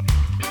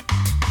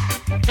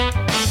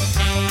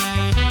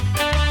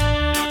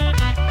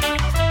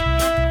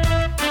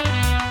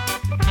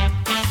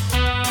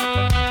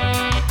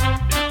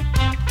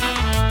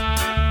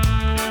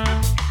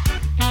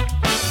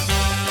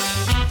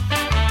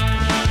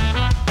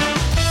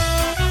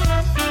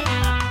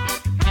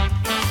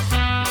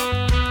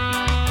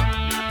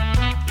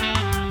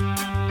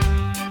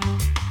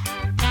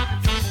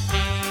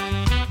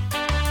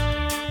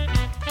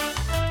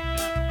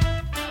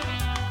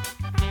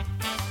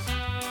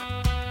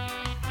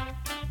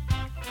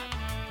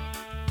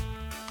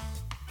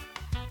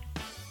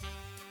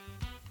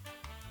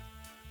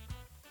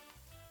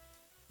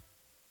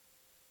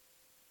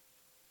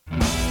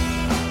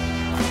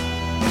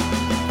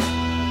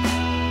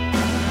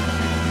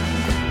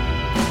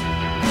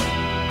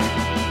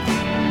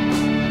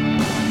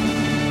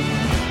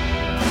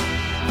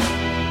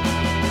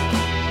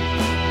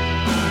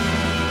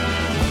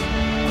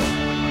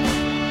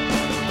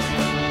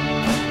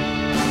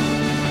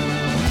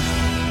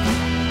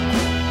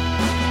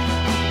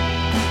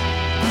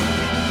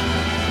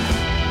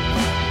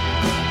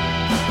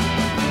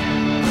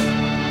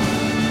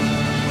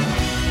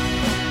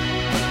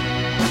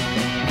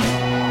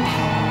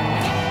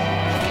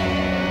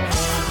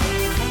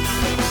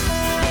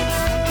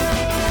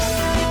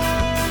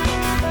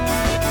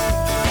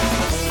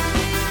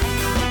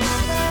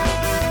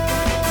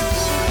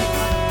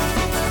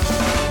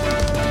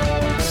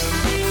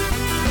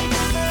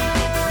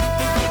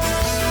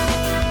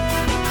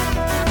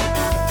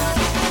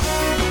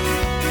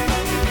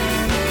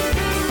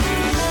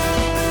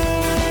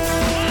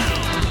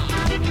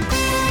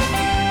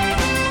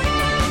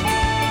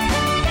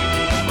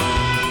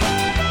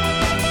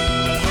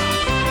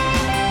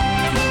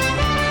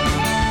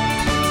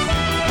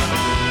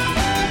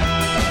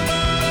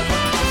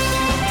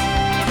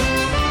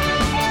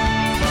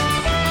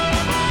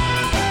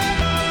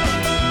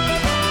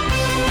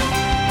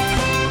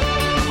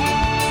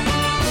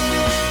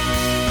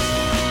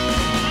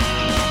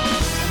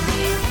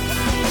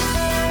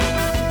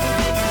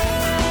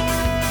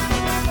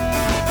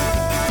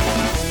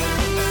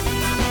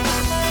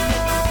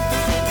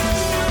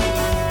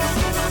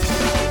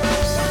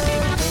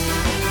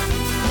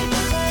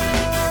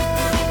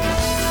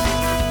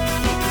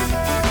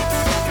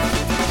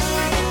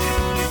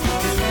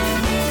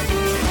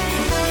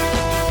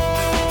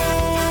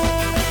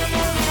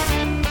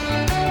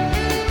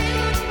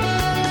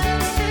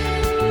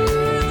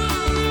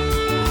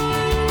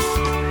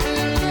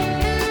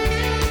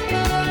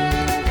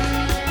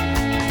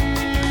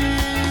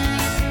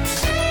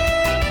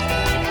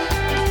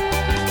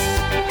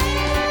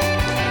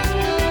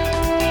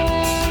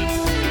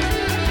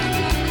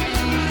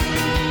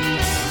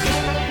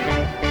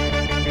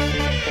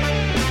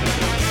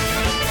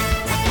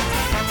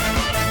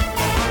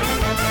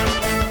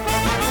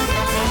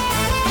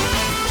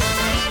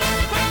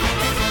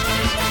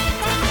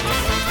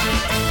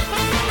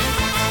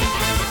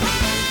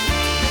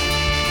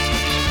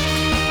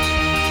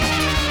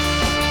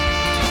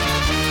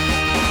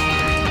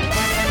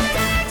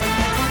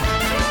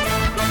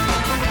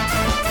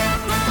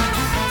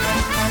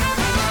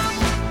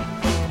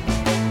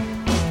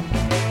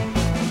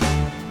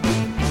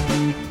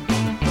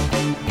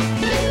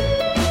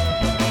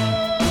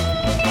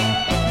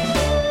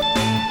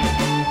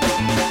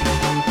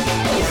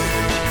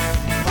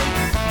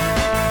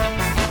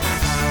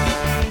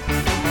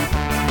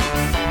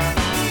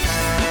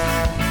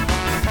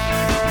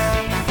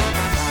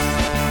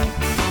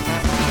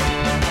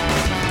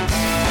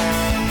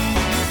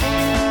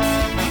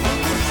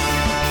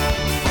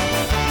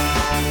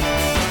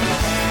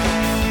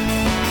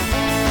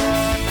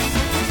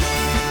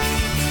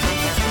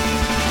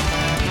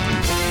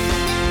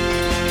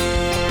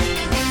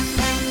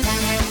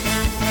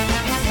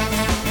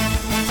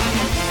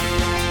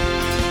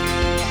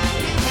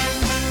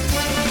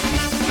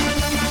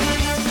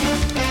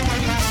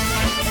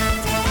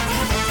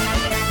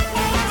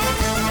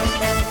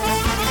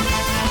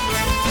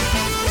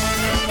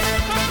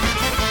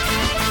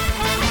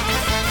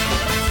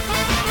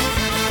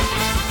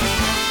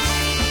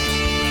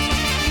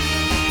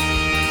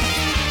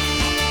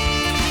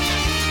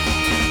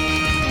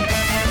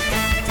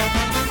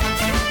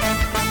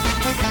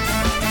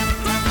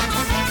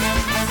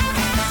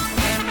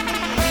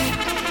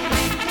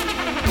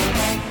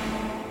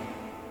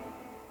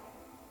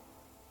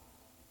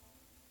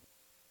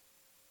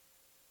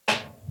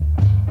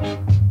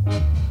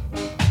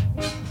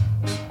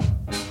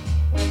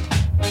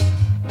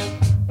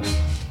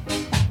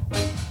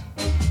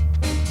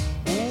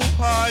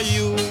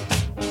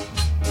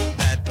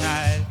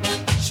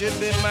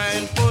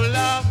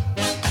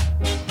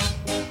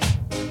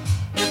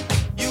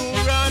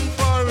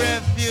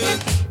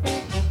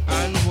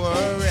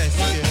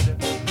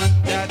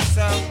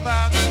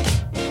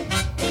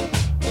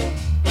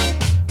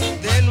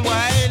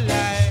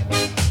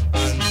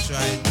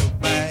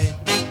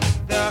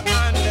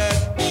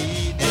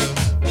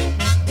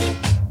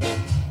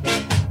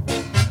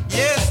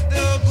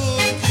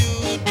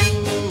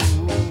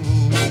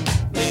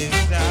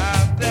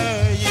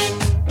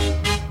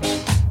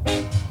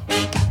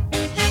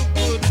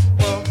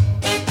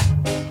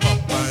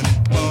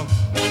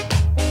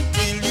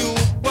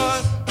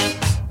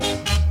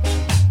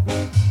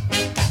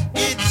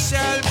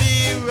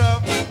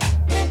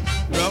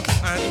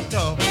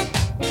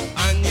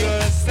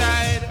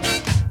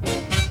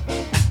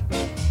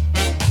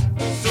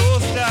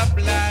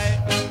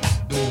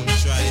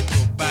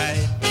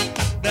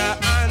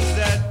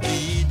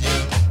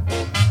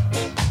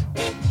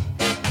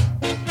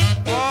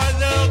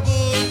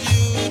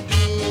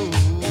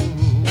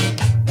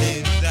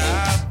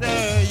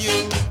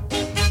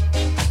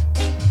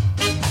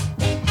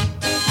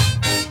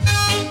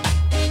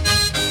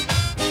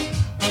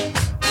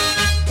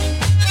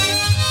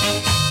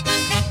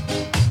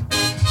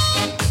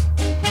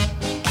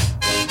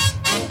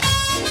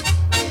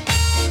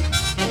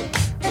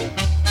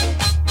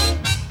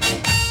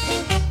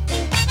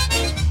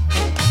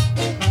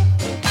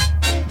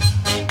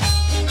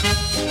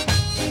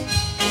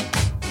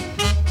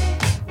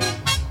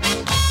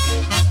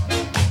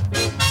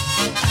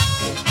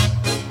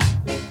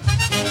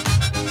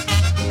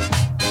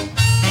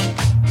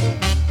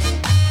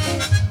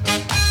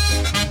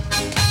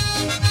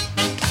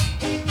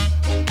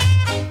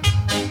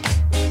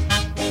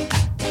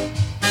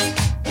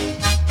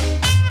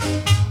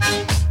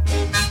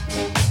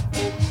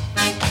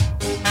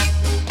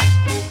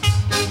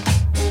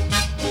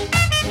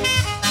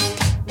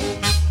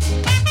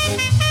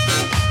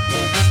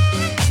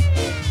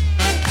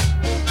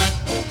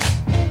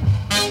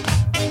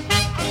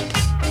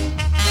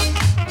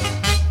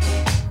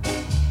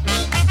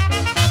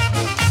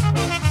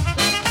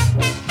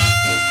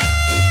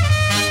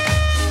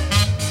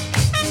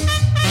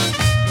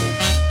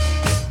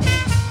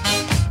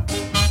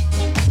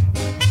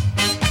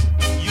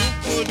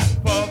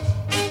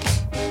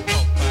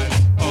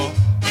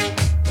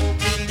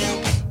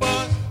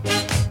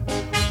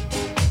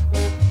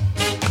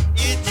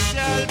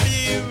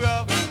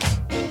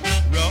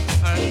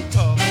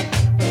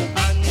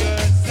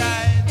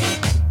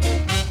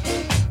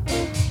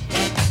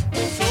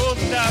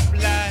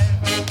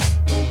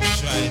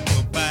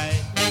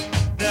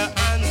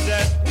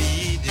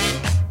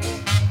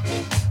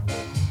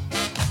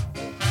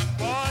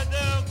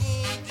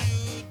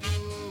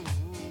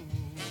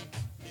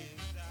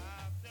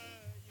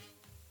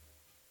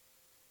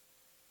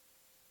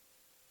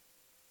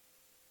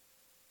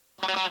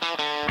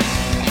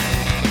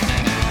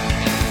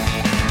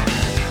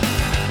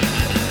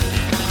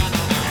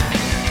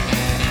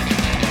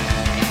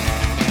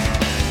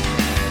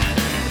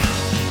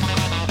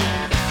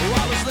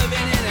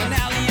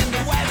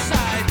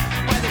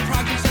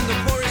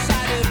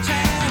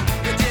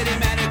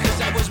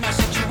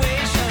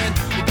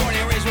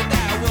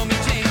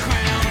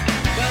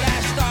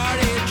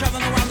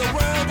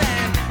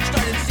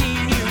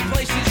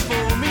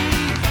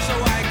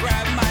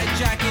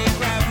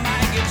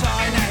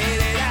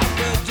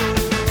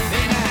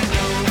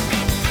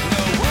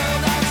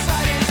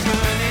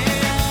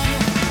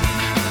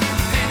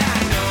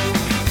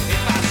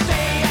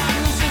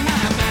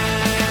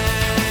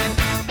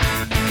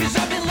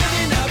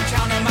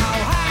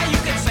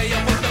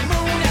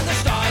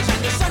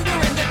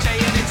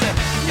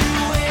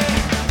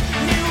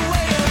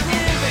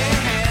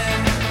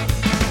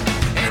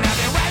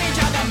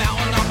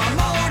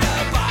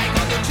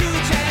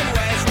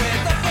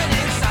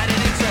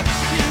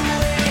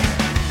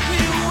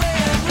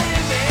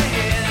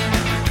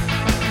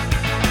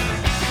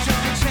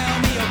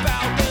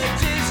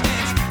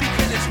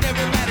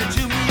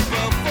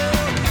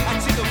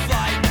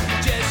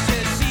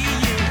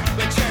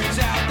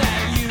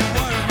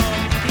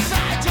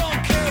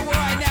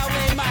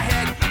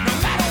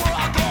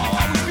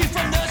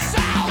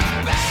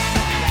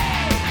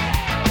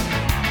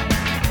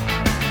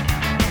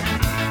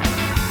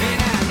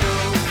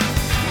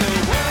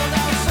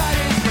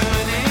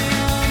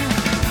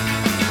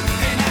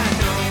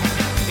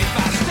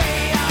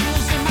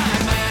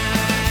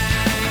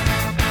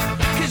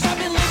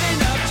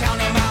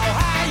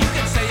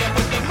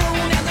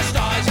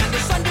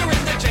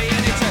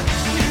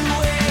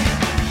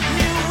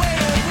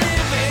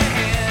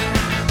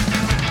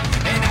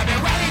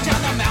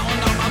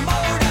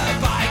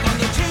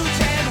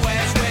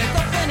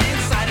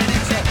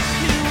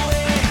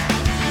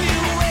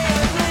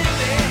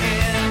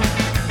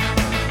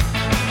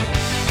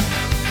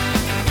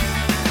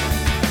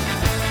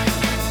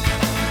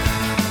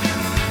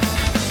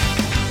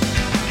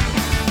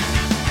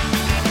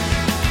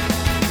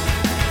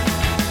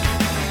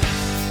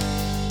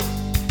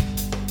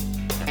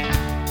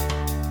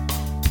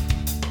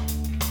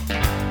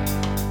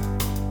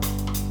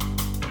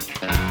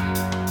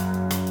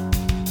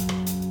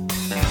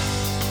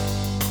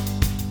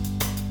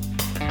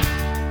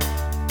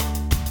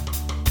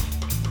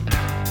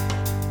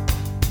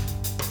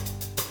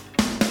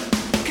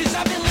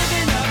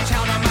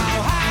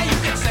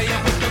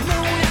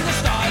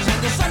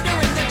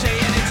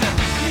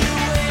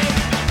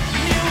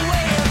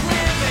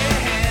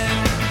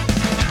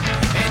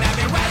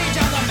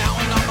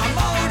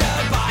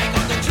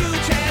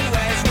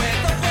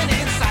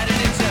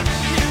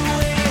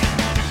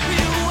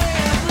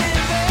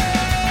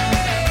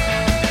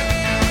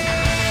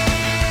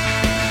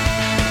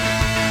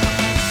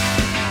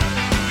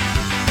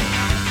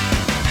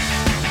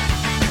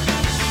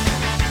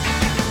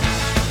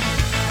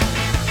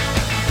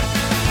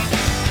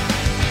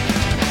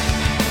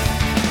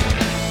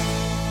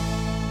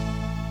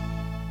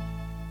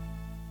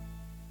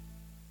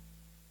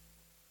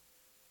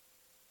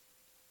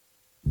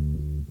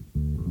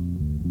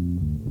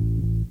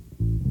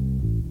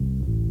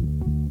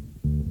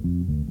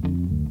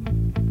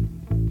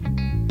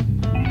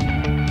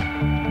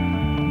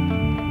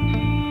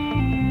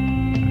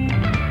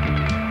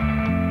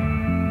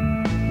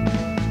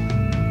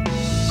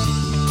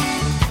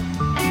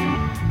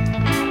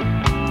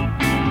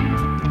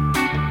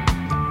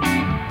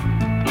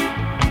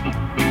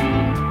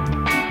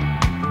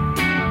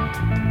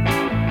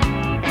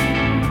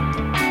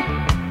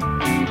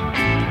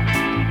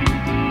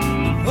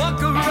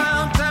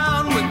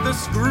 a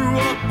screw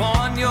up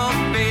on your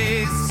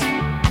face.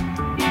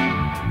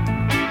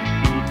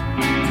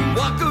 You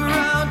walk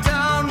around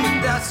town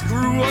with that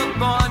screw up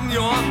on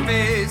your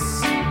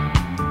face.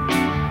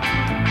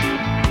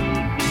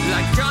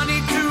 Like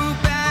Johnny Too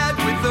Bad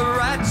with the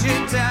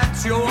ratchet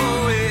at your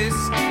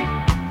waist.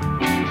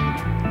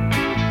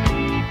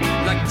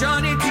 Like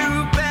Johnny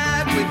Too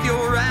Bad with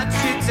your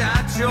ratchet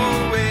at your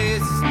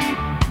waist.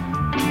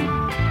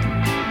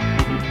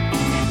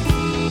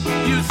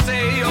 You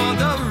say you're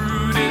the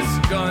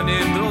rudest gun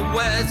in the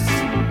West,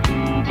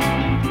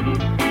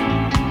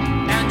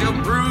 and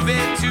you'll prove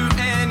it to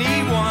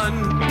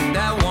anyone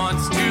that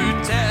wants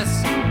to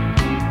test.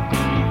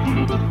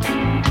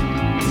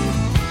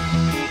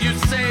 You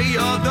say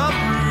you're the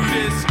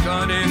rudest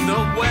gun in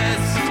the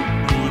West,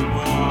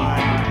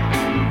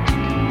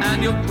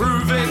 and you'll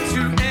prove it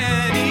to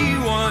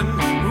anyone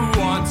who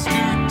wants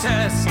to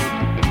test.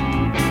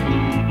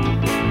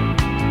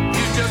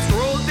 You just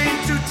rolled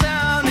into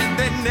town and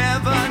they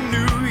never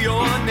knew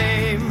your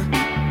name.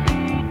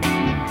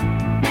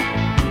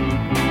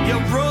 You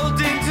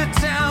rolled into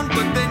town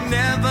but they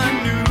never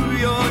knew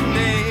your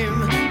name.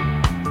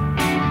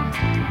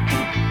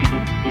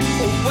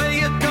 Oh, where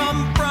you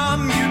come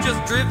from, you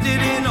just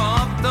drifted in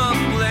off the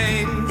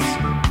plains.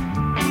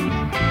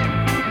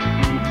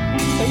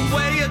 Oh,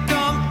 where you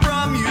come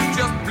from, you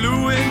just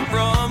blew in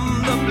from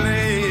the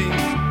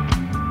blaze.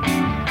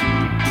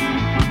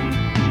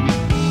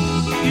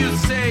 You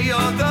say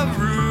you're the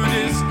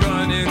rudest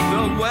gun in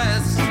the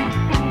West,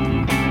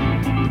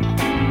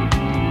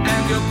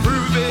 and you'll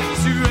prove it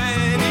to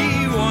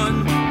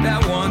anyone that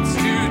wants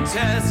to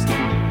test.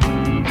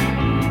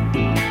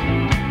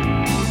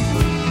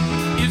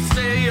 You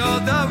say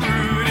you're the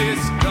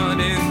rudest gun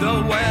in the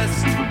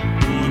West,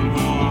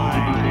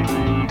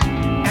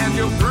 and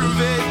you'll prove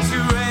it to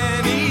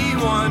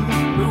anyone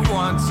who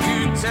wants to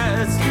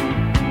test.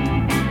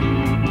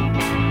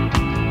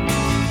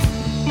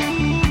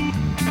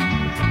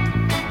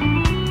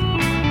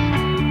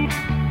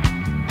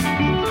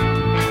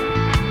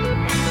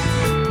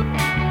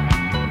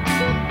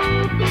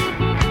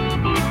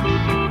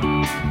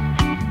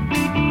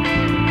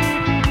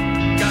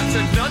 Got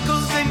your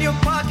knuckles in your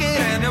pocket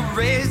and a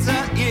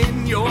razor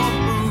in your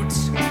boot.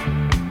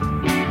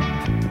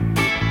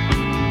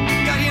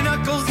 Got your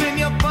knuckles in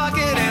your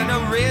pocket and a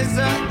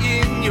razor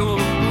in your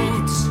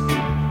boot.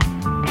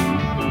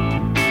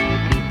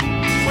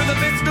 With a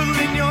pistol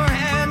in your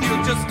hand,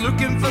 you're just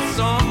looking for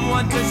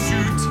someone to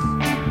shoot.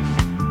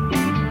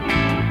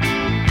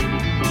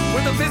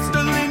 With a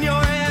pistol in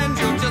your hand,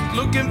 you're just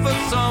looking for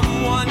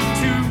someone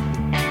to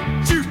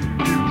shoot.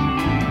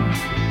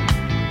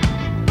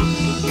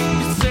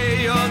 You say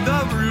you're the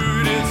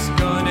rudest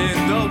gun in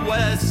the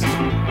West,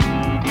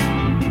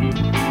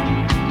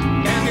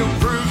 and you'll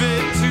prove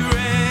it to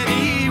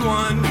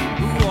anyone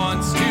who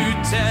wants to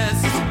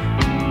test.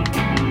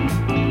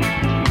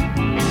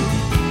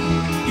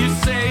 You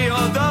say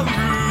you're the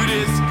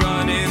rudest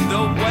gun in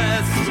the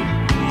West,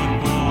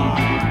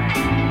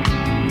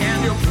 and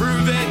you'll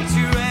prove it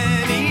to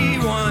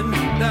anyone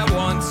that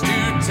wants to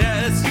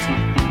test.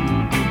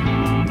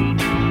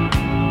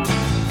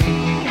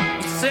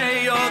 You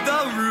say you're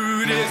the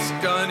rudest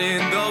gun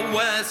in the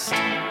West,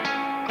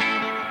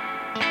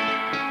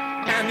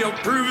 and you'll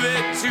prove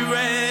it to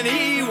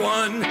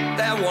anyone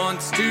that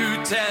wants to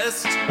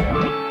test.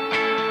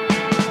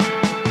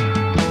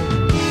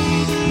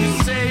 You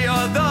say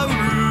you're the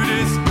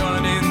rudest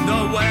gun in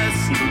the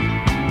West,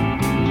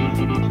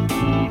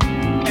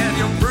 and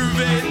you'll prove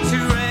it to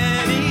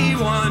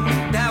anyone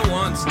that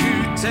wants to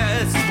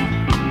test.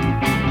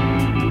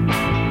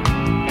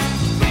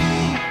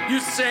 You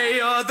say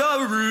you're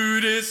the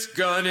rudest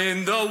gun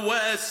in the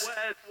West.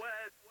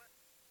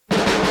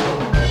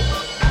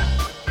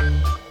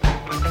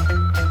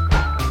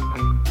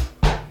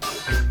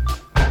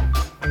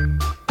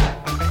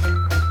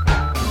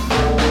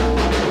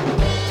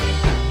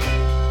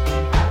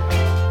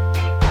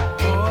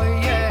 Oh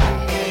yeah,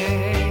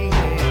 yeah,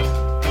 yeah.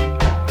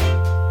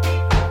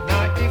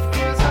 Now if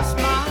there's a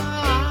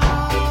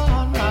smile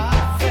on my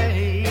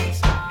face,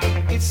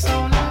 it's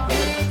only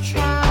been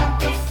trying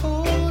to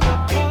fool the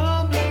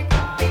public.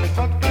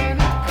 But when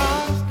it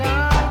comes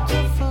down to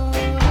fool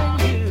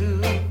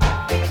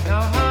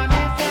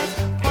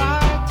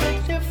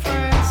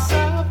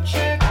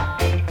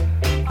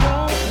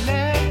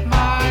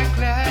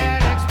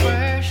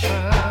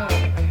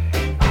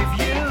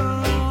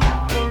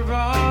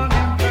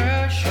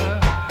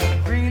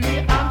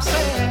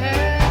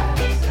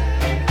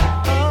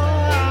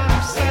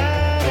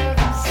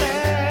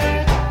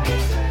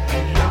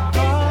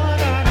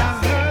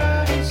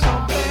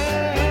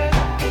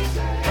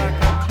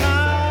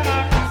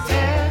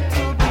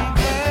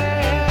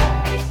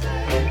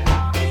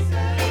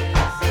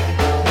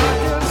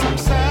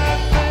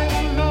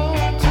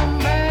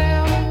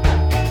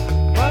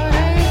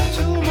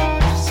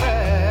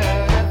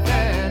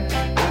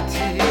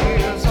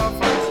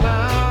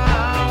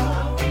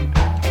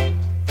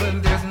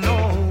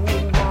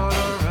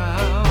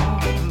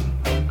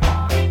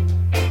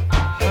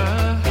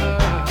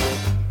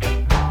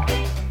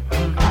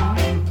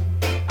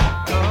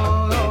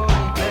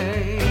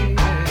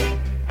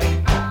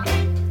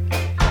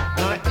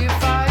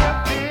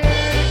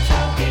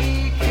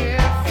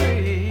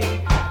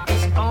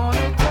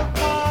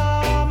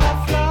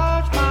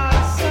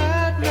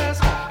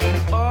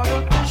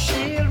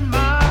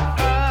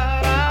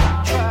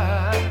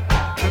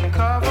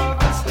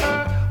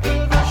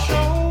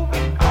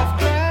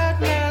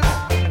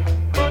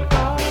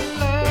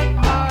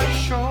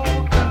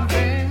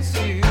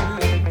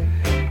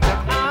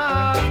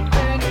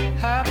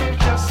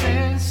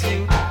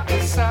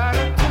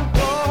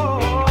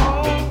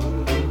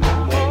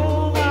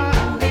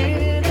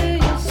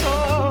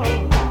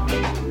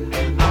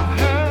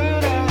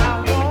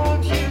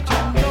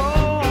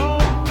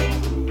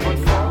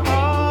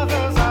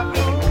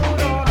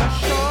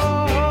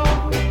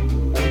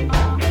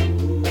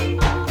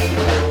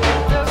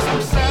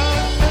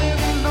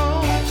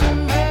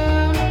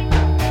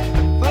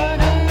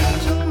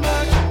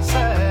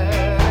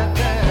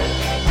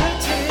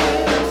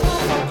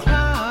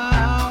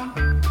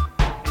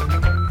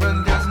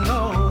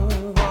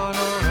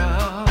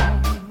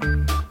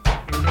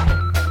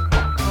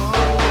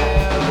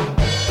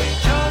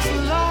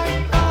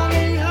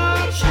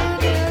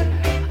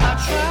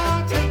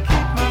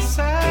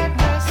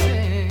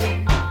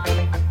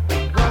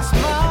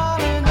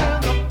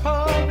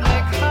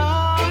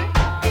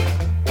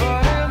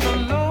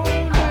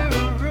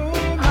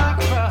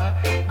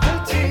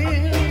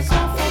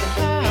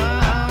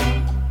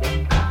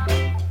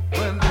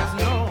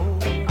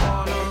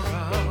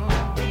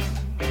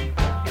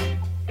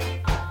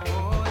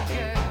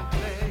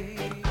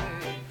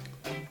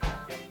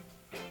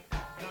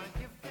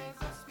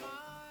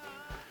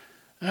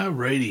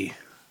Alrighty.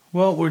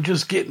 Well, we're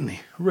just getting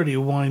ready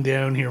to wind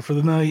down here for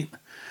the night.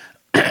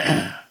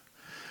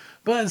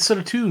 But a set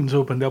of tunes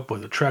opened up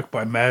with a track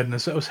by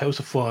Madness. That was House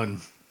of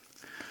Fun.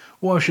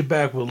 Wash it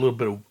back with a little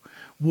bit of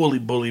Woolly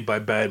Bully by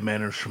Bad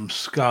Manners from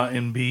Scott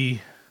and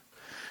B.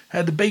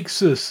 Had the Bake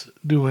Sis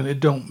doing It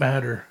Don't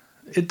Matter.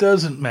 It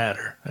Doesn't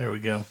Matter. There we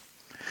go.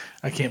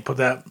 I can't put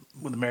that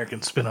with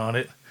American spin on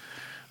it.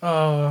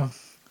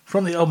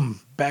 From the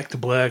album Back to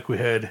Black, we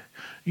had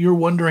You're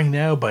Wondering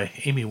Now by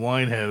Amy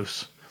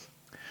Winehouse.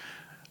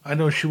 I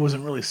know she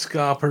wasn't really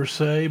ska per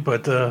se,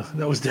 but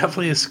that was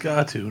definitely a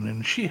ska tune,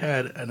 and she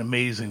had an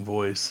amazing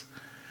voice.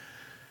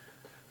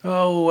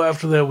 Oh,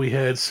 after that we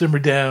had Simmer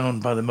Down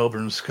by the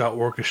Melbourne Ska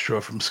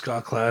Orchestra from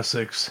Ska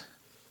Classics.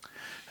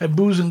 Had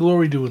Booze and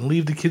Glory doing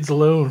Leave the Kids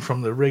Alone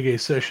from the Reggae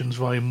Sessions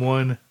Volume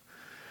 1.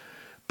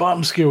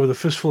 Bomb Scare with a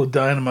Fistful of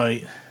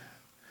Dynamite.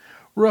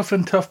 Rough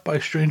and Tough by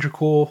Stranger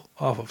Cole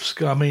off of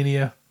Ska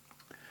Mania.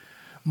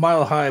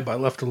 Mile High by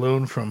Left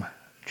Alone from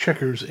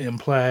Checkers and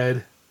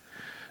Plaid.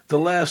 The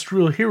Last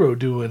Real Hero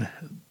doing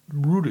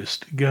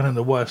Rudest Gun in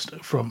the West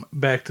from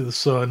Back to the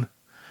Sun.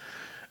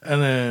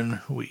 And then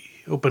we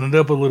open it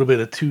up a little bit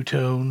of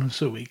two-tone,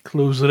 so we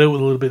close it out with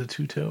a little bit of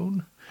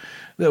two-tone.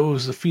 That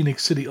was the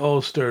Phoenix City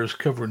All-Stars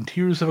covering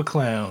Tears of a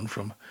Clown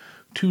from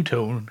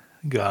Two-Tone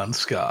Gone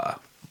Ska.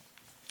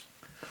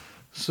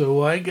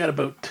 So I got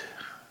about,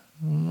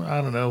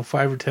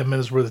 5 or 10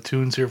 minutes worth of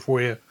tunes here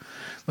for you.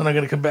 Then I'm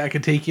going to come back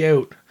and take you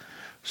out.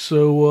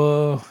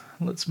 So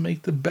let's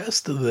make the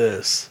best of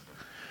this.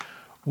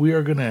 We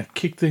are going to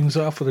kick things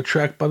off with a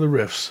track by the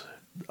Riffs.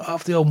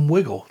 Off the album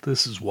Wiggle,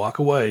 this is Walk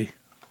Away.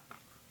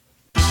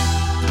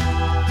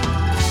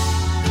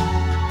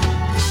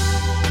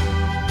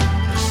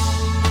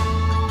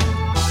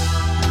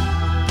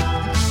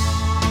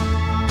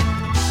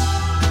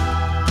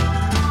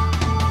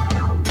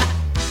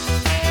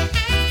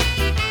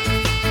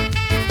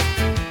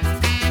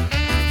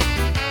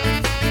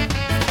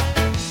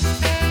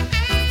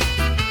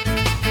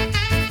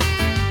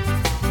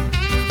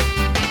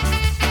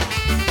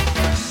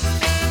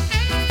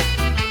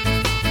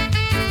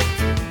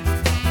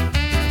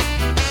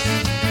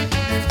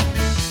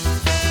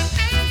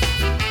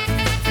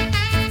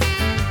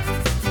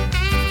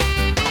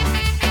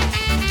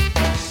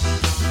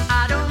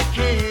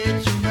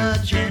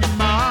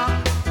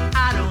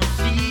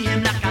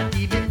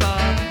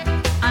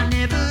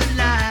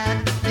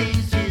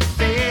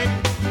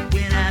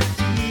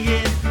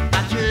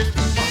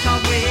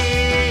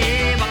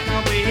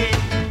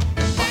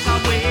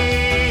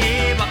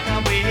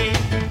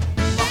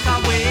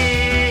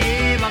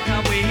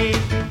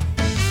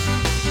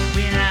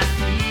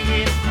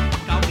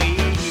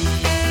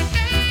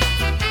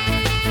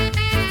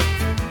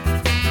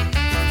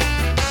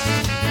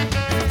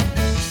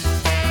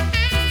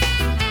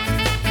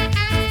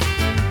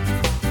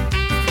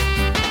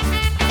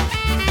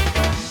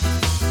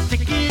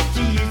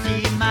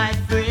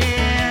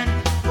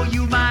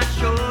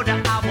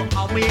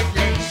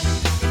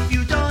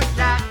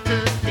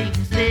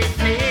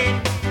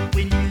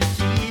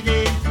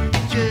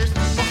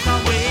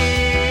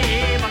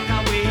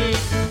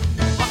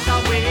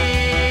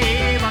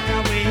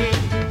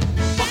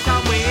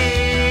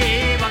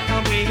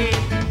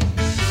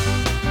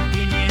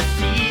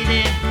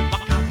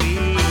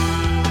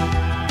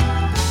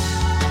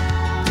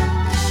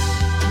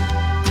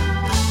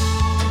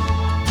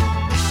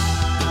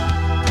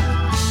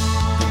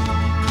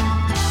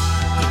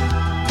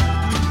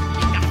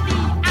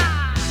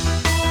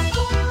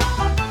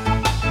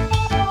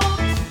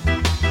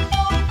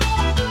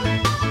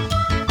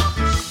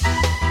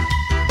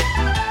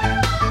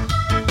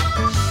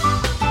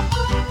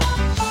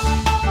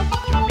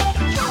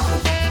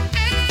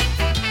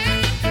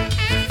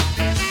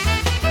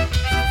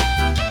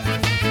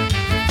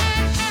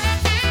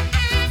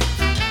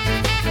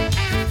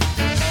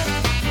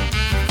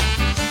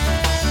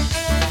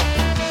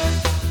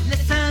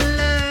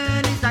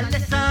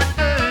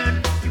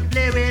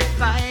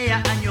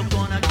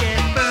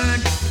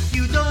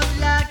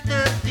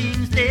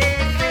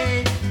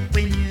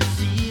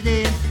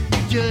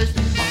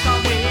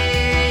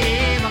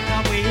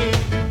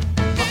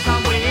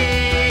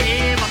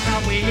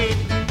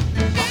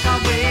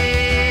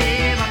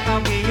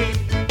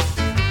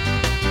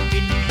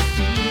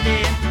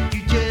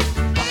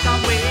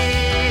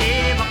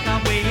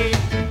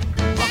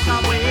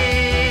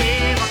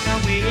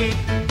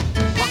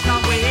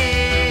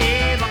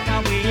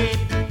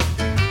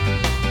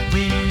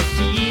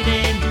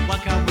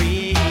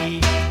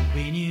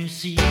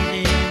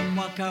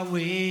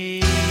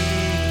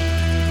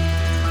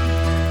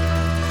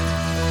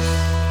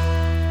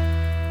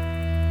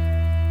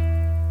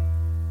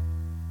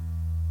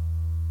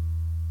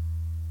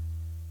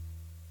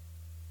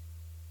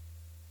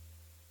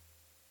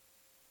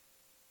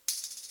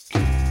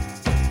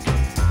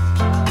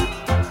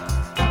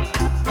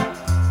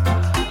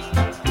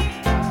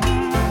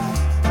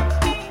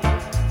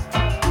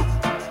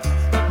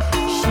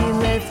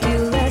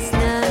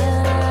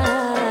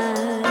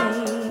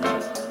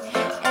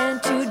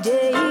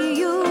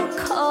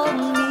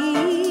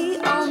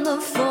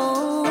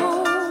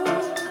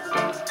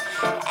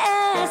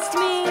 asked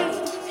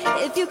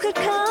me if you could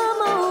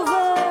come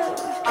over,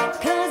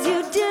 'cause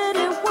you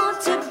didn't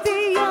want to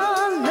be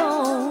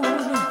alone.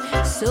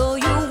 So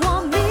you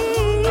want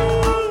me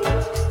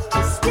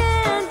to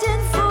stand in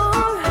for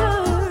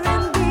her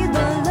and be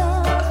the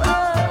love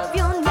of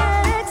your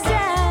next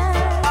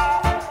act.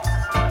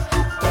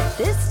 But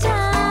this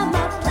time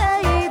I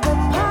play the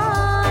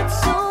part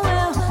so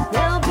well,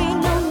 there'll be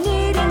no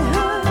need in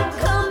her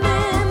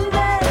coming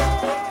back.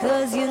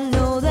 'Cause you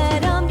know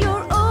that I'm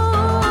your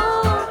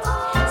own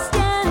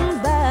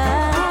standby.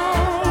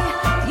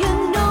 You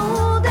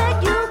know that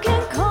you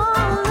can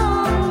call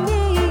on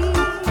me.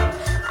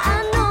 I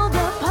know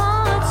the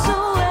part so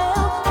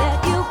well that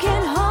you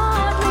can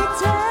hardly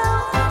tell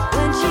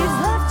when she's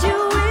left you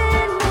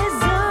in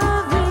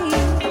misery.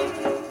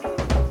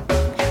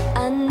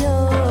 I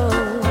know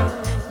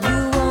you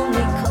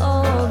only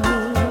call me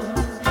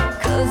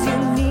 'cause you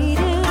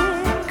needed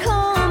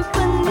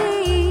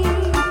company.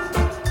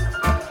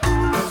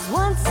 'Cause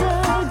once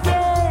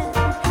again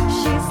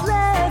she's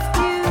left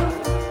you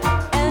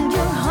and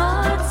your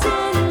heart's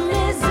in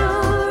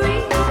misery.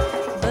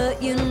 But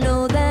you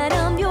know that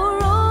I'm your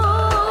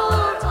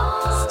own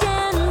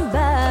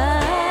standby.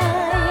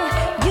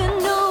 You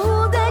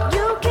know that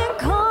you can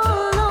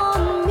call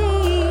on me.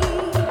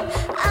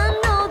 I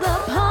know the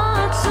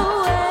part so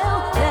well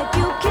that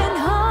you can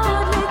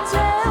hardly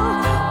tell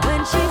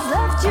when she's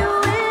left you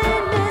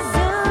in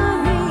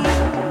misery.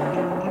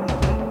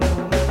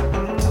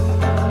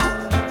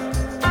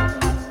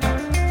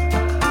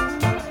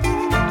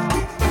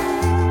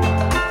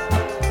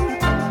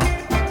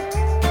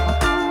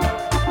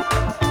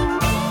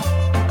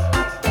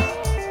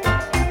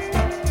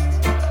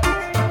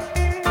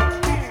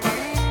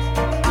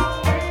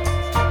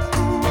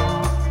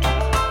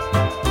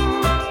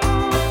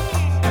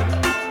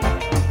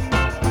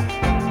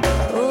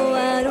 Oh,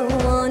 I don't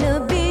wanna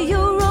be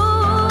your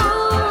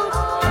own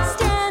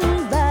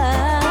standby.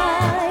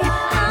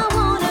 I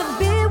wanna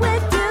be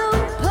with you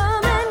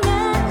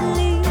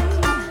permanently.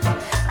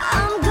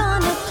 I'm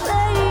gonna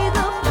play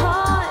the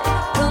part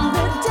from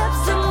the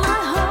depths of my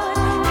heart,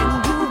 and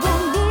you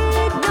won't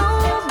need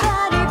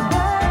nobody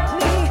but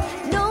me.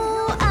 No,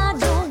 I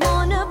don't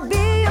wanna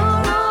be your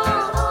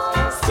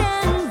own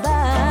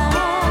standby.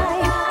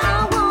 I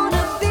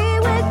wanna be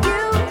with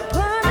you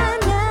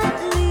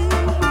permanently.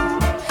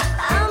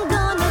 I'm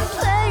gonna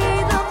play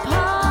the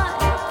part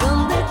from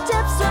the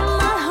depths of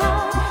my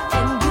heart,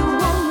 and you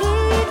won't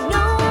need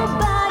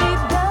nobody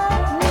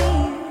but me.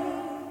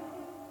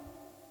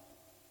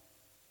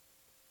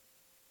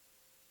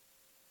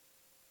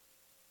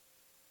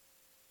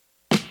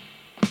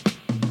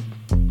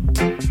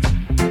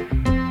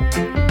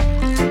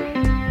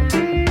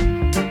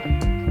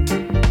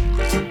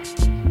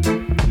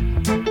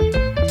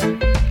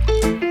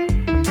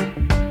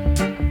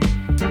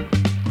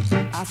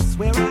 I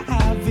swear I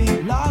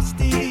haven't lost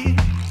it.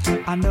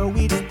 I know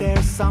it's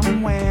there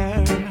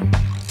somewhere.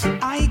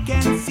 I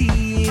can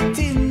see it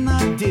in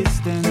the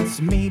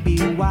distance, maybe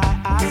why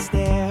I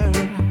stare.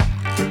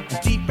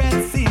 Deep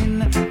breaths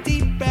in,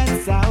 deep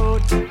breaths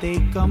out, they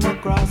come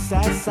across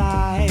as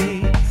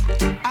sighs.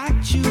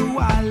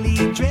 Actually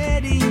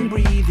dreading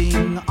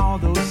breathing all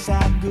those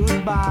sad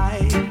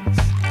goodbyes.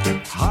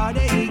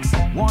 Heartaches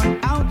worn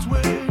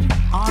outward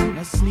on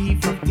a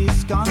sleeve of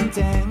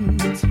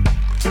discontent.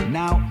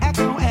 Now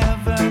echo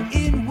ever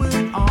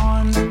inward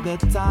on the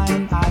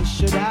time I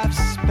should have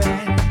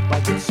spent.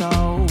 But it's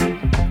so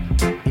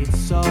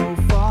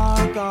far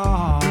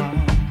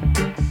gone.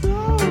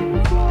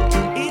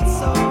 It's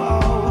so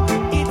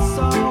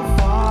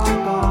far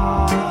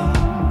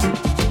gone.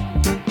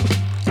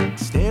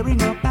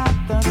 Staring up at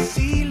the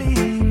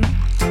ceiling,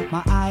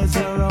 my eyes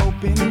are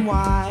open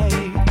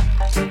wide.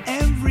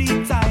 Every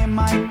time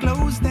I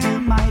close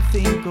them, I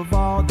think of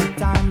all the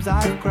times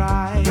I've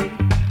cried.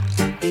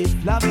 If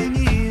loving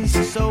is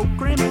so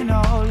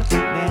criminal,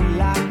 then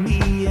lock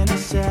me in a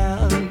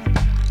cell.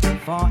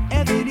 For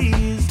if it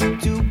is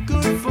too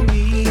good for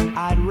me,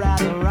 I'd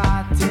rather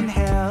rot in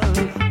hell.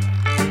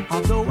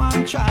 Although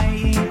I'm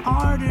trying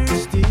harder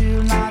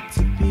still not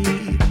to be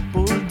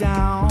pulled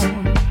down,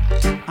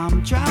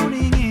 I'm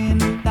drowning in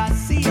that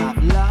sea of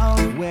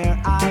love where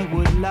I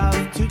would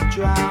love to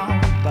drown.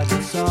 But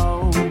it's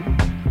so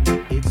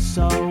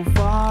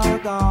far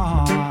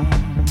gone.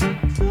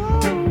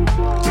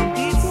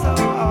 It's so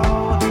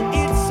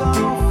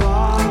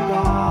far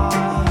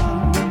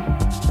gone.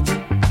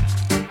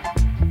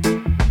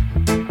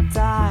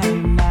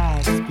 Time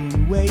that's been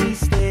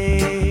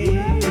wasted.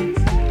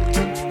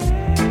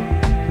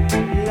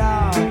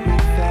 Love we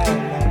fell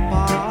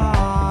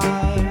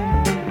apart,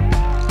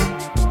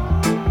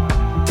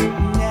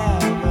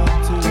 never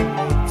to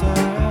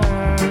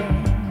return.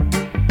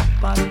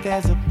 But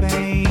there's a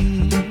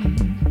pain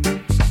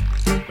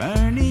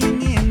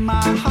burning in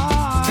my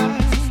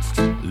heart.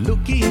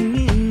 Looking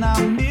in the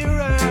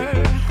mirror,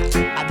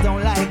 I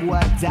don't like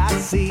what I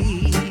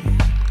see.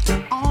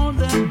 All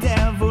the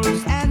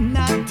devils and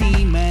the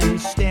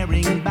demons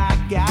staring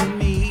back at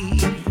me.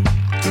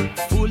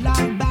 Full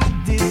of bad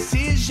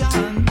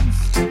decisions,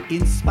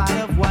 in spite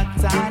spite of what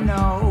I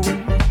know.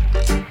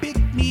 Pick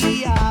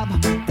me up,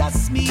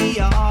 dust me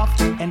off,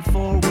 and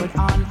forward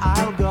on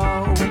I'll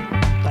go.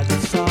 But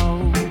it's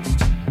so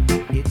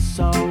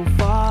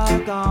far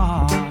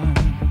gone.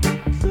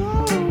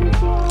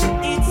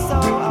 It's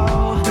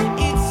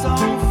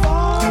so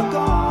far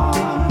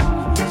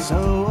gone.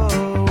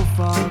 So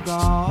far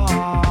gone.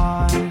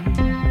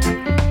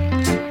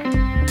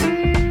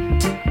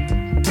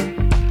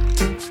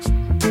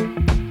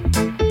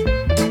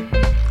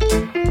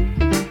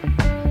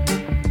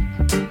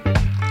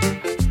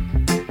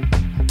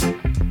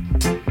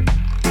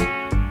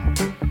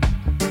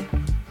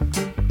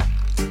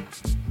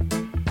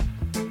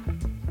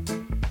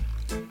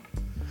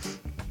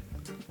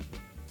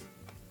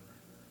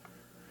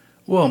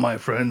 Well, my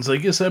friends, I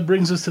guess that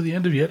brings us to the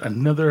end of yet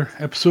another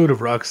episode of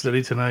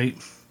Rocksteady tonight.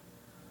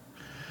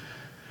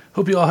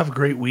 Hope you all have a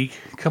great week.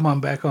 Come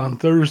on back on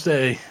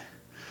Thursday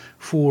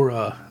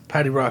for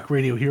Patty Rock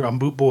Radio here on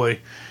Boot Boy,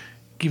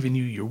 giving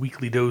you your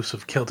weekly dose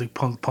of Celtic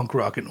punk, punk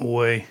rock, and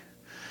oi.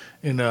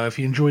 And if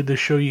you enjoyed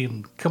this show, you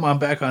can come on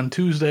back on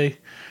Tuesday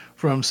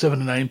from 7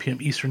 to 9 p.m.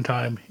 Eastern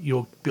Time.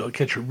 You'll be able to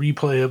catch a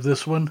replay of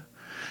this one.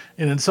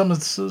 And in some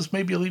instances,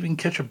 maybe you'll even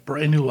catch a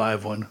brand new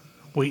live one.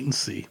 Wait and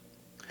see.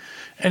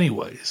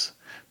 Anyways,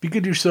 be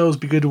good to yourselves,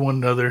 be good to one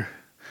another,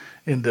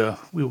 and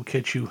we will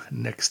catch you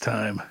next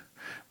time.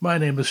 My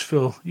name is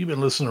Phil. You've been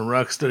listening to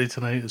Rocksteady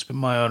tonight. It's been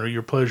my honor,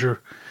 your pleasure.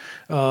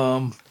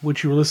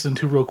 What you were listening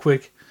to real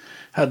quick,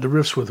 had the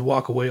riffs with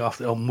Walk Away off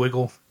the album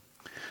Wiggle,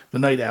 The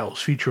Night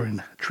Owls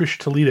featuring Trish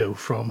Toledo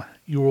from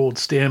Your Old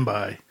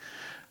Standby,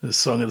 the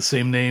song of the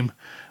same name,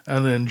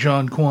 and then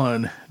John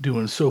Quan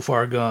doing So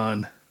Far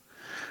Gone.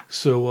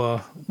 So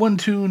one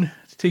tune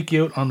to take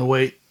you out on the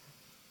way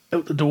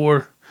out the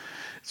door.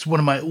 It's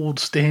one of my old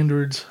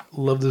standards.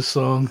 Love this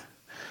song.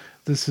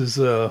 This is,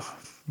 of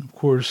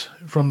course,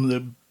 from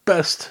the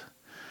best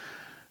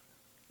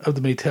of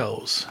the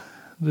Maytals.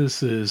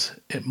 This is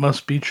It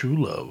Must Be True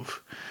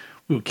Love.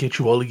 We will catch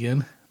you all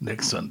again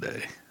next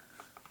Sunday.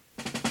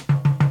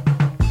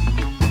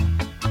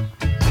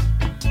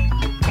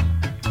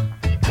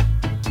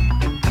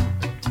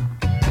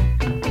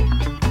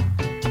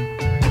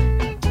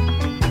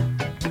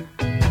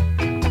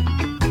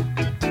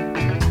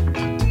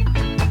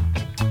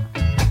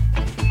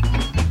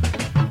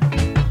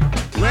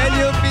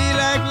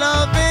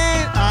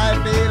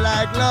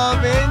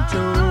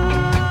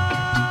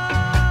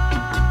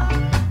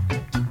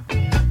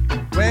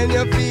 When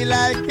you feel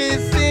like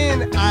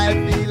kissing, I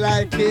feel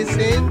like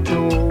kissing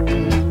too.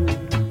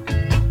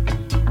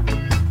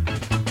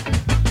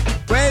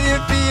 When you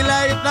feel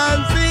like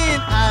dancing,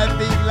 I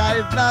feel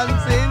like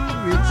dancing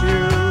with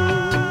you.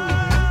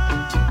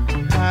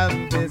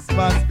 And this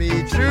must be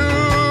true,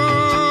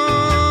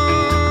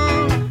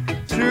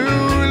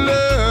 true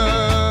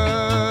love.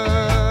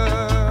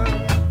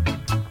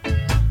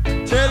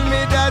 Tell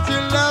me that you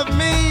love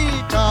me,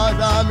 'cause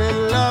I'm in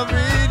love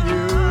with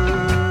you.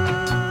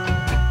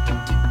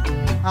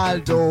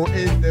 Although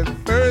it's the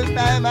first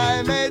time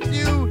I met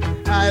you,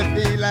 I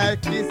feel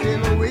like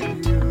kissing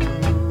with you.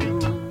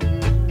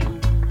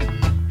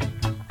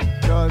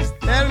 Just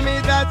tell me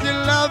that you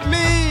love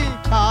me,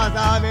 'cause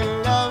I'm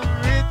in love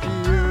with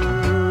you.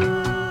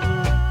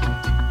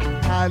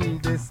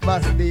 And this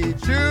must be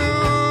true,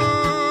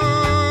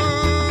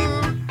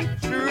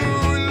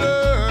 true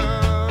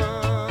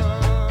love.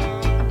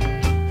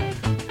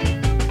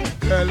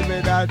 Tell me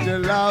that you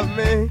love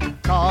me,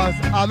 'cause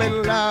I'm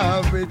in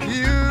love with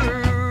you.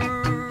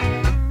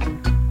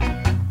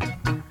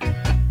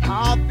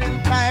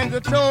 Oftentimes you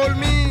told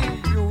me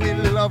you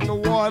will love no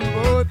one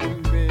but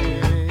me.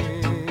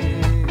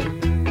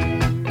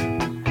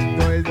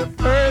 Though it's the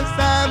first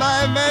time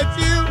I met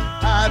you,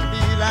 I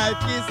feel like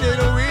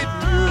kissing with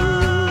you.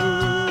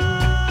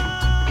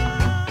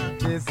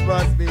 This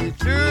must be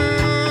true,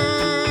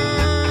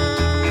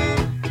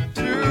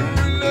 true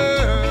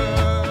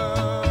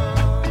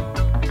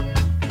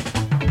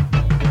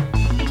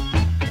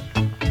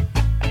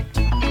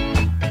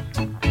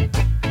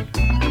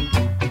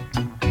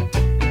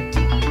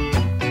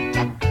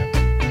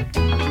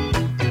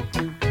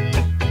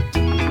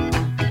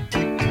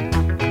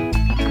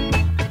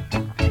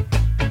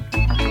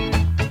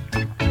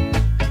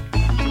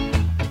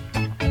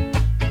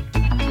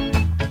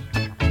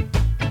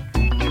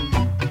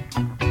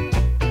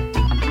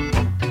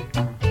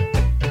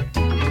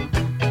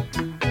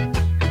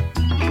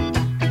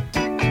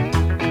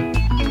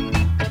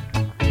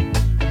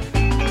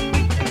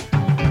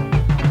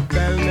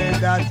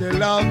you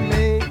love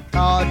me,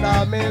 'cause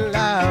I'm in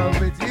love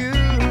with you.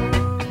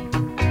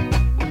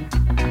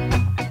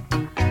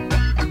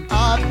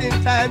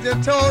 Oftentimes you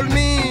told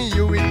me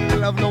you will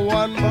love no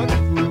one but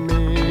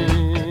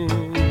me.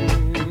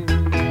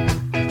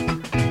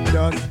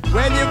 Just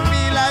when you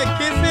feel like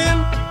kissing,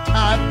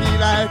 I feel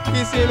like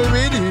kissing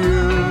with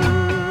you.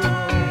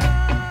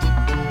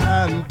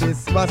 And this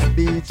must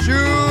be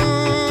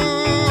true.